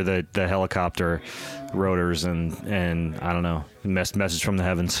you could hear the helicopter rotors and I don't know, message from the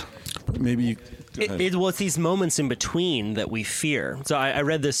heavens. Maybe it's these moments in between that we fear. So I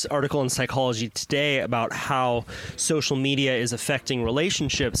read this article in Psychology Today about how social media is affecting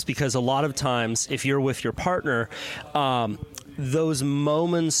relationships, because a lot of times if you're with your partner, those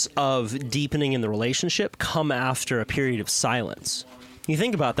moments of deepening in the relationship come after a period of silence. You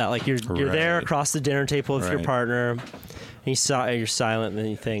think about that, like you're there across the dinner table with your partner, and you're silent, and then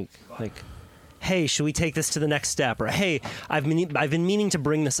you think, like, hey, should we take this to the next step? Or, hey, I've been meaning to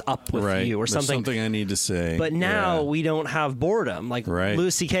bring this up with you, or There's something I need to say. But now we don't have boredom. Like,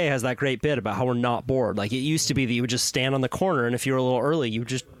 Louis C.K. has that great bit about how we're not bored. Like, it used to be that you would just stand on the corner, and if you were a little early, you would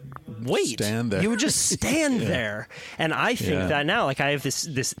just wait. Stand there. You would just stand there. And I think that now, like, I have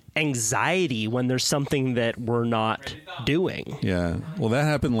this anxiety when there's something that we're not doing. Yeah. Well, that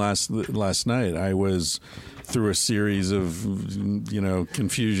happened last night. I was through a series of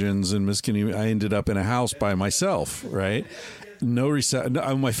confusions and miscommunication. I ended up in a house by myself, right? No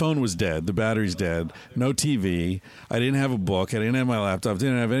my phone was dead. The battery's dead. No TV. I didn't have a book. I didn't have my laptop.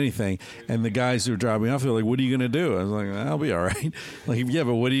 Didn't have anything. And the guys who were dropping me off, they're like, "What are you going to do?" I was like, "I'll be all right." Like, yeah,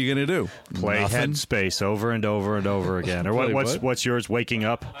 but what are you going to do? Play Nothing? Headspace over and over and over again. Or what's yours? Waking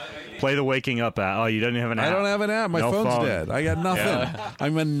Up. Play the Waking Up app. Oh, you don't have an app. I don't have an app. My phone's dead. I got nothing. Yeah.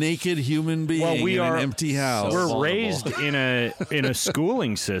 I'm a naked human being in an empty house. We're raised in a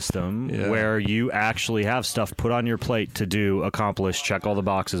schooling system where you actually have stuff put on your plate to do, accomplish, check all the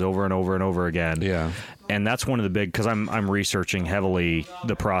boxes over and over and over again. Yeah. And that's one of the big, because I'm researching heavily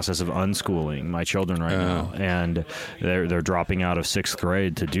the process of unschooling my children right now, and they're dropping out of 6th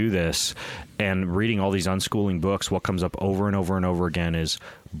grade to do this, and reading all these unschooling books. What comes up over and over and over again is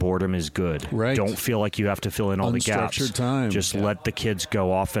boredom is good. Right. Don't feel like you have to fill in all the gaps. Unstructured time. Just let the kids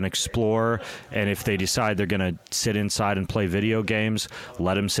go off and explore. And if they decide they're going to sit inside and play video games,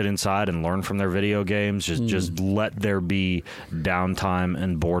 let them sit inside and learn from their video games. Just let there be downtime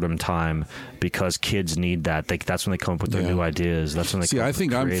and boredom time, because kids need that. That's when they come up with their new ideas. That's when they come up I with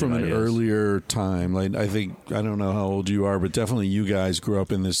think I'm from creative an ideas. earlier time. Like, I don't know how old you are, but definitely you guys grew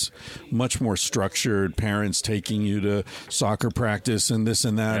up in this much more structured, parents taking you to soccer practice and this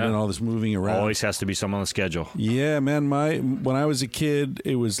and that and all this moving around. Always has to be someone on the schedule. Yeah, man. When I was a kid,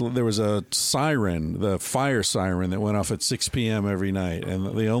 there was a siren, the fire siren that went off at 6 p.m. every night,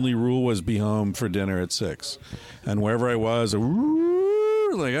 and the only rule was be home for dinner at 6. And wherever I was,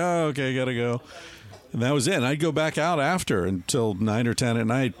 like, oh, okay, gotta go. And that was it. And I'd go back out after until 9 or 10 at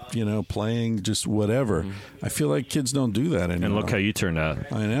night, playing just whatever. I feel like kids don't do that anymore. And look how you turned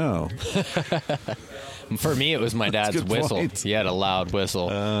out. I know. For me, it was my dad's good whistle. point. He had a loud whistle,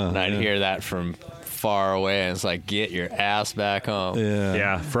 and I'd hear that from far away, and it's like, get your ass back home.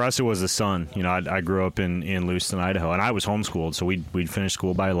 Yeah, for us it was the sun. I grew up in Lewiston, Idaho, and I was homeschooled, so we'd finish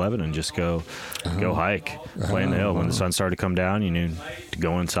school by 11 and just go hike, play in the hill. When the sun started to come down, you knew to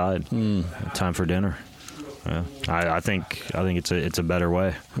go inside. Time for dinner. Yeah, I think it's a better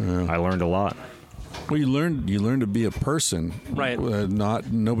way. I learned a lot. Well, you learn to be a person, right?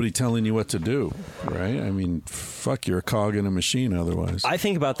 Not nobody telling you what to do, right? I mean, fuck, you're a cog in a machine otherwise. I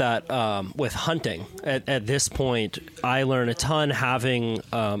think about that with hunting. At this point, I learn a ton having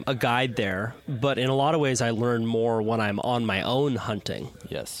a guide there, but in a lot of ways, I learn more when I'm on my own hunting.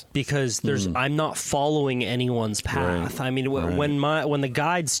 Yes, because I'm not following anyone's path. Right. I mean, when the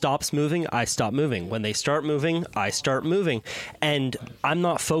guide stops moving, I stop moving. When they start moving, I start moving, and I'm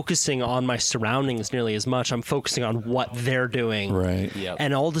not focusing on my surroundings nearly as much. I'm focusing on what they're doing. Right. Yep.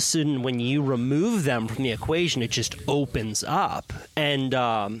 And all of a sudden, when you remove them from the equation, it just opens up. And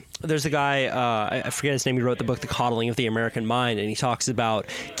there's a guy, I forget his name, he wrote the book, The Coddling of the American Mind, and he talks about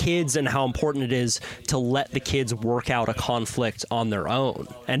kids and how important it is to let the kids work out a conflict on their own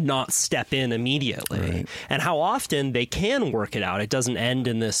and not step in immediately. Right. And how often they can work it out. It doesn't end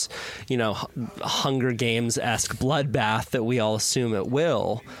in this, Hunger Games-esque bloodbath that we all assume it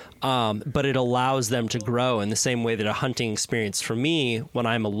will. But it allows them to grow in the same way that a hunting experience for me, when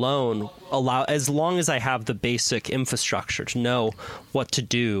I'm alone, as long as I have the basic infrastructure to know what to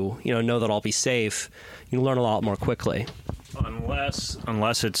do, know that I'll be safe, you learn a lot more quickly.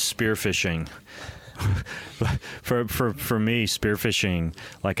 Unless it's spearfishing. For me, spearfishing,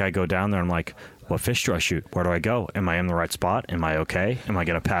 like I go down there, I'm like, what fish do I shoot? Where do I go? Am I in the right spot? Am I okay? Am I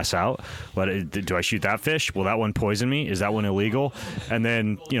going to pass out? Do I shoot that fish? Will that one poison me? Is that one illegal? And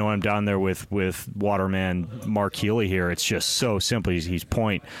then, when I'm down there with waterman Mark Healey here, it's just so simple. He's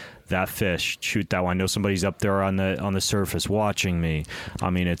point that fish, shoot that one. I know somebody's up there on the surface watching me. I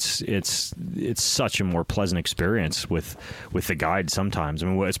mean, it's such a more pleasant experience with the guide sometimes. I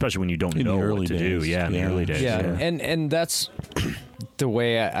mean, especially when you don't know what to do. Yeah, in the early days. Yeah, and that's the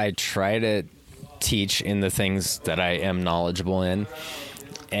way I try to teach in the things that I am knowledgeable in,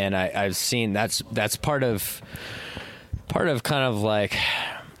 and I've seen that's part of kind of like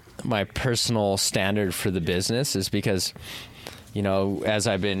my personal standard for the business, is because as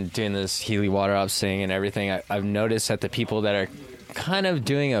I've been doing this Healey water ops thing and everything, I've noticed that the people that are kind of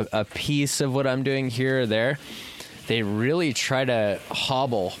doing a piece of what I'm doing here or there, they really try to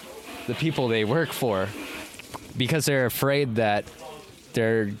hobble the people they work for because they're afraid that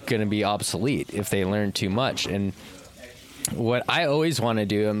they're going to be obsolete if they learn too much. And what I always want to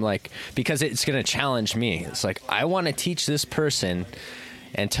do, I'm like, because it's going to challenge me. It's like, I want to teach this person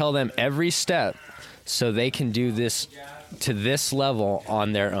and tell them every step so they can do this to this level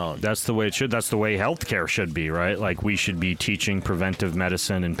on their own. That's the way it should. That's the way healthcare should be, right? Like, we should be teaching preventive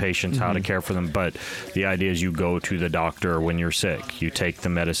medicine and patients how to care for them. But the idea is you go to the doctor when you're sick. You take the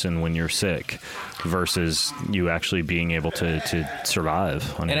medicine when you're sick, versus you actually being able to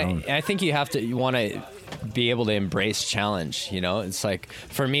survive on your own. I think you want to be able to embrace challenge. It's like,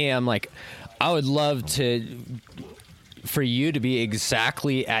 for me, I'm like, I would love for you to be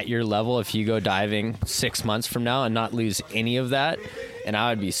exactly at your level if you go diving 6 months from now and not lose any of that. And I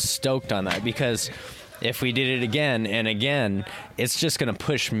would be stoked on that, because if we did it again and again, it's just going to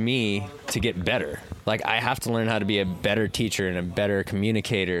push me to get better. Like, I have to learn how to be a better teacher and a better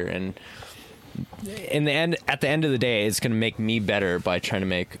communicator. And at the end of the day, it's going to make me better by trying to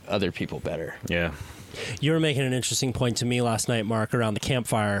make other people better. Yeah. You were making an interesting point to me last night, Mark, around the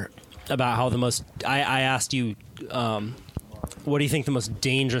campfire. about how I asked you, what do you think the most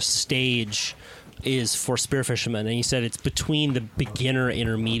dangerous stage is for spearfishermen? And you said it's between the beginner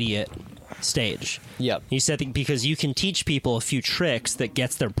intermediate stage. Yep. You said that because you can teach people a few tricks that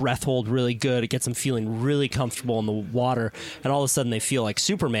gets their breath hold really good, it gets them feeling really comfortable in the water, and all of a sudden they feel like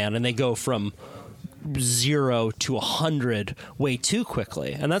Superman, and they go from 0 to 100 way too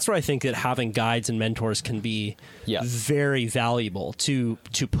quickly. And that's where I think that having guides and mentors can be very valuable to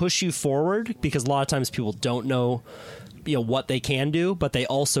push you forward, because a lot of times people don't know what they can do, but they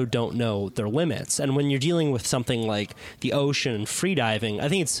also don't know their limits. And when you're dealing with something like the ocean and freediving, I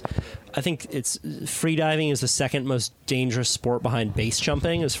think it's freediving is the second most dangerous sport behind base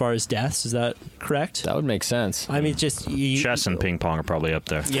jumping as far as deaths. Is that correct? That would make sense. I mean, just chess and ping pong are probably up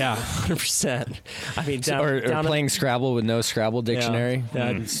there. Yeah, 100%. I mean, or playing Scrabble with no Scrabble dictionary.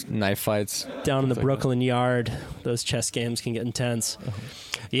 Yeah, knife fights down in the Brooklyn Yard. Those chess games can get intense.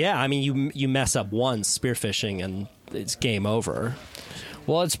 Yeah, I mean, you mess up once spearfishing and it's game over.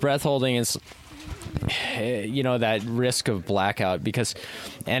 Well, it's breath holding. It's that risk of blackout,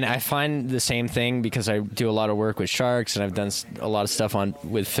 and I find the same thing because I do a lot of work with sharks, and I've done a lot of stuff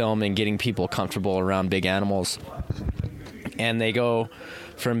with film and getting people comfortable around big animals, and they go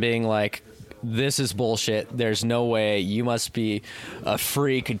from being like, this is bullshit, there's no way, you must be a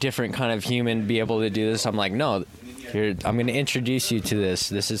freak, a different kind of human, be able to do this. I'm like, no, I'm going to introduce you to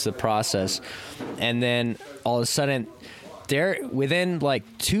this is the process. And then all of a sudden, they're within like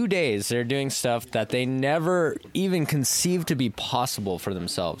 2 days, they're doing stuff that they never even conceived to be possible for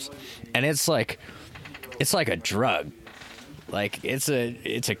themselves. And it's like a drug. Like it's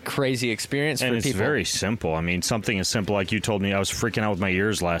a crazy experience for people. And it's very simple. I mean, something as simple like you told me I was freaking out with my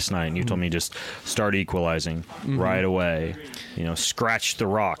ears last night, and you told me just start equalizing right away. Scratch the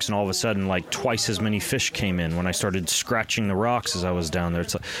rocks, and all of a sudden, like twice as many fish came in when I started scratching the rocks as I was down there.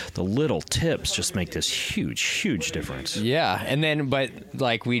 It's like the little tips just make this huge difference. Yeah, and then but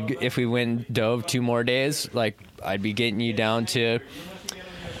like if we went dove 2 more days, like I'd be getting you down to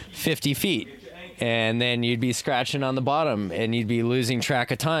 50 feet. And then you'd be scratching on the bottom, and you'd be losing track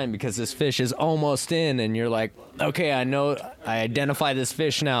of time because this fish is almost in, and you're like, okay, I identify this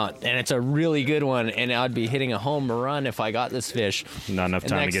fish now, and it's a really good one, and I'd be hitting a home run if I got this fish. Not enough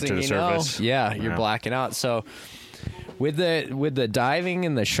time to get to the surface. You're blacking out. So with the diving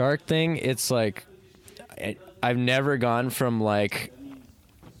and the shark thing, it's like I've never gone from like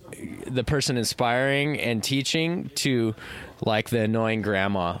the person inspiring and teaching to like the annoying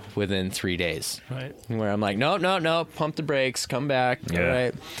grandma within 3 days. Right. Where I'm like, no, pump the brakes, come back. Yeah. All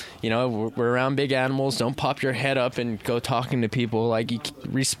right. We're around big animals. Don't pop your head up and go talking to people. Like, you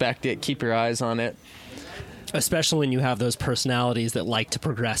respect it. Keep your eyes on it. Especially when you have those personalities that like to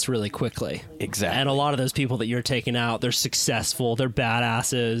progress really quickly. Exactly. And a lot of those people that you're taking out, they're successful, they're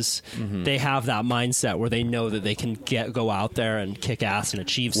badasses. Mm-hmm. They have that mindset where they know that they can go out there and kick ass and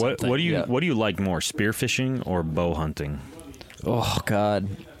achieve something. What do you like more, spearfishing or bow hunting? Oh, God.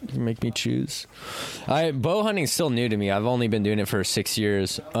 You make me choose. Bow hunting's still new to me. I've only been doing it for 6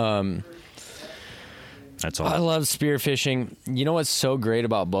 years. That's all. I love spearfishing. You know what's so great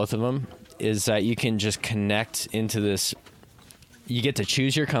about both of them is that you can just connect into this. You get to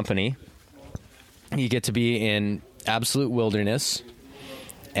choose your company. You get to be in absolute wilderness,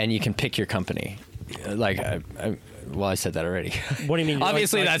 and you can pick your company. Like, I said that already. What do you mean?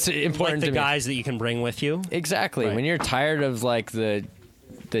 Obviously, that's important like to the me. guys that you can bring with you? Exactly. Right. When you're tired of like the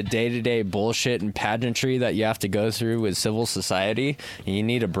day-to-day bullshit and pageantry that you have to go through with civil society, and you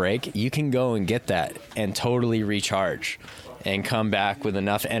need a break, you can go and get that and totally recharge and come back with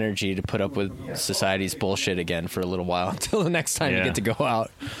enough energy to put up with society's bullshit again for a little while until the next time you get to go out.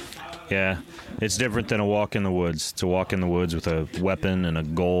 Yeah, it's different than a walk in the woods. It's a walk in the woods with a weapon and a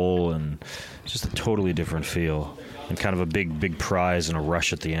goal, and just a totally different feel, and kind of a big prize and a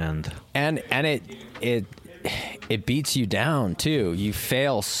rush at the end. And it beats you down too. You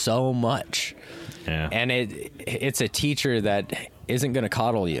fail so much. Yeah. And it's a teacher that isn't going to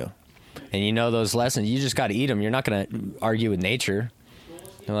coddle you. And you know those lessons. You just got to eat them. You're not going to argue with nature.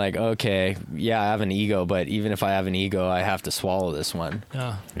 You're like, okay, yeah, I have an ego, but even if I have an ego, I have to swallow this one.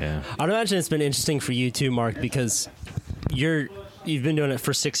 Yeah. I'd imagine it's been interesting for you too, Mark, because you've been doing it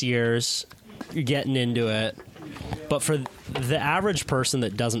for 6 years. You're getting into it. But for the average person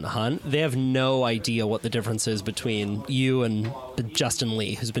that doesn't hunt, they have no idea what the difference is between you and Justin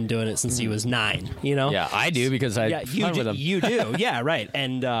Lee, who's been doing it since he was 9, you know? Yeah, I do because I hunt with him. You do, yeah, right.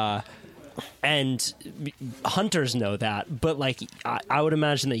 And hunters know that, but like I would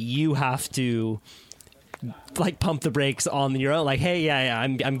imagine that you have to like pump the brakes on your own. Like, hey, yeah,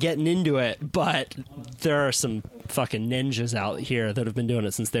 I'm getting into it, but there are some fucking ninjas out here that have been doing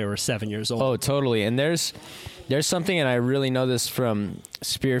it since they were 7 years old. Oh, totally. And there's something, and I really know this from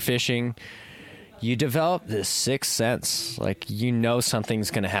spearfishing. You develop this sixth sense. Like, you know something's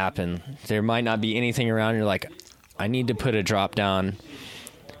going to happen. There might not be anything around. You're like, I need to put a drop down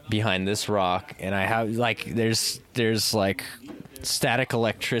behind this rock, and I have like there's like static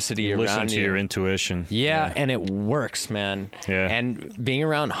electricity around you. Listen to your intuition. Yeah, and it works, man. Yeah. And being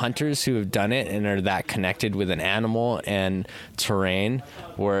around hunters who have done it and are that connected with an animal and terrain,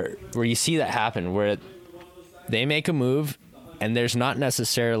 where you see that happen, where they make a move and there's not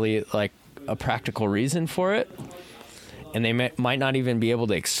necessarily like a practical reason for it, and they might not even be able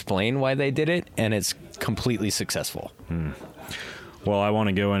to explain why they did it, and it's completely successful. Well, I want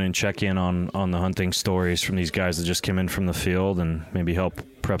to go in and check in on the hunting stories from these guys that just came in from the field and maybe help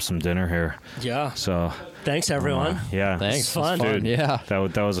prep some dinner here. Yeah. So thanks, everyone. Yeah. Thanks. It's fun. Dude, Yeah.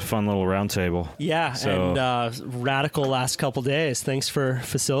 That was a fun little round table. Yeah, So- and radical last couple days. Thanks for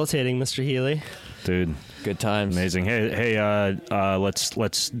facilitating, Mr. Healey. Dude, Good times. amazing. Hey,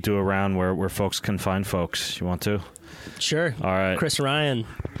 let's do a round where folks can find folks. You want to? Sure. All right. Chris Ryan.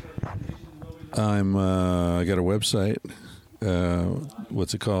 I got a website.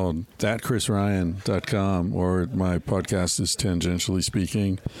 What's it called? ThatChrisRyan.com, or my podcast is Tangentially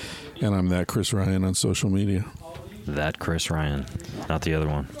Speaking, and I'm that Chris Ryan on social media. That Chris Ryan, not the other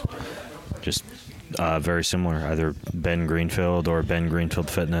one. Just very similar, either Ben Greenfield or Ben Greenfield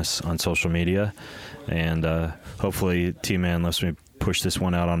Fitness on social media. And hopefully T-Man lets me push this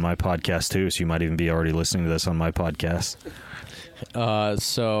one out on my podcast too, so you might even be already listening to this on my podcast.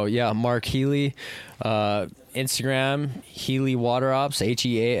 So yeah, Mark Healey, Instagram, Healey Waterops,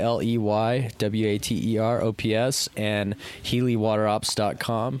 HealeyWaterops, and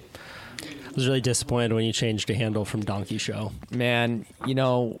HealeyWaterops.com. I was really disappointed when you changed your handle from Donkey Show. Man, you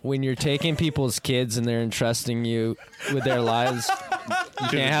know, when you're taking people's kids and they're entrusting you with their lives, you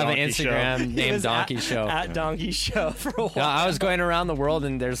can't have an Donkey Show. Instagram It named was Donkey Show. At Donkey Show for a while. No, I was going around the world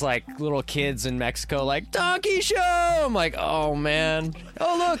and there's like little kids in Mexico like, Donkey Show! I'm like, oh man.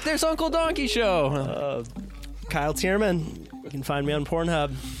 Oh look, there's Uncle Donkey Show. Kyle Tierman. You can find me on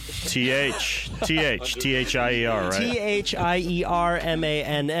Pornhub. THIER, right?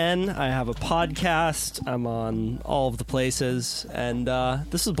 THIERMANN. I have a podcast. I'm on all of the places. And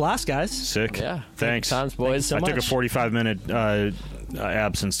this was a blast, guys. Sick. Yeah. Thanks. Times, boys. so I took a much. 45-minute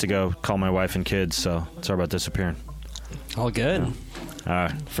absence to go call my wife and kids, so sorry about disappearing. All good. All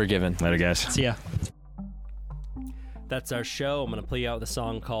right. Forgiven. Later, guys. See ya. That's our show. I'm going to play you out with a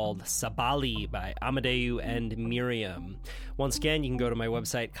song called Sabali by Amadeu and Miriam. Once again, you can go to my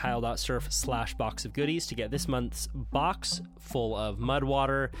website, kyle.surf/box of goodies to get this month's box full of mud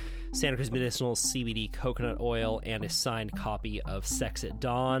water, Santa Cruz Medicinal CBD coconut oil, and a signed copy of Sex at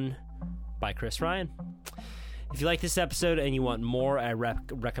Dawn by Chris Ryan. If you like this episode and you want more, I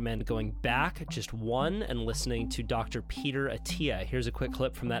recommend going back just one and listening to Dr. Peter Attia. Here's a quick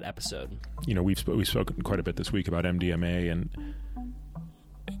clip from that episode. You know, we've spoken quite a bit this week about MDMA, and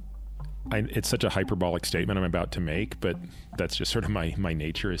it's such a hyperbolic statement I'm about to make, but that's just sort of my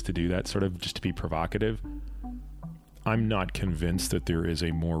nature, is to do that, sort of just to be provocative. I'm not convinced that there is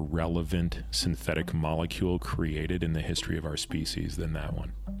a more relevant synthetic molecule created in the history of our species than that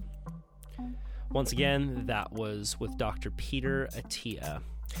one. Once again, that was with Dr. Peter Attia.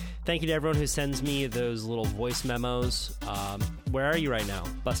 Thank you to everyone who sends me those little voice memos. Where are you right now?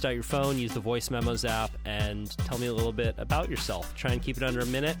 Bust out your phone, use the voice memos app, and tell me a little bit about yourself. Try and keep it under a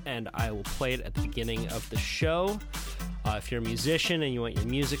minute, and I will play it at the beginning of the show. If you're a musician and you want your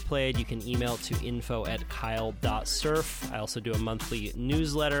music played, you can email to info@kyle.surf. I also do a monthly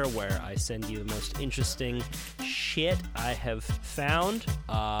newsletter where I send you the most interesting shit I have found.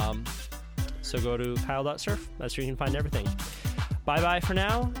 So go to kyle.surf. That's where you can find everything. Bye-bye for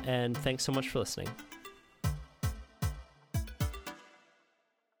now, and thanks so much for listening.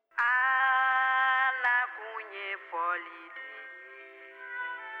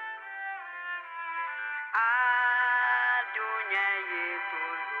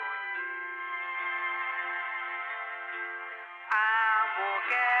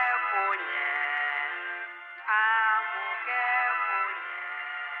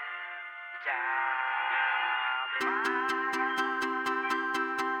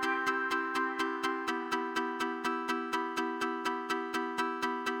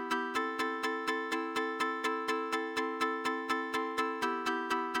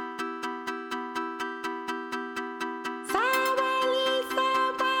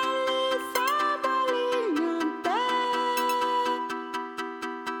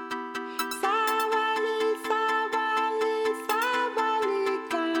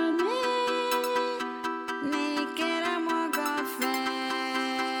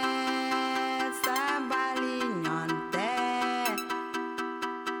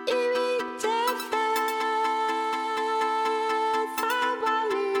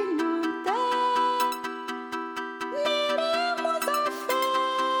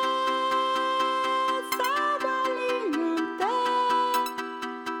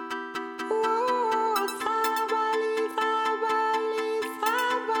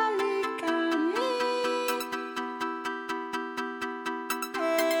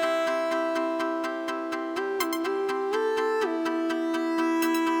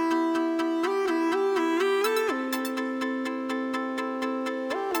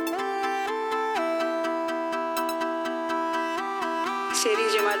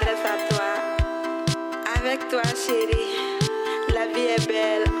 m'adresse à toi. Avec toi, chérie, la vie est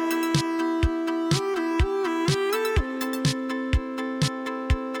belle.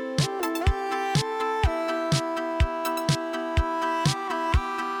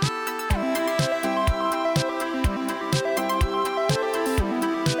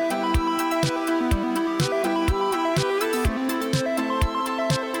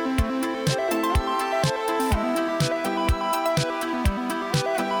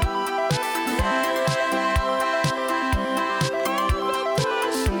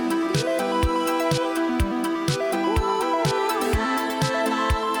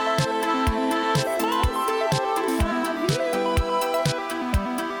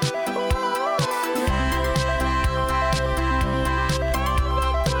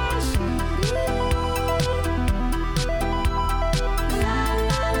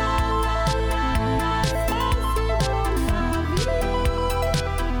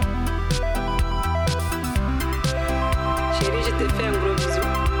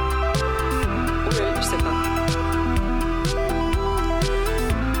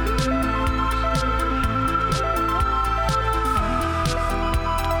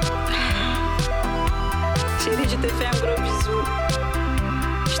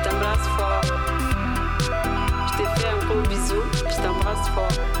 Je t'embrasse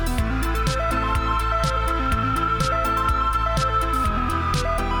fort.